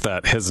fact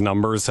that his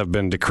numbers have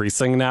been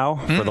decreasing now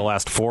for the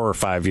last 4 or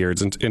 5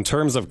 years. In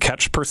terms of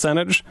catch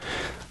percentage,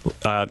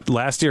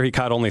 last year he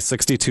caught only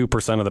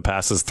 62% of the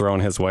passes thrown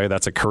his way.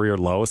 That's a career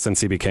low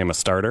since he became a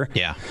starter.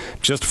 Yeah.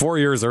 Just 4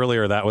 years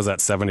earlier, that was at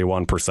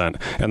 71%.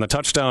 And the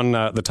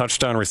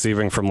touchdown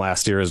receiving from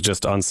last year is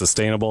just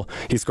unsustainable.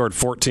 He scored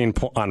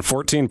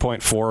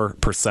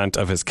 14.4%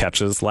 of his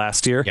catches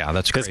last year. Yeah,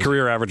 that's crazy. His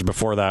career average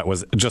before that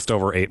was just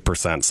over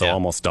 8%, so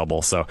almost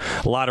double. So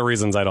a lot of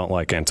reasons I don't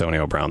like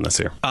Antonio Brown this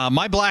year.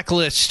 My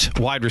blacklist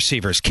wide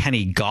receiver is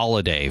Kenny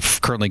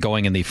Golladay, currently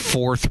going in the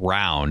 4th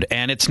round.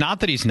 And it's not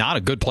that he's not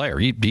a good player.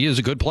 He is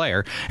a good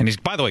player. And he's,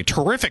 by the way,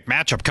 terrific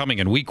matchup coming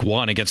in week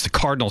 1 against the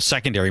Cardinals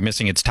secondary,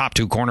 missing its top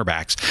 2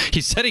 cornerbacks.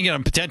 He's setting in a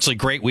potentially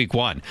great week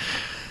 1.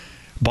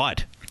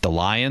 But the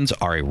Lions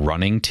are a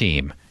running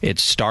team. It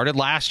started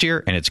last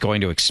year, and it's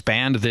going to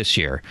expand this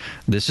year.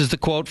 This is the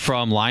quote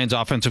from Lions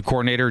offensive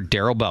coordinator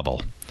Darrell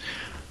Bevell.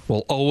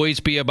 "Will always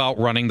be about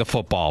running the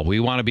football. We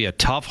want to be a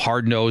tough,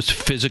 hard-nosed,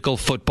 physical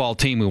football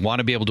team. We want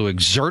to be able to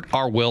exert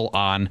our will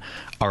on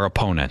our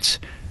opponents."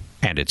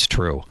 And it's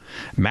true.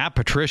 Matt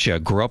Patricia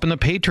grew up in the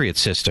Patriots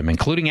system,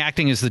 including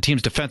acting as the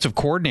team's defensive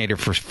coordinator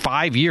for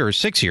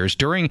 6 years.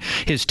 During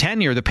his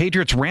tenure, the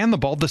Patriots ran the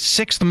ball the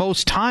 6th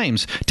most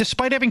times.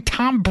 Despite having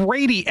Tom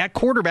Brady at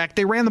quarterback,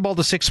 they ran the ball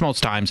the 6th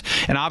most times.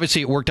 And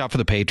obviously it worked out for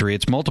the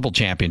Patriots, multiple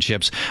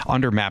championships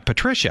under Matt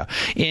Patricia.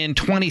 In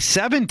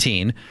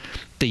 2017,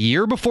 the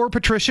year before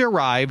Patricia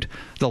arrived,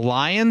 the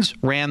Lions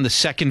ran the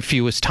 2nd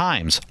fewest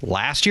times.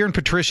 Last year in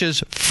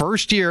Patricia's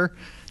first year,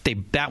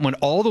 that went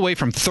all the way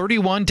from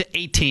 31 to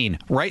 18,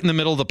 right in the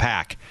middle of the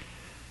pack.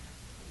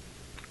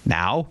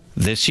 Now,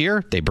 this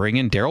year, they bring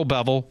in Darrell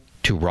Bevell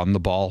to run the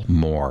ball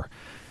more.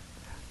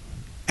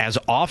 As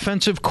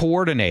offensive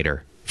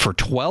coordinator for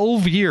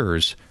 12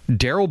 years,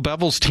 Darrell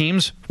Bevell's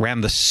teams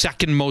ran the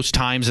 2nd most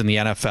times in the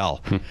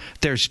NFL.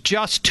 There's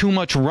just too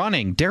much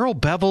running. Darrell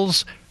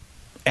Bevell's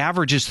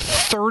averages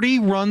 30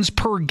 runs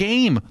per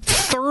game.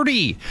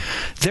 30.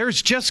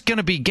 There's just going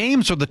to be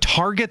games where the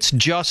targets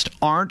just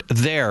aren't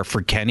there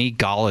for Kenny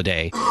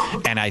Golladay.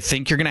 And I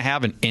think you're going to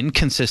have an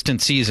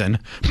inconsistent season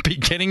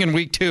beginning in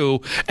week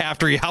 2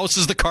 after he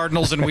houses the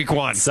Cardinals in week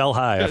 1. Sell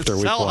high after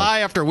week 1. Sell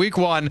high after week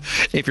 1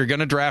 if you're going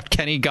to draft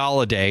Kenny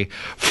Golladay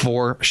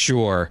for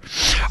sure.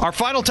 Our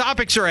final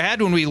topics are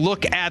ahead when we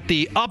look at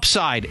the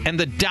upside and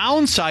the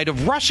downside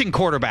of rushing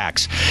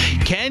quarterbacks.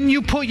 Can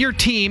you put your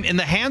team in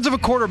the hands of a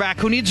quarterback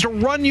who needs to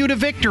run you to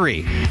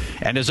victory?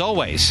 And as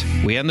always,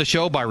 we end the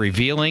show by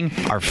revealing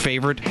our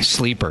favorite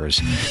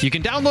sleepers. You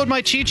can download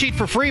my cheat sheet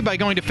for free by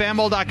going to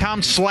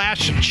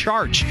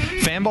fanball.com/charge.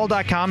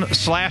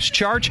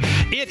 Fanball.com/charge.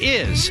 It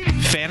is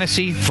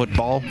Fantasy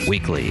Football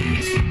Weekly.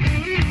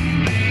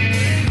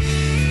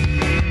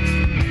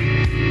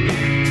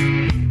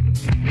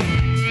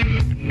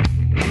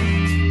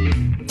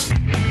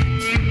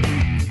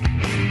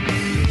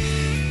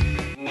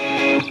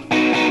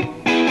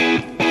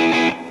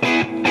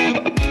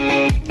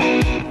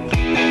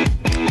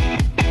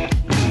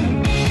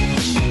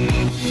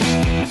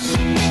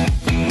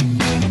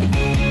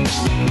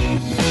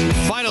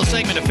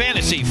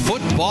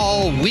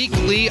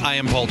 Weekly. I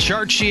am Paul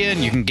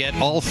Charchian. You can get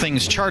all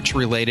things Charch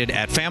related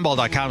at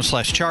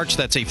fanball.com/Charch.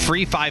 That's a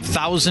free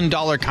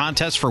 $5,000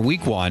 contest for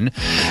week 1.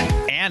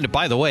 And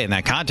by the way, in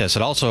that contest,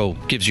 it also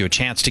gives you a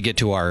chance to get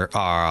to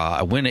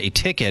our win a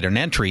ticket, an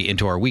entry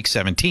into our week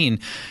 17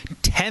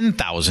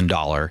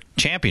 $10,000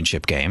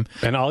 championship game.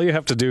 And all you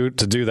have to do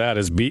that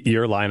is beat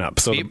your lineup.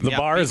 So the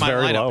bar is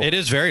very low. It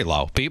is very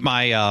low. Beat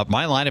my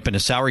lineup in a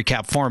salary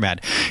cap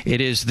format.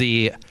 It is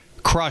the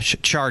Crush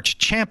Charge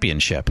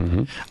Championship.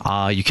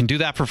 You can do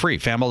that for free.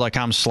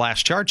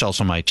 Fanball.com/Charge.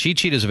 Also, my cheat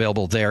sheet is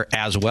available there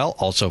as well,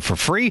 also for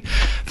free.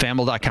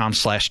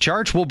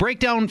 Fanball.com/Charge. We'll break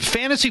down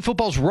fantasy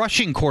football's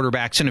rushing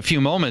quarterbacks in a few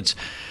moments.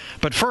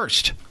 But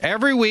first,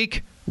 every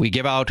week, we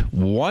give out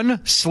one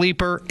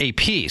sleeper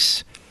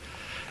apiece.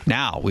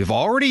 Now, we've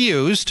already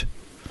used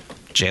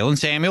Jalen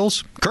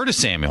Samuels, Curtis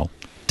Samuel,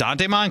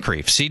 Dante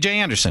Moncrief, C.J.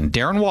 Anderson,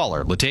 Darren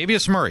Waller,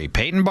 Latavius Murray,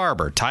 Peyton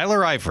Barber, Tyler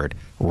Eifert,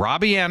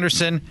 Robbie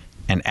Anderson,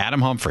 and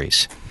Adam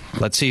Humphries.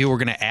 Let's see who we're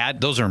going to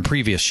add. Those are in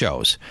previous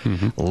shows.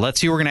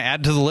 Let's see who we're going to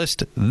add to the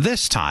list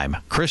this time.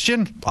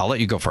 Christian, I'll let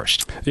you go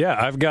first. Yeah,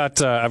 I've got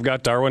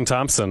Darwin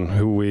Thompson,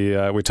 who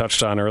we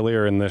touched on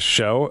earlier in this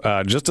show.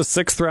 Just a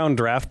 6th-round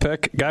draft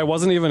pick. Guy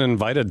wasn't even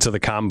invited to the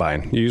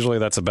combine. Usually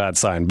that's a bad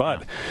sign.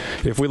 But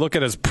if we look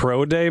at his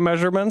pro day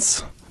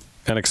measurements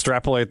and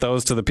extrapolate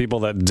those to the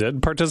people that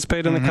did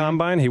participate in the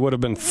combine, he would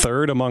have been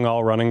 3rd among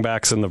all running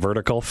backs in the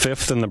vertical,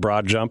 5th in the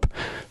broad jump,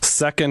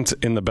 second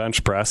in the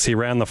bench press. He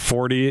ran the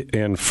 40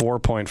 in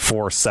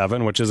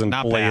 4.47, which isn't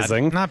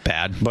blazing. Not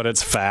bad. But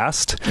it's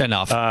fast.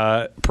 Enough.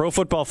 Pro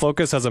Football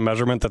Focus has a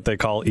measurement that they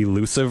call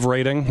elusive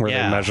rating, where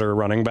they measure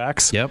running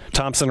backs. Yep.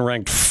 Thompson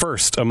ranked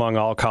first among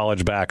all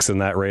college backs in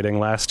that rating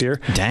last year.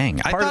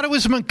 Dang. I thought it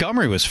was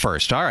Montgomery was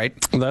first. All right.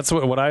 That's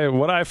what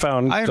I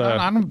found.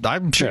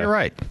 I'm sure you're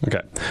right.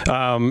 Okay.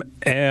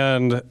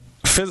 And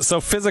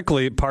so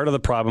physically, part of the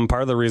problem,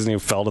 part of the reason he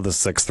fell to the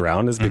 6th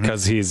round is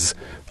because he's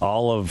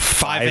all of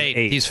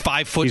 5'8". He's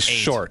 5 foot. He's 8.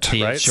 short,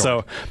 He right? is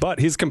short. But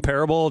he's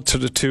comparable to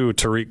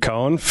Tariq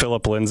Cohen,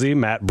 Philip Lindsay,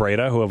 Matt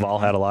Breida, who have all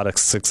had a lot of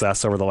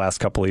success over the last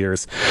couple of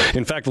years.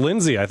 In fact,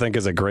 Lindsay, I think,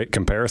 is a great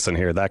comparison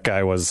here. That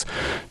guy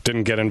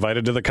didn't get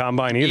invited to the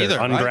combine either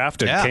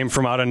undrafted, right? came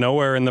from out of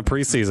nowhere in the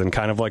preseason,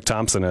 kind of like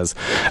Thompson is.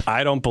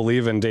 I don't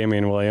believe in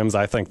Damian Williams.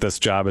 I think this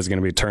job is going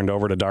to be turned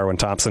over to Darwin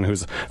Thompson,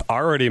 who's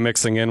already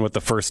mixing in with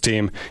the first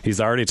team. He's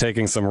already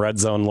taking some red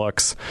zone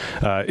looks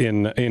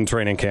in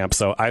training camp.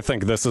 So I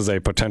think this is a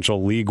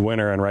potential league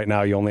winner, and right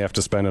now you only have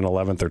to spend an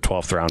 11th or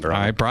 12th rounder on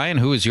All right, Brian,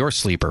 who is your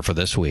sleeper for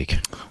this week?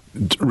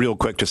 Real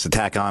quick, just to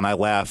tack on, I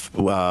laugh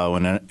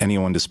when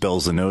anyone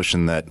dispels the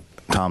notion that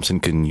Thompson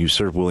can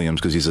usurp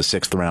Williams because he's a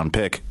 6th round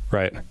pick.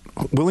 Right.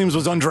 Williams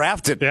was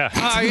undrafted. Yeah.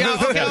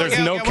 There's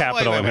no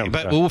capital in him.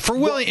 But for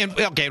Williams,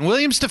 in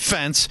Williams'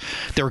 defense,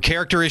 there were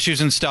character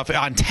issues and stuff.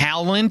 On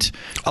talent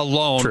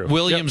alone,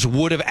 Williams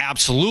would have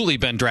absolutely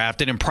been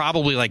drafted and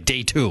probably like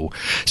day 2.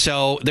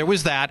 So there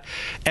was that.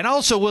 And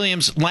also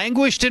Williams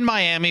languished in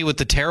Miami with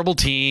the terrible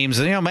teams.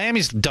 And,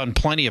 Miami's had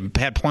plenty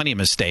of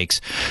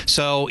mistakes.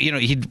 So,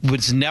 he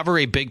was never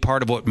a big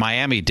part of what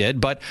Miami did.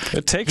 But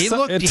it takes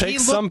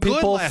some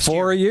people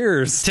 4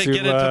 years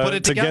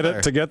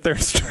to get their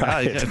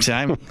stride.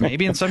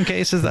 Maybe in some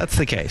cases that's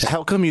the case.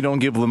 How come you don't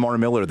give Lamar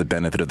Miller the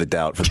benefit of the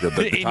doubt for the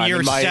in time year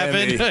in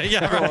Miami? 7?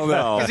 Yeah,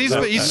 right.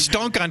 Because he's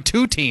stunk on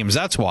 2 teams.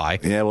 That's why.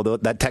 Yeah, well,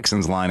 that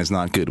Texans line is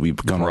not good. We've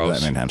gone over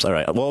that many times. All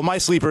right. Well, my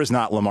sleeper is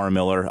not Lamar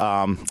Miller.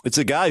 It's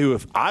a guy who,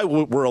 if I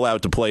were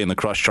allowed to play in the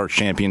Crush Charts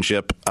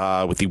Championship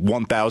with the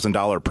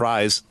 $1,000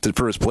 prize to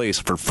first place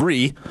for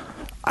free,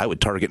 I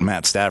would target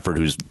Matt Stafford,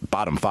 who's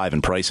bottom 5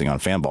 in pricing on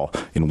FanBall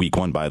in week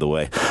 1, by the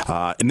way.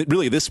 And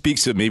really, this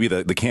speaks to maybe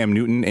the Cam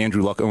Newton,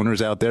 Andrew Luck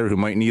owners out there who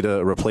might need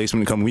a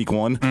replacement come week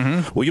 1.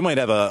 Mm-hmm. Well, you might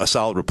have a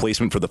solid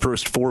replacement for the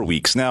first 4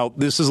 weeks. Now,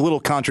 this is a little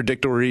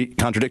contradictory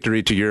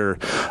to your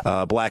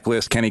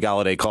blacklist Kenny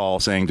Golladay call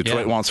saying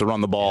Detroit wants to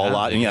run the ball a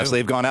lot. And yes,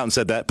 they've gone out and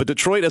said that. But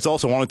Detroit has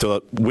also wanted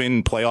to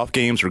win playoff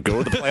games or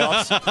go to the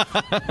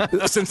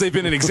playoffs since they've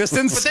been in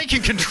existence. But they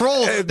can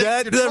control it.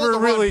 That never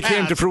really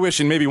came to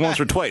fruition, maybe once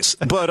or twice.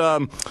 But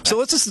so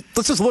let's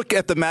just look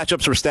at the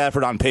matchups for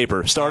Stafford on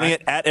paper. Starting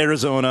at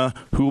Arizona,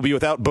 who will be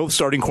without both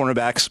starting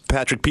cornerbacks.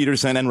 Patrick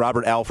Peterson and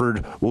Robert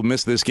Alford will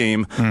miss this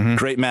game. Mm-hmm.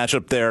 Great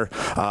matchup there.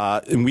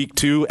 In week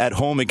 2, at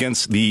home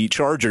against the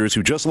Chargers,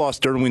 who just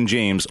lost Derwin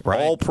James,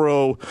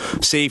 all-pro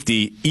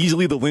safety,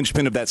 easily the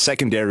linchpin of that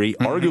secondary,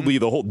 arguably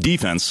the whole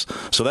defense.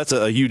 So that's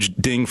a huge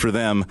ding for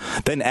them.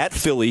 Then at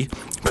Philly,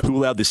 who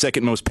allowed the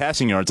second most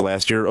passing yards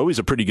last year. Always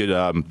a pretty good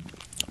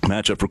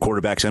matchup for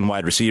quarterbacks and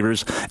wide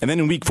receivers. And then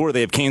in week 4,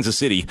 they have Kansas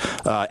City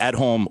at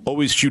home.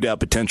 Always shootout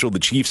potential. The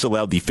Chiefs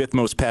allowed the 5th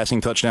most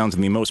passing touchdowns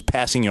and the most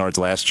passing yards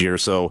last year.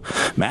 So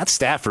Matt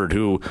Stafford,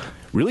 who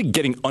really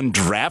getting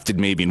undrafted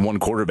maybe in one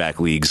quarterback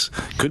leagues,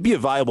 could be a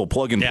viable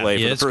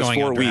plug-and-play for the first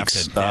 4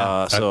 weeks.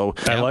 I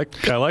like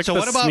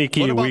the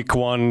sneaky week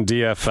 1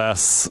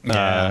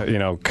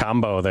 DFS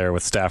combo there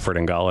with Stafford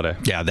and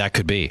Golladay. Yeah, that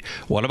could be.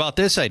 What about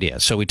this idea?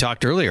 So we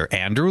talked earlier.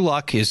 Andrew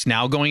Luck is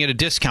now going at a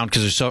discount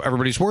because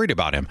everybody's worried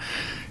about him.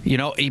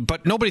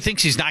 But nobody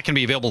thinks he's not going to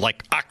be available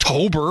like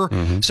October.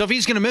 Mm-hmm. So if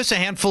he's going to miss a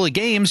handful of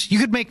games, you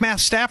could make Matthew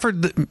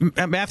Stafford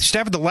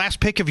the last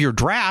pick of your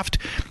draft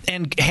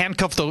and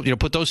handcuff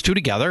put those two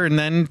together and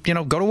then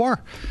go to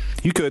war.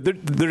 You could.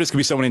 There just could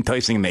be someone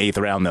enticing in the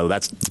 8th round, though.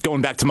 That's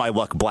going back to my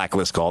Luck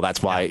blacklist call.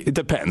 That's why it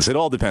depends. It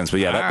all depends.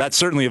 But that's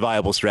certainly a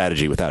viable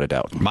strategy without a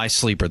doubt. My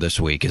sleeper this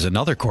week is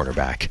another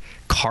quarterback,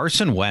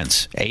 Carson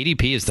Wentz.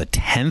 ADP is the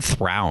 10th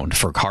round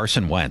for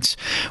Carson Wentz.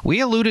 We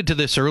alluded to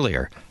this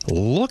earlier.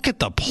 Look at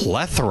the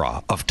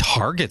plethora of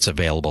targets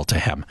available to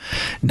him.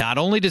 Not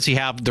only does he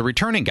have the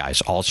returning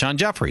guys, Alshon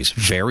Jeffries,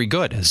 very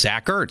good.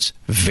 Zach Ertz,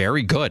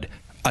 very good.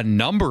 A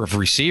number of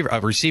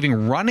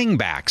receiving running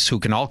backs who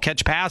can all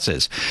catch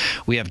passes.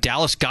 We have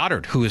Dallas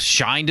Goedert, who has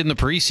shined in the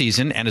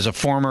preseason and is a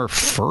former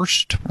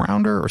first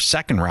rounder or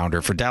second rounder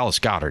for Dallas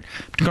Goedert.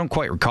 I don't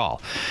quite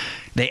recall.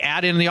 They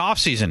add in the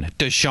offseason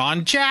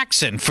Deshaun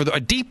Jackson for a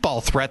deep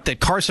ball threat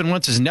that Carson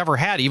Wentz has never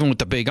had, even with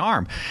the big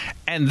arm.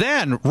 And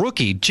then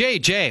rookie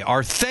J.J.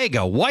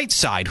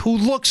 Arcega-Whiteside, who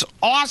looks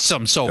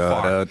awesome so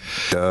far.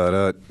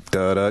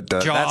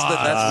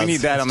 We need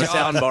that on the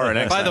sound bar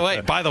next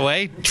time. By the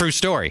way, true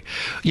story.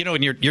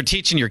 When you're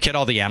teaching your kid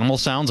all the animal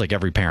sounds like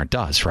every parent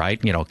does,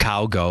 right?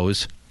 Cow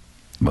goes,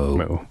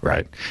 moo,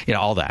 right?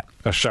 All that.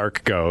 A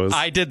shark goes.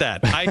 I did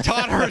that. I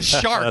taught her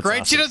shark,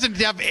 right? Awesome. She doesn't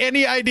have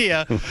any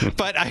idea,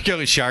 but I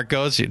go, shark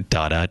goes,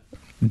 da-da.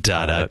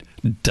 So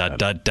she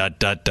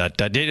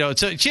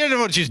didn't know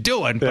what she was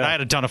doing, but I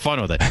had a ton of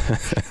fun with it.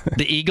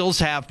 The Eagles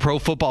have Pro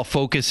Football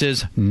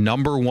Focus's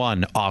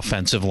 #1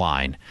 offensive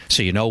line.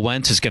 So you know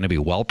Wentz is going to be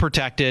well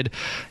protected.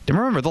 And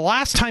remember, the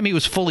last time he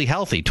was fully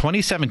healthy,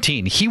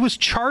 2017, he was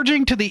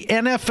charging to the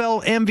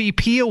NFL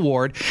MVP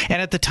award,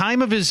 and at the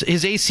time of his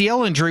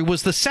ACL injury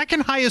was the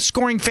second highest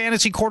scoring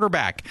fantasy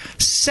quarterback.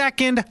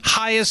 Second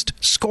highest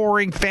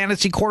scoring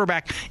fantasy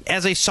quarterback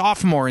as a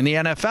sophomore in the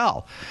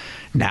NFL.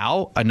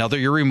 Now, another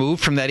year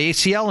removed from that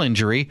ACL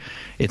injury,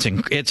 it's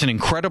an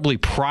incredibly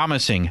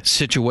promising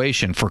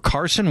situation for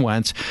Carson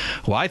Wentz,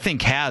 who I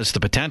think has the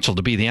potential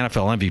to be the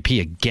NFL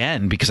MVP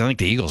again, because I think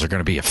the Eagles are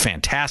going to be a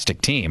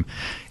fantastic team.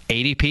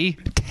 ADP,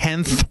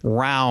 10th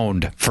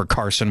round for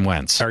Carson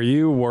Wentz. Are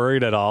you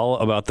worried at all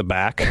about the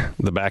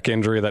back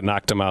injury that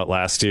knocked him out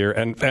last year?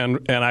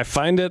 And I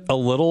find it a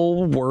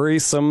little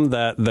worrisome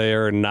that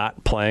they're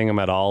not playing him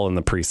at all in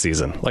the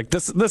preseason. Like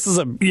this is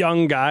a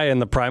young guy in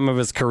the prime of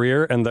his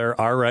career, and they're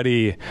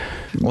already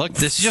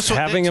this is just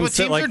having him what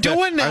sit teams like are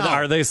doing now.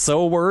 Are they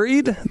so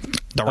worried?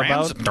 The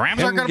Rams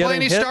aren't going to play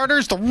any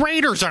starters. The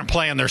Raiders aren't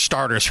playing their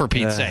starters, for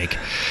Pete's sake.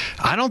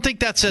 I don't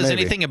think that says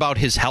anything about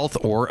his health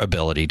or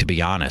ability, to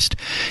be honest.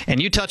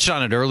 And you touched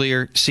on it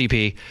earlier,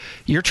 CP.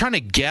 You're trying to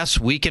guess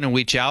week in and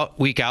week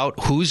out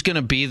who's going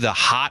to be the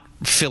hot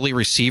Philly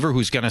receiver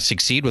who's going to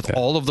succeed with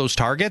all of those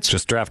targets.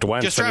 Just draft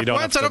Wentz. Just draft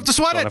Wentz. I don't have to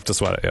sweat it. Don't have to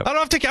sweat it. Yep. I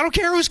don't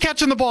care who's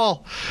catching the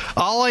ball.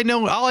 All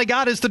I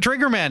got is the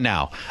trigger man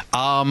now.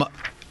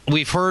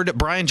 We've heard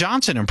Brian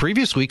Johnson in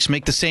previous weeks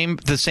make the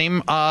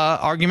same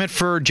argument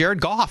for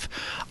Jared Goff.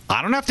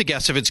 I don't have to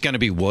guess if it's going to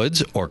be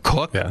Woods or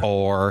Cook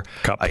or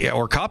Kupp. I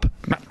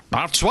don't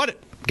have to sweat it.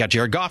 Got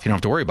Jared Goff. You don't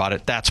have to worry about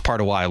it. That's part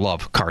of why I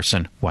love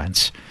Carson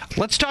Wentz.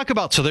 Let's talk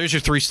about, so there's your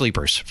 3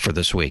 sleepers for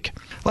this week.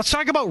 Let's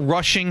talk about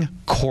rushing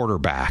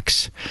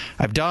quarterbacks.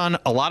 I've done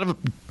a lot of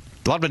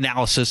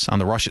analysis on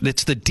the rushing.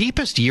 It's the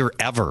deepest year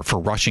ever for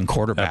rushing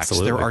quarterbacks.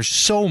 Absolutely. There are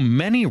so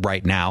many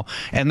right now,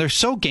 and they're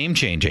so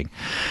game-changing.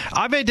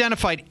 I've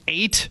identified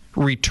 8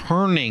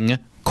 returning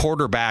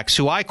quarterbacks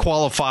who I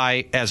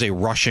qualify as a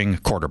rushing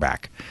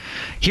quarterback.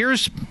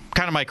 Here's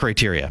kind of my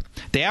criteria.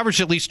 They average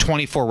at least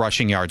 24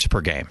 rushing yards per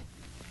game.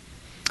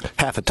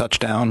 Half a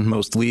touchdown,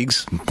 most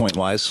leagues,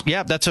 point-wise.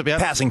 Yeah, that's a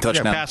passing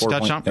touchdown. Yeah, passing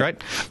touchdown, right?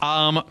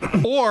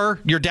 Or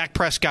your Dak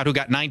Prescott, who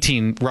got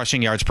 19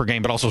 rushing yards per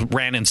game, but also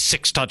ran in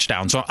 6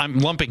 touchdowns. So I'm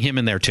lumping him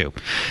in there, too.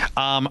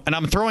 And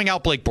I'm throwing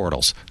out Blake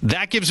Bortles.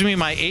 That gives me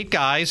my 8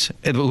 guys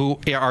who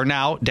are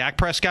now Dak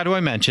Prescott, who I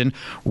mentioned,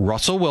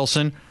 Russell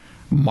Wilson,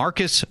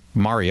 Marcus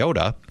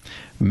Mariota,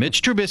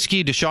 Mitch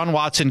Trubisky, Deshaun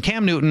Watson,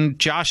 Cam Newton,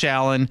 Josh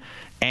Allen,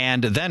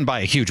 and then by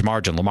a huge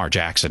margin, Lamar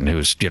Jackson,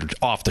 who's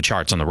off the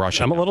charts on the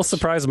rushing. I'm a little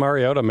surprised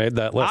Mariota made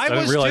that list. I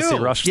didn't realize he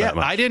rushed that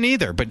much. I didn't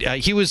either, but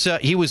he was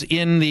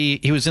in the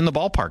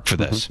ballpark for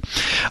this.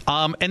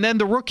 And then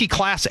the rookie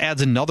class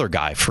adds another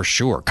guy for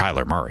sure,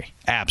 Kyler Murray,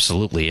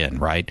 absolutely in,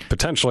 right?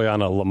 Potentially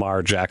on a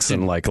Lamar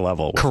Jackson-like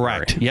level.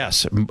 Correct. Murray.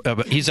 Yes,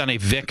 he's on a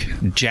Vic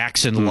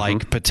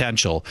Jackson-like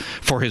potential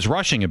for his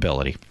rushing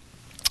ability.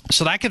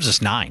 So that gives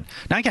us 9.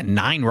 Now I got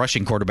 9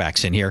 rushing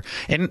quarterbacks in here.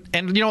 And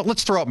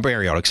let's throw out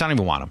Mariota because I don't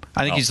even want him.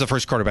 I think he's the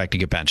first quarterback to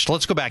get benched.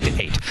 Let's go back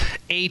to 8.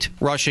 8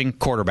 rushing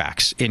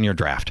quarterbacks in your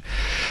draft.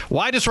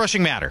 Why does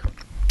rushing matter?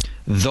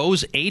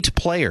 Those 8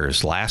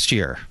 players last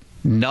year,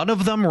 none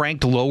of them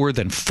ranked lower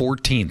than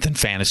 14th in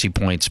fantasy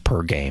points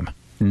per game.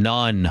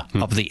 None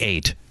of the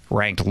 8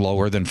 ranked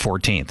lower than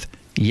 14th.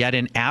 Yet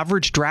in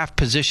average draft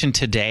position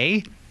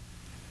today,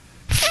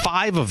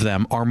 5 of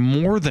them are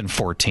more than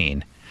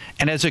 14.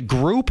 And as a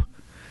group,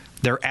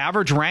 their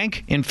average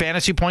rank in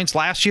fantasy points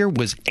last year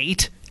was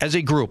 8 as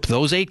a group.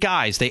 Those 8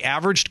 guys, they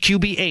averaged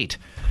QB 8.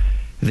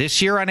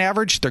 This year, on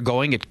average, they're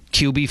going at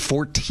QB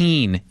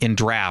 14 in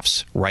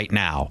drafts right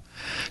now.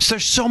 So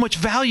there's so much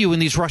value in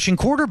these rushing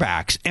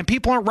quarterbacks, and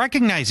people aren't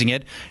recognizing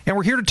it. And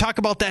we're here to talk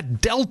about that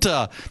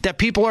delta that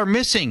people are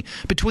missing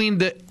between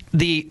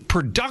the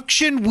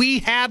production we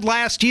had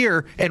last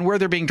year and where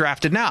they're being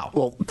drafted now.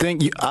 Well,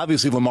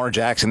 obviously Lamar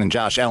Jackson and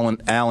Josh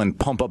Allen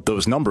pump up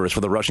those numbers for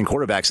the rushing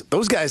quarterbacks.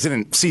 Those guys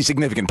didn't see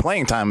significant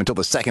playing time until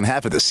the second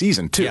half of the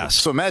season, too. Yes.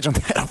 So imagine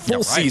that a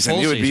full season.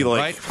 It would be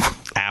like... Right?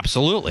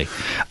 Absolutely.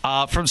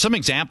 From some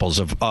examples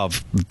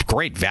of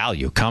great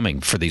value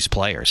coming for these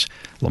players.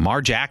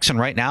 Lamar Jackson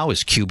right now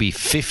is QB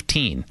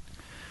 15.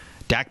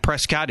 Dak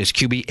Prescott is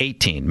QB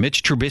 18.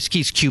 Mitch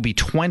Trubisky's QB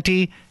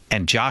 20.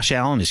 And Josh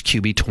Allen is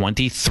QB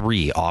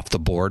 23 off the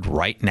board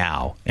right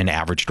now in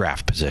average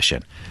draft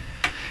position.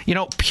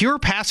 Pure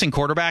passing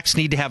quarterbacks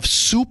need to have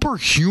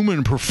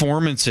superhuman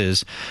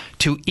performances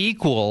to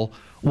equal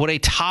what a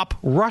top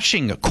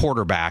rushing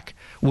quarterback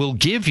will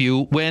give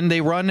you when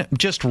they run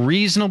just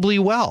reasonably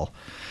well.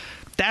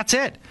 That's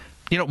it.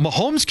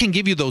 Mahomes can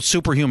give you those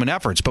superhuman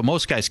efforts, but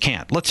most guys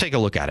can't. Let's take a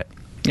look at it.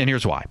 And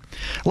here's why.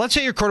 Let's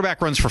say your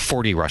quarterback runs for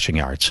 40 rushing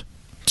yards.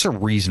 It's a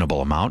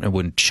reasonable amount. It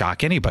wouldn't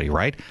shock anybody,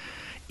 right?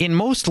 In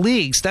most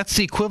leagues, that's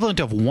the equivalent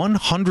of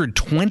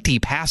 120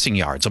 passing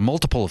yards, a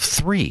multiple of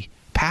 3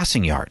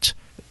 passing yards.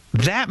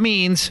 That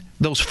means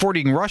those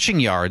 40 rushing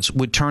yards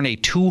would turn a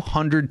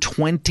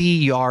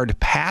 220-yard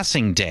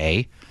passing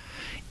day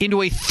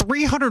into a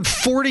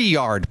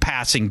 340-yard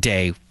passing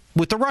day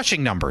with the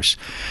rushing numbers.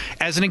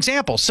 As an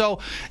example, so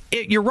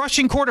your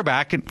rushing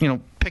quarterback,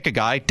 pick a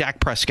guy, Dak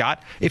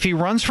Prescott, if he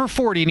runs for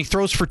 40 and he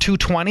throws for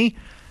 220,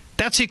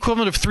 that's the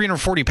equivalent of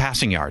 340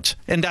 passing yards.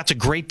 And that's a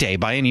great day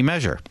by any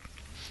measure.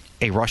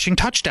 A rushing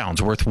touchdown's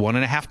worth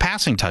 1.5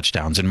 passing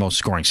touchdowns in most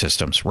scoring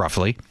systems,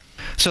 roughly.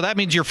 So that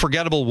means your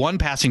forgettable one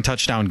passing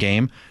touchdown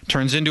game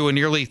turns into a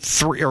nearly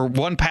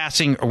one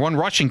passing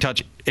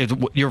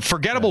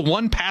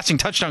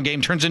touchdown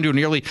game turns into a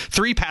nearly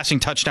 3 passing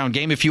touchdown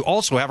game if you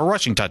also have a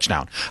rushing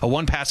touchdown. A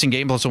 1 passing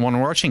game plus a 1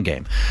 rushing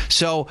game.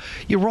 So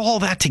you roll all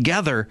that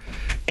together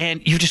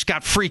and you just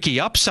got freaky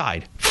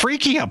upside.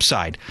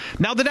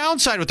 Now the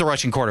downside with the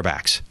rushing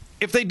quarterbacks.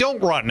 If they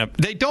don't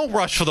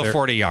rush for the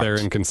 40 yards. They're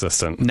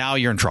inconsistent. Now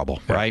you're in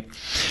trouble, right?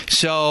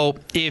 So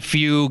if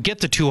you get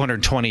the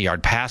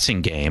 220-yard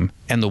passing game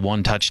and the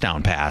 1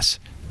 touchdown pass,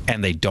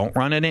 and they don't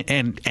run in it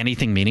and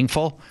anything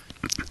meaningful,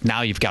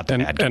 now you've got the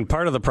bad game. And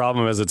part of the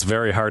problem is it's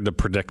very hard to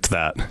predict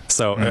that.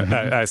 So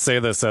I say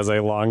this as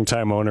a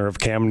longtime owner of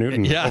Cam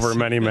Newton over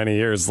many, many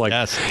years.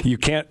 You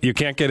can't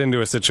get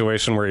into a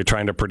situation where you're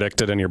trying to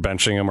predict it and you're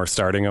benching him or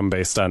starting him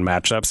based on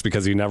matchups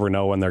because you never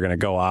know when they're going to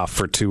go off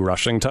for 2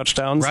 rushing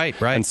touchdowns. Right.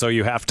 And so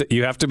you have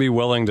to be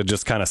willing to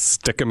just kind of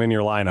stick them in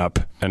your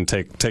lineup and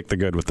take the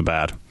good with the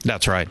bad.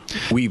 That's right.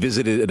 We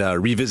revisited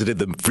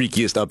the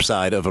freakiest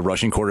upside of a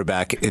rushing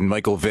quarterback in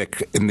Michael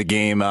Vick in the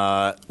game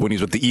when he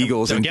was with the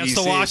Eagles against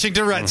the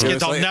Washington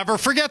Redskins. I'll never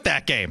forget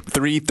that game.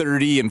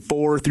 330 and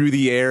 4 through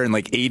the air and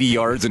 80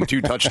 yards and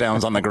 2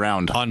 touchdowns on the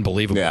ground.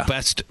 Unbelievable. Yeah.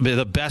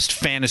 The best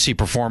fantasy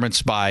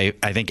performance by,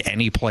 I think,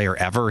 any player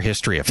ever,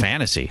 history of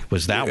fantasy,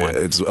 was that one.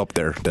 It's up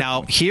there. Definitely.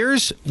 Now,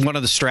 here's one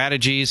of the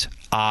strategies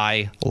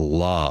I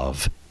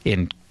love.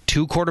 In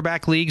 2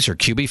 quarterback leagues or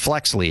QB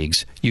flex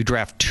leagues, you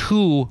draft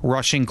 2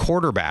 rushing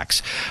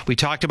quarterbacks. We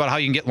talked about how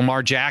you can get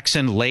Lamar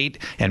Jackson late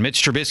and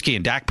Mitch Trubisky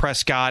and Dak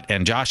Prescott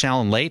and Josh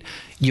Allen late.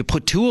 You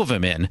put 2 of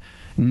them in,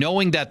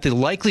 knowing that the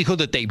likelihood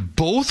that they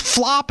both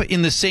flop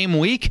in the same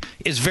week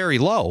is very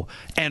low.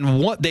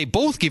 And they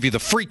both give you the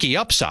freaky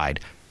upside.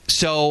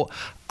 So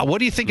what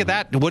do you think of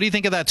that? What do you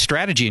think of that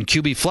strategy in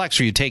QB flex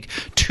where you take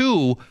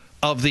 2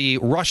 of the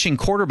rushing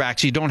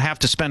quarterbacks, you don't have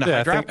to spend a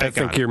high draft pick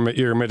on? I think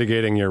you're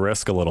mitigating your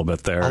risk a little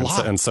bit there,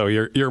 and so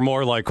you're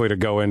more likely to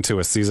go into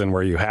a season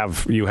where you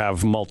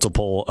have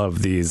multiple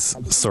of these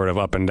sort of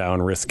up and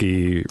down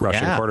risky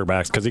rushing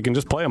quarterbacks because you can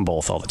just play them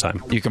both all the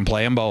time. You can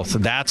play them both.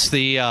 That's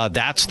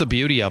the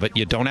beauty of it.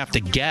 You don't have to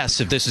guess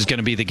if this is going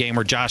to be the game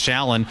where Josh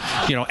Allen,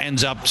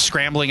 ends up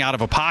scrambling out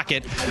of a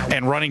pocket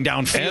and running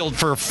downfield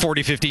for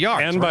 40, 50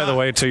 yards. And by the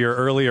way, to your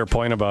earlier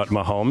point about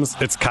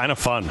Mahomes, it's kind of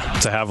fun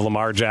to have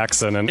Lamar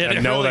Jackson and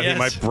know that he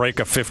might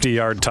break a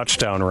 50-yard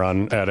touchdown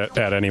run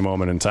at any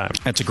moment in time.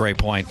 That's a great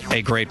point. If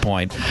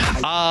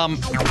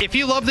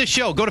you love this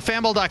show, go to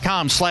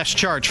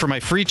fanball.com/charge for my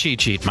free cheat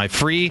sheet, my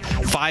free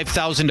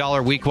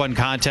 $5,000 Week 1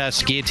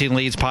 contest, Guillotine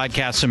Leads,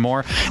 podcasts, and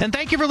more. And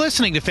thank you for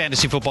listening to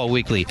Fantasy Football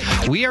Weekly.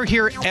 We are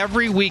here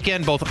every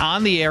weekend, both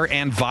on the air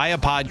and via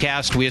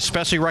podcast. We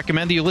especially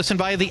recommend that you listen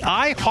via the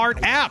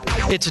iHeart app.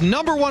 It's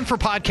 #1 for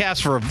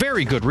podcasts for a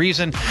very good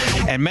reason.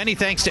 And many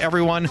thanks to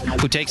everyone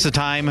who takes the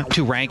time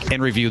to rank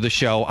and review the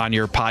show on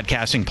your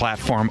podcasting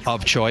platform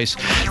of choice.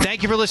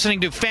 Thank you for listening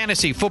to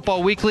Fantasy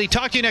Football Weekly.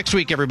 Talk to you next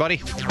week,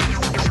 everybody.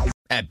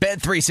 At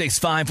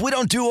Bet365, we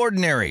don't do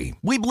ordinary.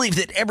 We believe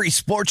that every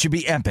sport should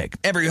be epic.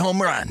 Every home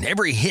run,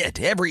 every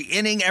hit, every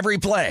inning, every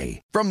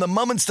play. From the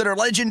moments that are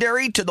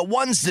legendary to the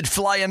ones that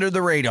fly under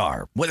the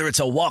radar. Whether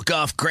it's a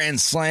walk-off grand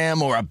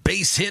slam or a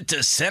base hit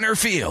to center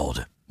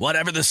field.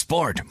 Whatever the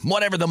sport,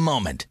 whatever the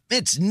moment,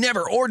 it's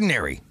never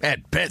ordinary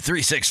at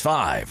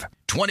Bet365.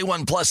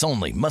 21 plus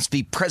only. Must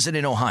be present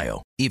in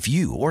Ohio. If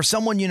you or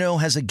someone you know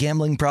has a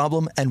gambling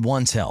problem and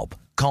wants help,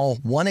 call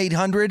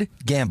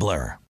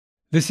 1-800-GAMBLER.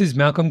 This is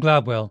Malcolm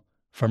Gladwell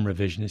from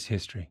Revisionist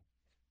History.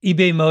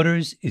 eBay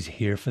Motors is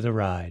here for the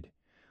ride.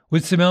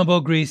 With some elbow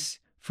grease,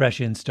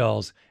 fresh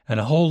installs, and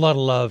a whole lot of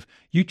love,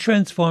 you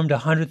transformed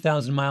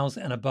 100,000 miles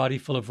and a body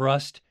full of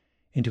rust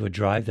into a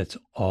drive that's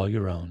all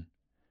your own.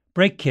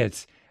 Brake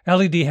kits,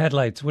 LED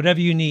headlights,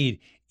 whatever you need,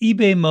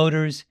 eBay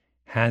Motors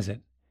has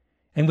it.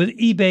 And with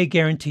eBay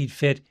Guaranteed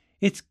Fit,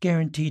 it's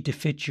guaranteed to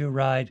fit your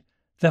ride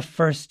the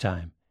first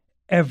time,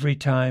 every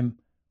time,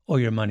 or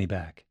your money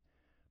back.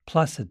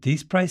 Plus, at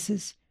these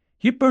prices,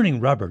 you're burning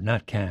rubber,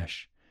 not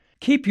cash.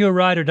 Keep your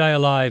ride or die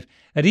alive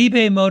at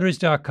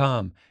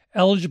ebaymotors.com.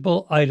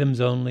 Eligible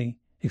items only.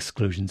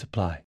 Exclusions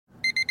apply.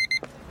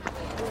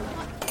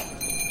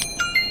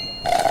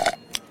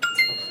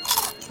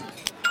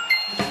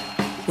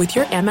 With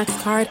your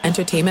Amex card,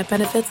 entertainment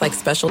benefits like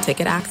special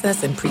ticket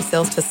access and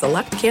pre-sales to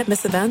select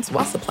can't-miss events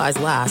while supplies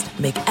last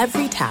make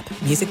every tap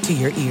music to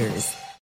your ears.